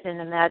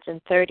attention,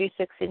 imagine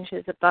 36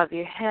 inches above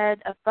your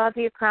head, above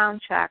your crown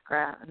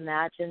chakra.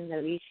 Imagine the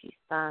Rishi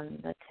Sun,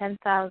 the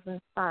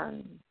 10,000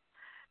 suns,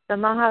 the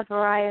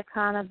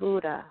Mahavajrayana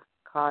Buddha,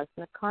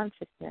 cosmic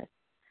consciousness,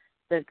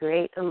 the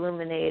great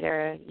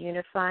illuminator,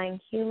 unifying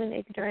human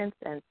ignorance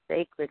and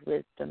sacred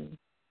wisdom.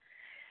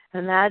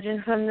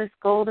 Imagine from this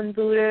golden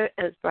Buddha,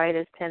 as bright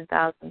as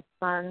 10,000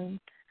 suns,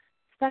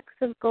 specks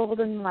of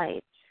golden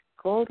light,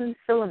 golden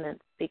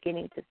filaments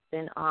beginning to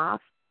spin off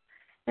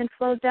and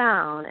flow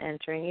down,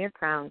 entering your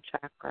crown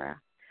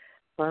chakra,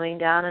 flowing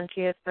down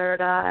into your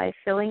third eye,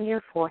 filling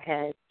your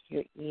forehead,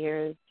 your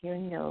ears, your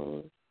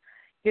nose,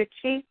 your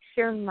cheeks,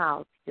 your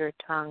mouth, your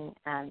tongue,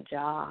 and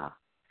jaw.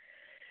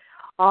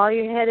 All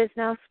your head is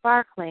now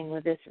sparkling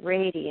with this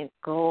radiant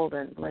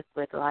golden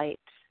liquid light,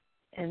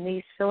 and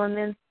these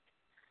filaments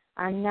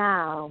are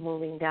now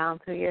moving down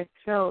through your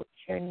throat,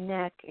 your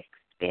neck,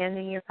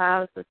 expanding your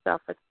powers of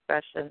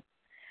self-expression,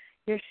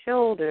 your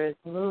shoulders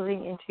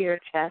moving into your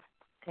chest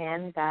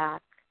and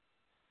back,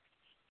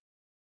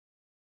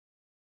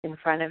 in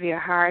front of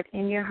your heart,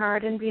 in your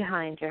heart, and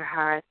behind your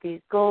heart.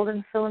 These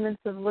golden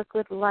filaments of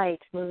liquid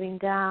light moving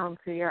down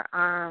through your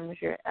arms,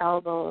 your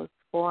elbows,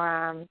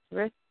 forearms,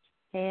 wrists,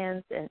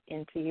 hands, and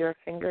into your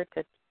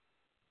fingertips.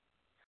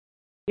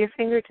 Your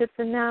fingertips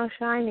are now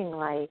shining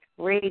light,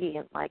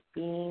 radiant like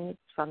beams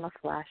from a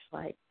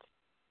flashlight.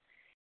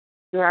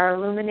 You are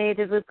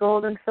illuminated with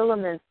golden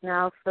filaments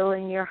now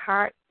filling your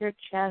heart, your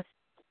chest,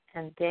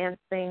 and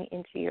dancing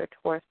into your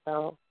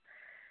torso,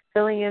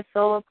 filling your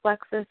solar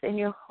plexus and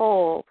your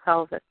whole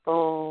pelvic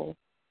bowl.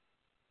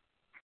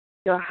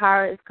 Your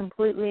heart is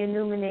completely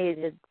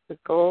illuminated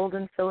with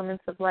golden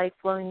filaments of light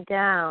flowing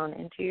down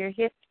into your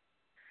hips,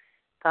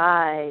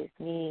 thighs,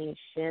 knees,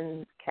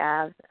 shins,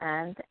 calves,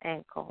 and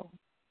ankles,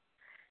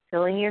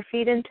 filling your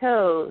feet and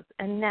toes,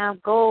 and now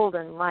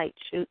golden light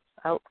shoots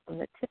out from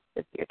the tips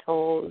of your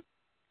toes.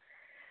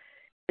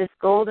 This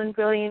golden,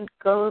 brilliant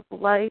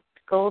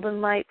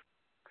golden light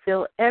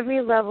fill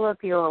every level of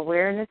your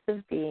awareness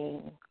of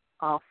being,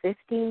 all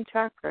 15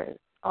 chakras,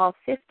 all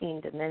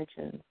 15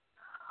 dimensions,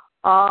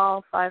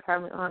 all 5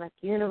 harmonic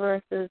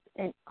universes,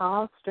 and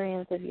all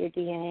strands of your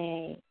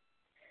DNA,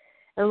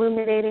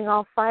 illuminating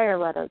all fire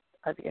letters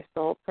of your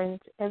soul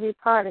print, every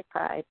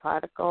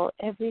particle,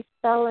 every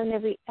cell, and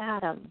every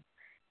atom,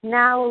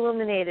 now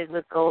illuminated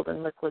with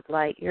golden liquid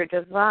light, your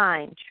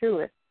divine,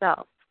 truest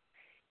self,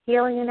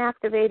 healing and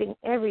activating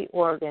every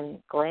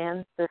organ,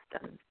 gland,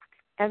 system,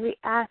 every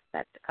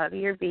aspect of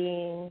your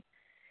being,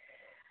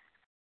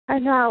 are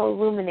now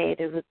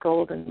illuminated with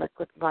golden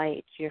liquid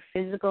light. Your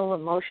physical,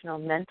 emotional,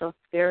 mental,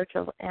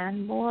 spiritual,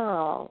 and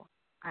moral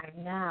are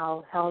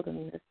now held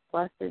in this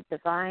blessed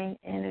divine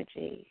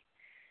energy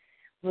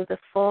with the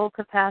full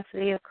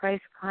capacity of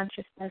Christ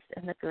consciousness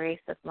and the grace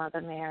of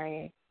Mother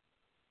Mary.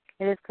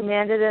 It is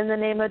commanded in the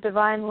name of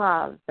divine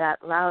love that,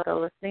 louder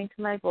listening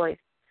to my voice,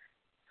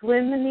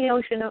 swim in the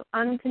ocean of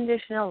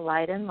unconditional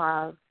light and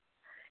love,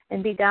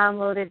 and be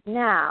downloaded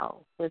now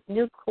with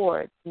new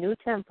chords, new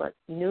templates,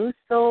 new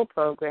soul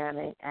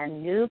programming,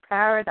 and new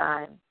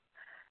paradigms,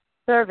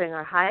 serving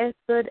our highest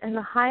good and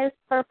the highest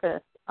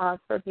purpose of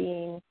her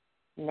being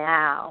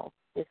now.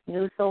 This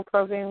new soul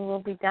programming will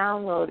be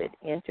downloaded,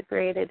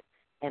 integrated,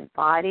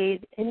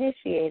 embodied,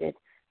 initiated,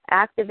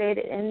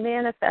 activated, and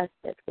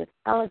manifested with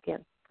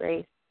elegance,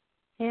 grace,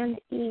 and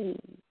ease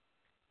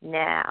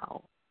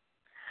now.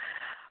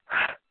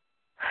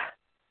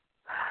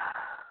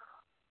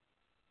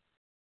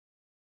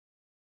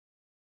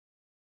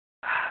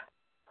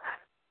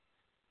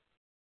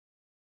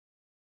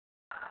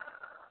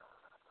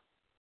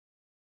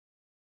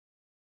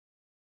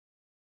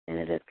 And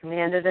it is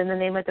commanded in the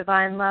name of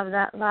divine love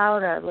that,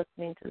 louder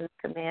listening to this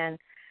command,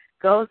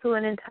 go through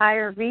an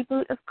entire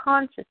reboot of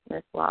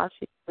consciousness while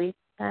she sleeps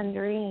and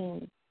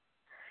dreams.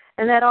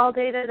 And that all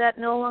data that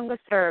no longer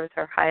serves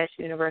her highest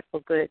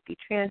universal good be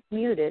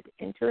transmuted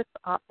into its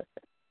opposite.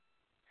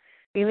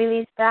 Be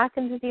released back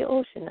into the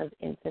ocean of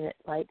infinite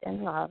light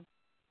and love.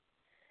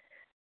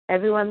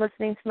 Everyone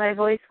listening to my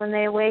voice when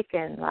they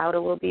awaken,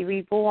 louder will be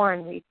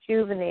reborn,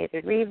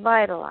 rejuvenated,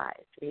 revitalized,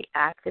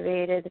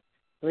 reactivated,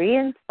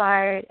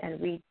 re-inspired, and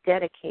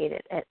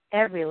rededicated at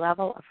every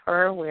level of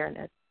her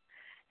awareness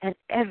and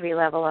every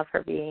level of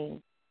her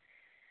being,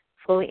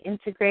 fully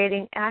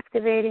integrating,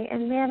 activating,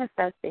 and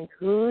manifesting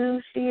who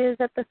she is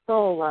at the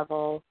soul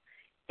level,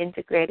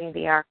 integrating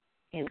the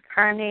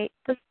incarnate,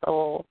 the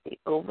soul, the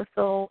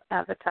oversoul,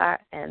 avatar,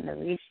 and the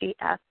Rishi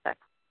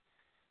aspects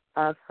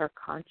of her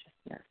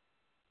consciousness.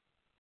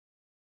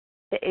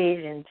 The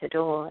Asian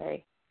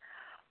Tadoi.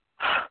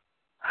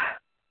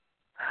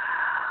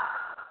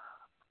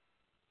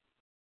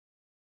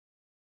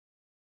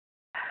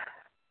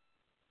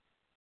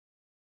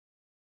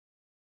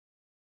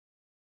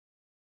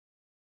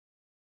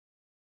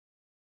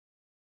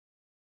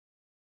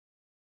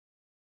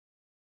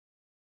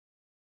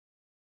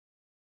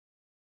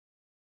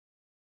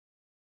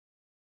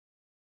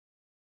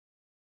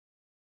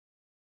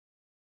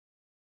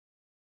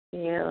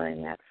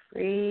 Feeling that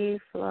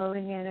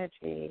free-flowing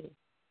energy,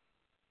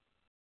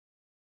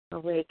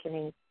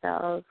 awakening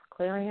cells,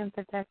 clearing and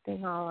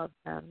protecting all of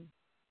them.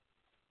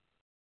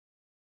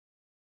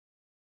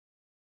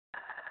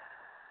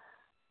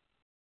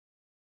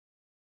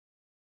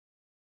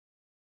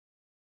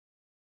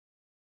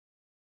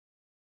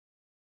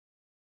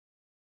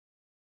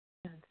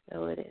 And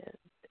so it is.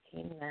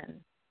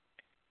 Amen.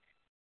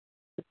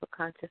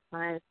 Superconscious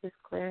mind is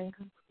clearing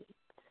complete.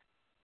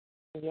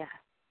 Yes.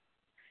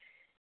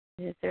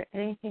 Is there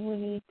anything we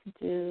need to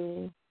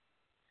do?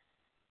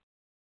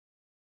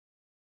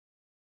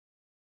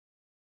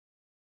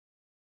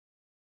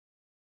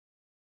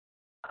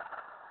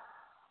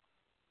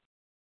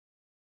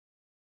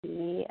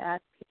 Be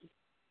at peace.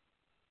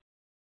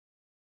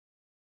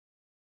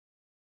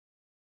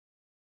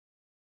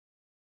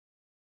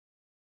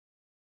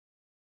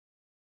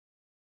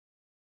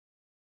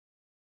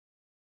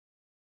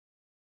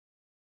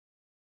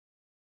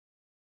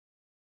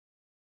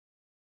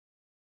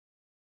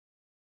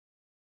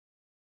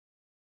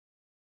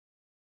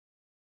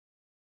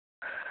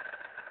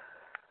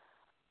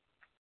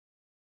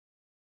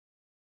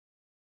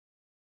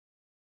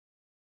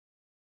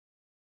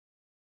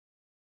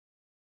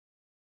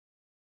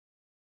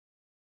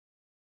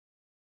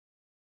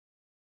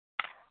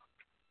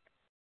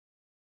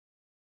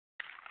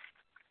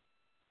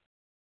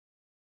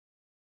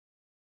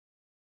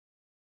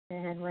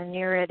 And when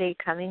you're ready,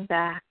 coming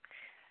back.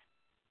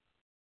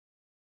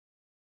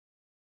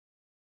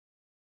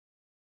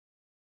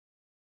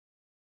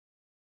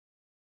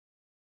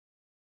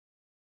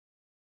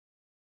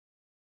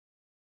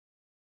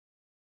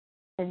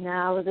 And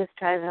now with this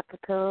tribe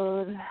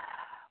episode,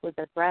 with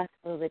the breath,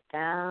 move it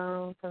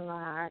down from the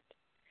heart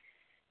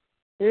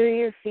through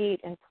your feet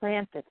and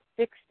plant it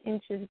 6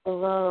 inches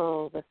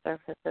below the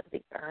surface of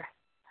the earth.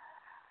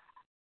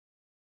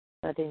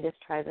 Letting this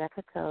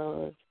Tribeca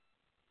code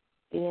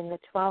be in the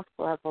 12th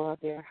level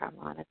of your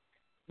harmonic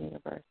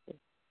universe,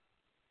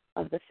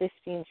 of the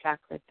 15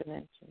 chakra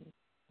dimensions,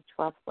 the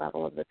 12th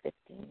level of the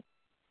 15.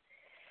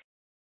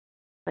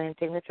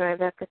 Planting the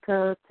Tribeca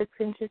code 6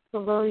 inches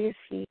below your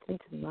feet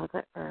into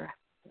Mother Earth.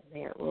 And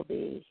there it will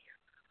be.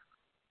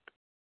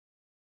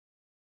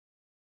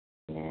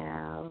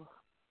 Now,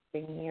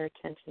 bringing your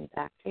attention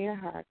back to your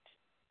heart.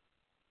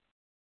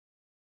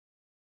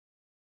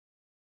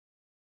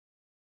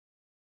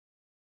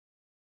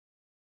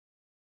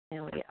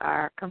 And we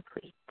are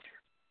complete.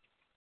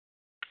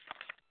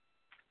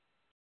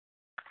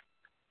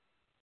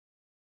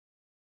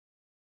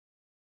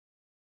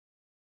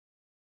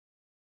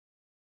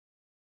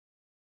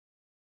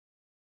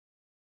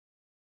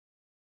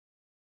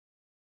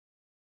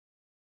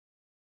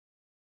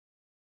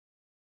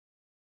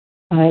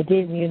 I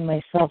did mute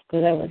myself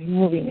because I was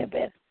moving a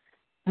bit.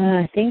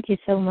 Thank you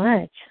so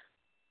much.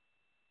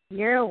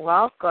 You're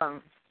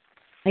welcome.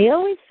 I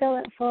always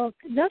not fall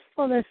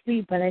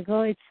asleep, but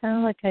it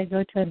sounds like I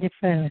go to a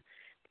different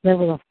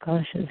level of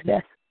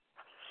consciousness.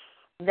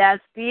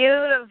 That's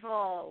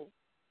beautiful.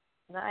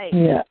 Nice.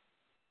 Yeah.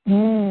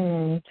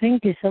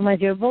 Thank you so much.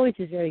 Your voice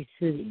is very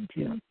soothing,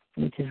 too,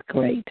 which is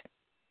great.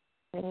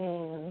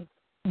 Thank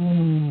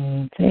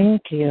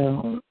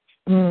you.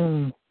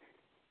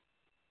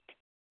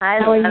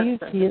 How are you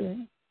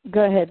feeling?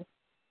 Go ahead.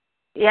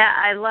 Yeah,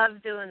 I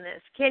love doing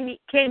this. Can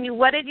you?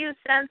 What did you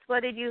sense?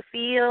 What did you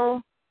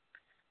feel?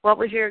 What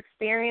was your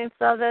experience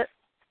of it?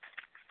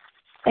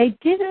 I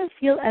didn't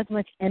feel as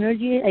much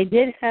energy. I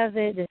did have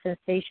the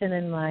sensation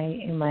in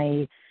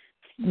my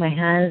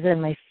hands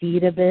and my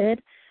feet a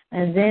bit,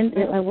 and then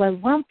at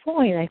one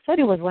point I thought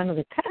it was one of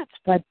the cats,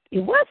 but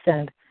it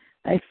wasn't.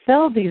 I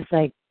felt these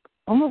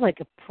almost like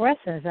a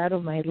presence out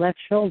of my left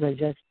shoulder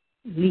just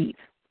leave,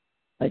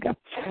 like a.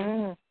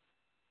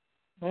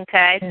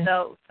 Okay, yeah.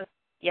 So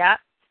yeah.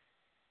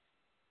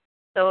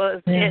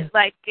 So it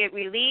like it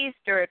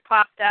released or it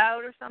popped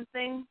out or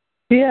something?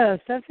 Yeah,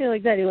 something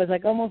like that. It was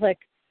almost like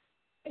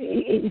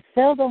it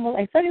felt almost.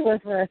 I thought it was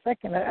for a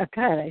second a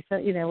cat. I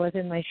thought it was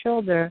in my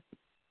shoulder,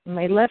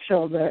 my left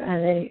shoulder,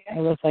 and then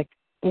I was like,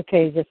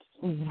 okay, just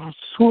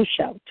swooshed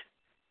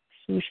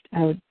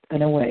out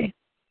and away.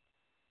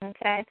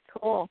 Okay,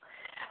 cool.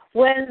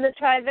 When the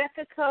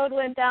Tribeca code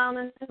went down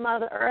into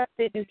Mother Earth,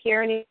 did you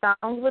hear any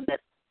sound with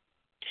it?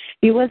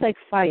 It was like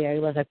fire. It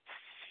was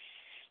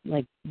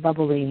like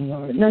bubbling,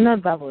 or no,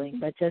 not bubbling,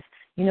 but just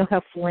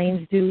how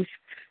flames do.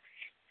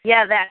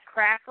 Yeah, that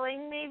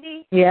crackling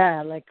maybe?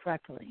 Yeah, like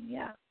crackling,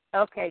 yeah.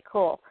 Okay,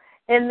 cool.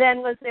 And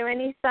then was there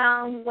any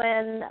sound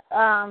when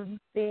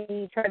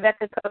the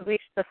Tribeca code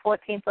reached the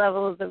 14th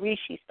level of the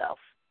Rishi self?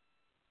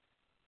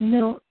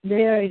 No,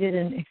 I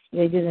didn't.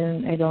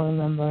 I don't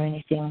remember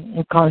anything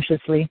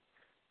unconsciously.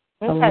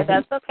 Okay,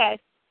 that's okay.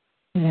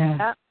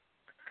 Yeah.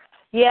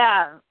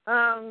 Yeah.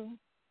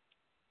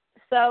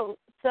 So.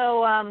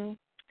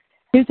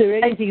 Is there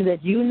anything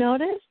that you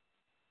noticed?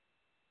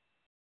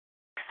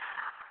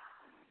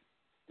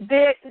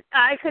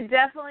 I could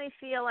definitely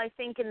feel, I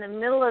think, in the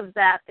middle of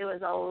that, there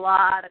was a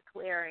lot of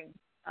clearing,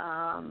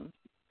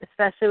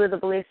 especially with the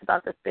beliefs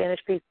about the Spanish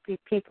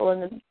people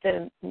and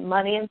the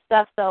money and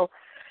stuff. So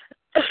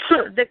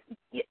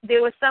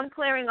there was some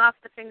clearing off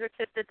the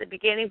fingertips at the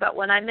beginning, but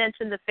when I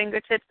mentioned the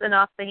fingertips and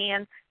off the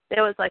hand,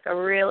 there was like a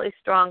really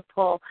strong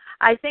pull.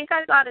 I think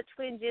I got a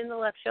twinge in the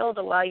left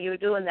shoulder while you were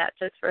doing that,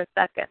 just for a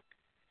second.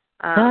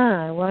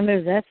 I wonder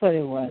if that's what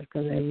it was,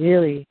 because that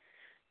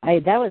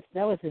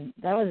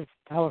was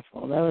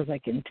powerful. That was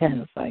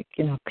intense,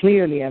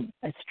 clearly a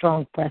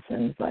strong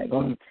presence,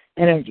 or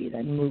energy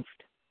that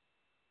moved.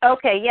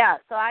 Okay, yeah.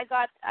 So I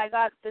got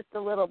just a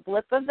little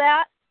blip of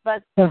that,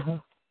 but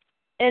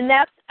and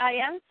I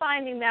am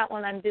finding that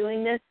when I'm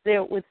doing this,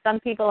 with some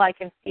people I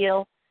can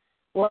feel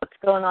what's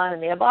going on in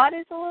their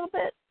bodies a little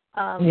bit.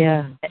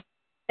 Yeah.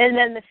 And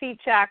then the feet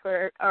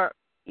chakra are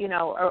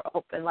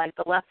open, like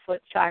the left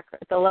foot chakra,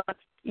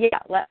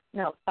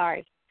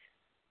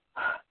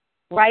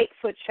 right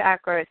foot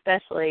chakra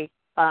especially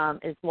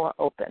is more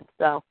open.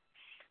 So,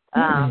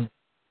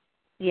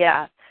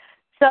 yeah.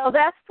 So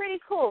that's pretty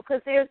cool,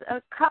 because there's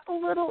a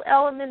couple little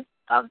elements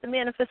of the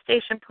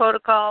manifestation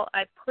protocol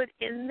I put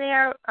in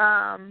there.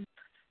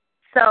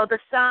 So the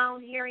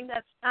sound, hearing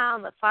that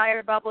sound, the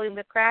fire bubbling,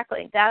 the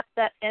crackling, that's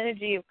that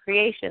energy of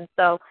creation.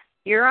 So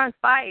you're on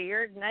fire.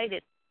 You're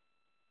ignited.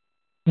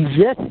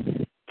 Yes,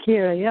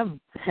 here I am.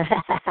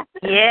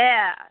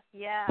 Yeah.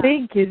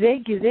 Thank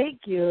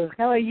you.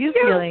 How are you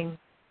feeling?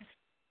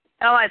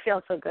 Oh, I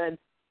feel so good.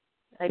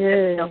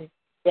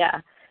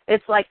 Yeah.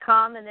 It's like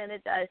calm and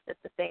energized at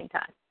the same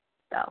time.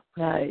 So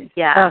nice.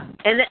 Yeah.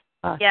 And then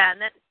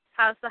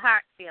how's the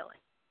heart feeling?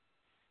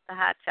 The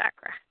heart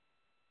chakra.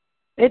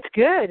 It's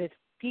good. It's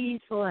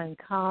peaceful and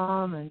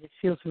calm, and it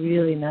feels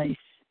really nice.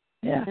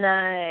 Yeah.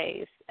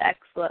 Nice.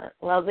 Excellent.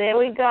 Well, there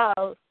we go.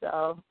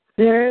 So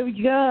There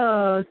we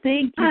go.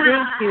 Thank you,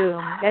 thank you.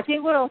 I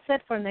think we're all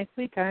set for next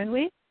week, aren't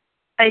we?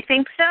 I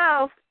think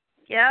so.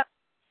 Yep.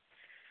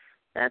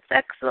 That's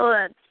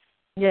excellent.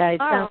 Yeah, it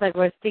sounds like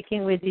we're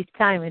sticking with this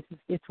time.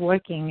 It's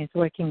working. It's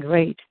working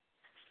great.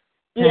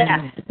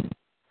 Yeah.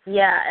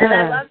 Yeah, and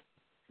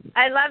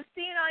I love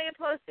seeing all your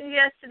postings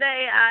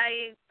yesterday.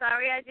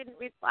 Sorry I didn't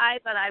reply,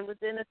 but I was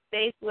in a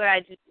space where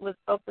I just was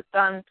focused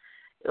on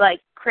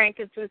like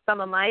cranking through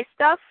some of my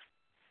stuff.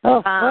 Oh,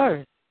 of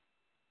course.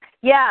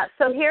 Yeah,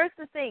 so here's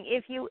the thing.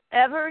 If you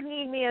ever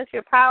need me as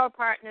your power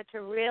partner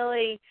to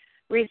really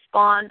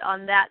respond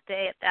on that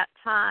day at that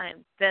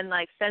time, then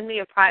like send me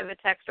a private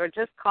text or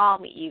just call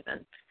me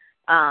even.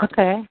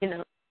 Okay. You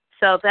know,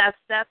 so that's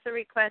a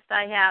request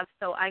I have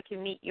so I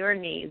can meet your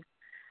needs.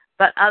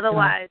 But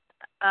otherwise,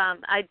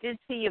 I did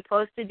see you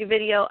posted your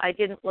video. I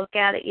didn't look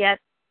at it yet.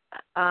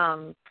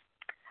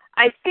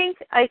 I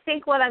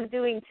think what I'm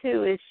doing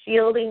too is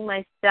shielding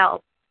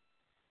myself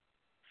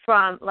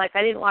from, like,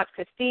 I didn't watch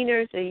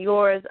Christina's or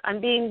yours.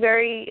 I'm being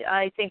very,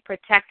 I think,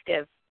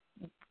 protective,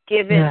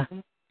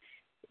 given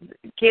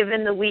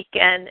the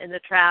weekend and the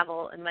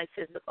travel and my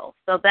physical.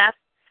 So that's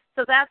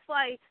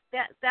why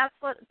that's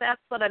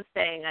what I'm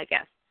saying, I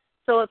guess.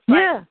 So it's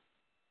like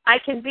I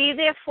can be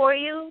there for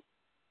you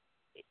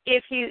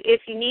if you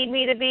need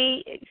me to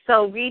be.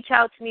 So reach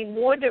out to me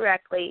more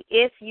directly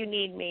if you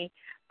need me.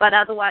 But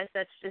otherwise,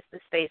 that's just the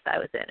space I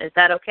was in. Is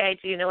that okay?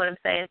 Do you know what I'm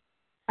saying?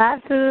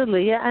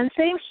 Absolutely, yeah, and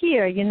same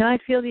here. You know, I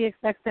feel the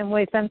exact same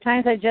way.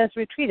 Sometimes I just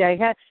retreat.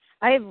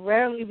 I've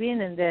rarely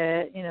been in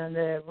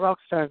the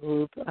Rockstar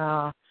group.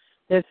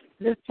 There's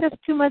just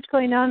too much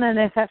going on, and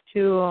I have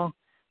to.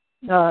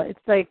 It's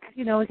like,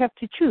 we have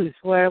to choose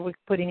where we're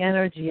putting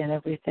energy and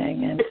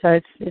everything, and so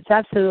it's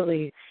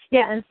absolutely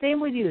And same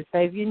with you. So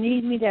if you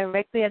need me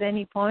directly at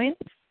any point,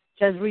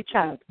 just reach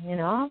out.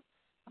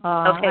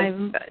 Okay.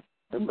 Good.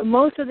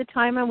 Most of the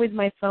time I'm with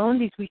my phone.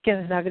 This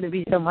weekend is not going to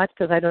be so much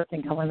because I don't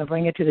think I want to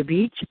bring it to the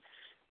beach.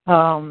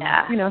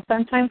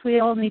 Sometimes we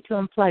all need to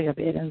unplug a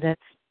bit, and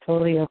that's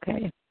totally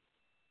okay.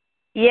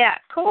 Yeah,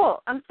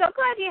 cool. I'm so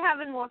glad you're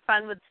having more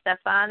fun with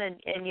Stefan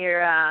and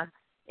you're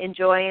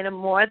enjoying him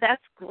more.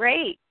 That's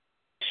great.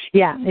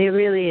 Yeah, it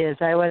really is.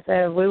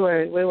 We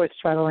were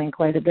struggling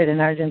quite a bit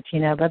in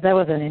Argentina, but that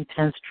was an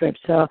intense trip.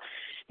 So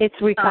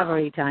it's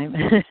recovery time.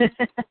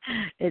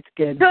 It's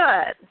good.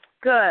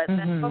 Good.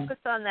 Let's focus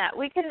on that.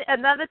 We can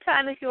another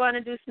time if you want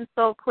to do some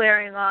soul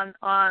clearing on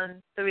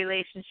the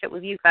relationship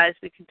with you guys,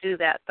 we can do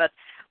that. But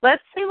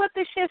let's see what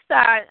the shifts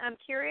are. I'm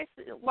curious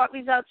what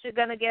results you're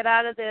going to get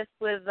out of this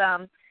with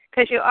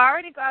because you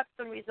already got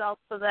some results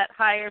for that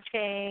higher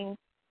paying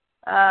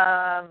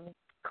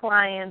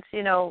clients,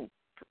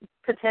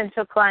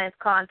 potential clients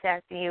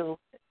contacting you.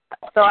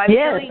 So I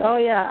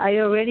I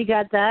already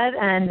got that,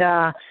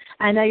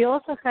 and I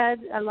also had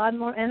a lot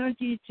more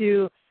energy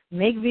to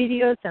make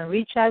videos and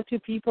reach out to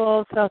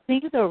people. So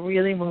things are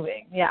really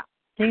moving. Yeah,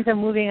 things are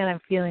moving, and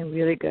I'm feeling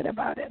really good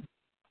about it.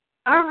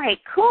 All right,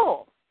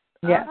 cool.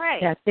 Yeah, all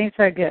right. Yeah, things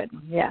are good.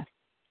 Yeah.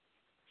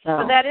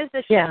 So that is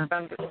the shift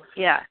from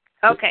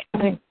Okay,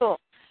 cool.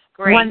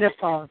 Great.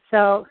 Wonderful.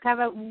 So have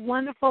a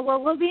wonderful.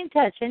 Well, we'll be in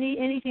touch.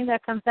 Anything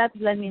that comes up,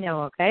 let me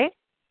know. Okay.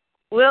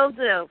 Will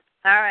do.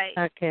 All right.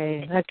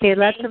 Okay.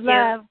 Lots of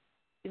love.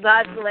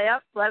 Lots of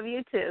love. Love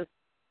you too.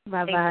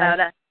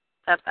 Bye-bye.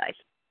 Bye-bye.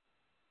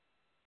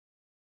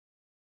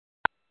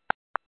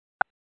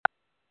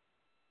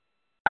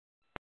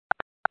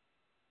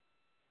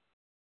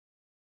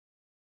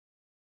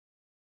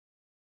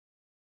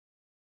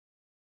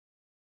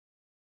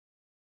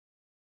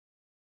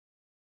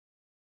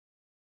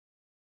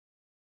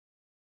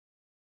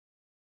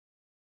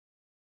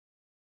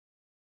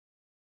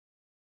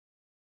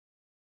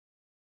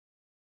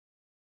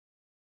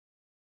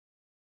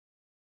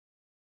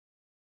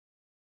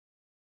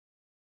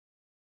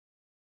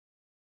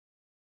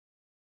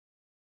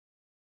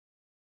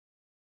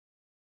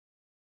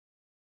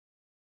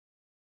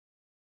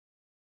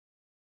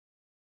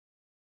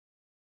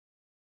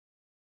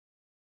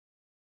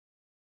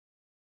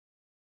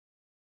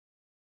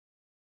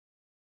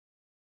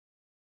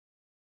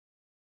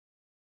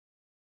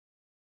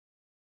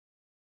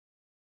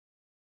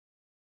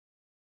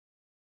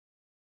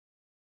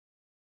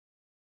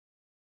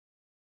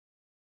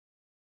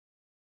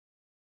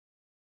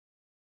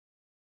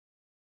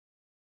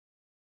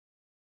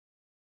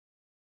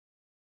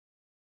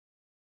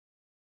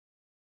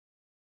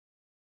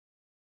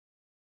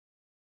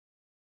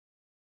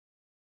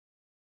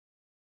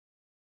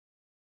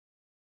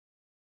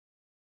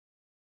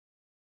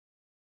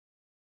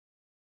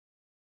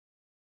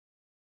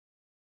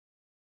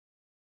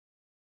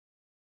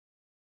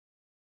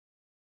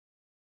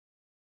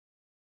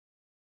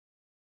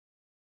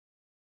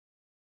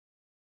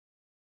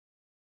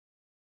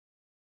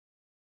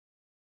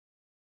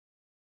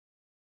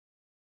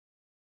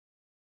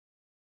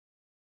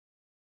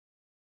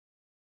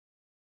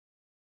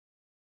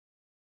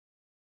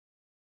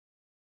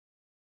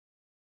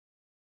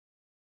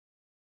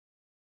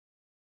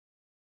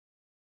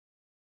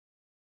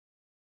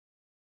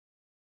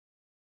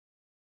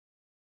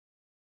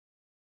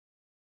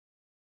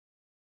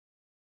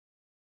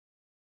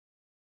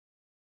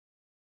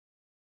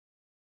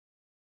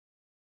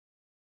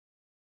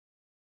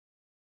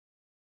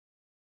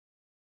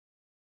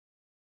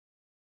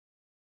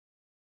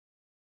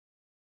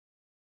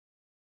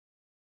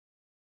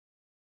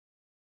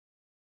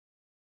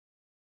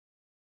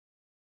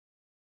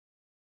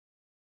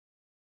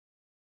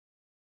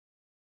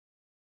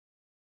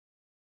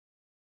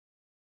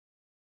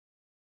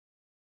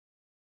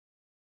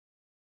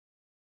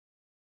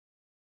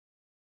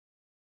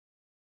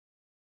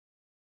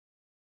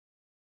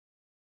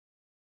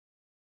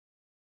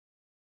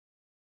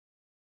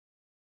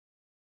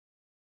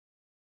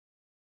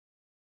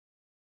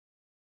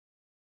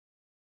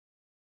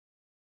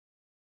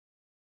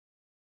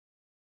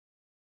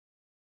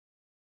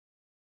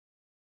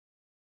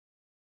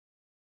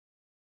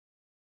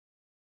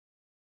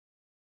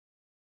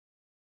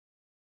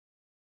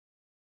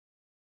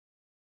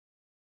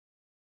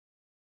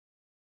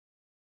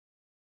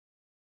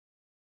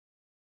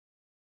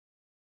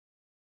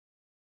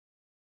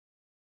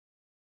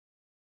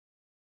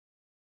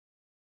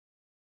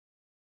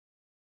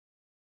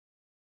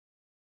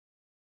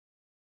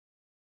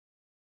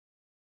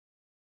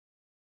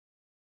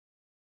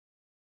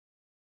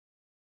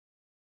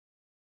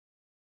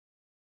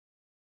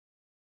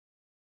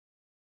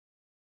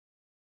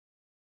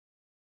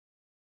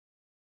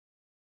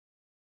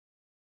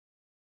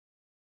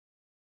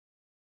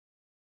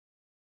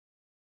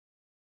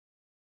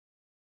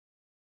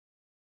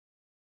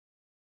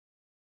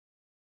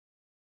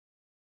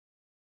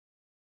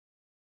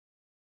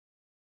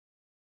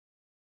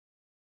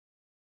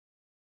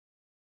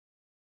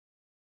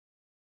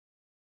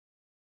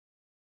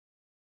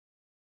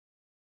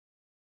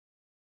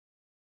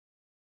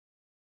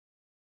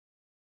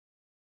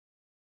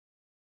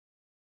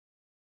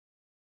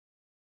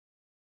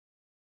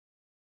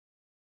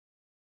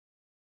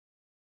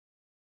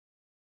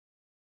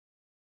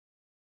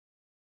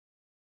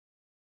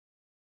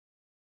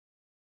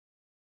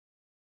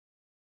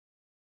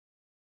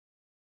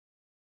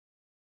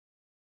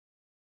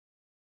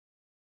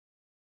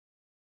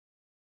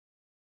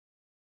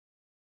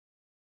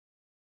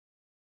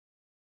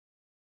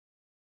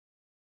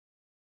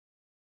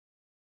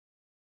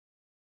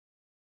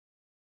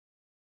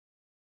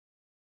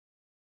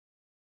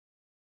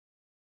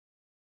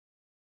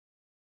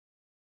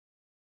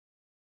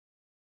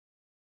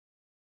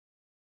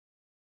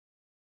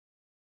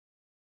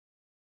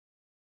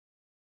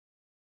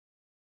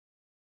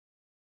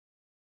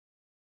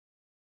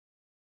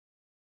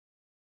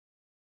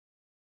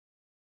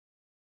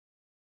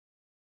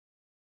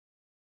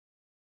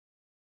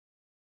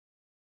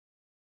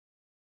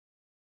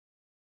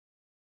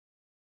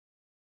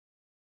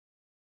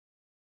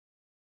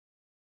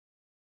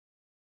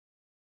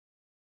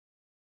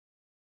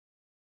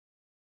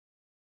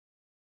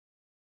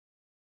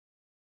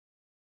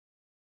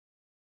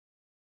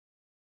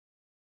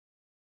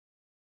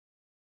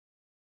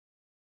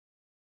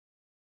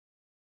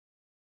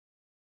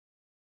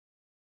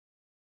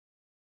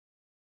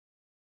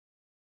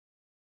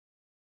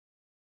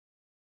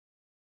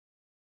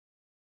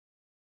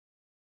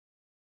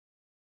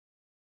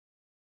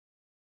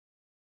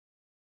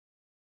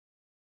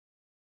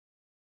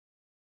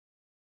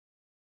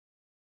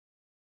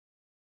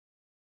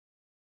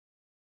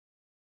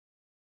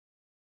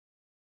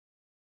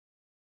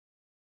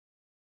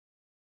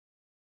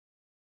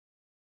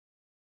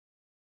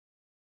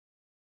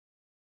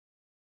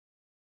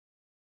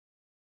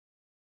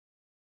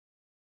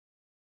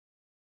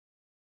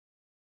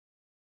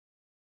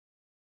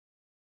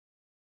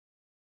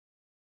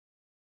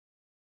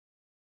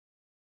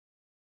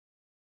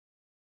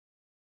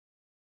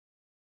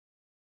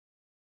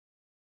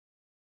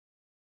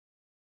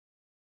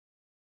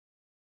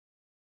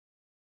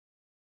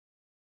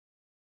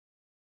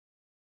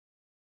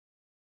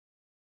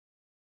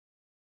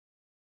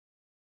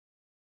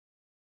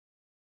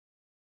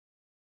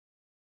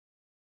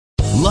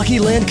 Lucky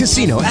Land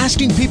Casino,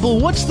 asking people,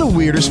 what's the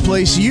weirdest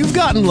place you've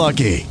gotten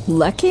lucky?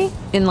 Lucky?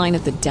 In line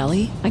at the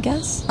deli, I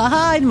guess?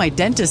 Aha, in my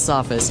dentist's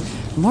office.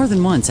 More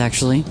than once,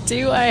 actually.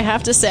 Do I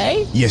have to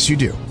say? Yes, you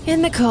do.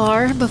 In the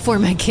car before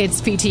my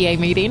kids' PTA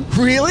meeting.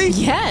 Really?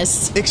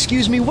 Yes.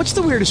 Excuse me, what's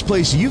the weirdest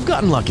place you've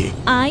gotten lucky?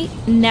 I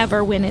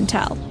never win and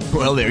tell.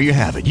 Well, there you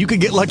have it. You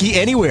can get lucky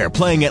anywhere,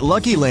 playing at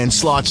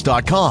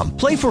LuckyLandSlots.com.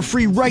 Play for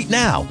free right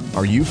now.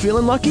 Are you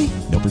feeling lucky?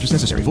 No purchase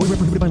necessary. Void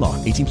where prohibited by law.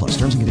 18+.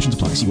 Terms and conditions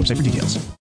apply. See website for details.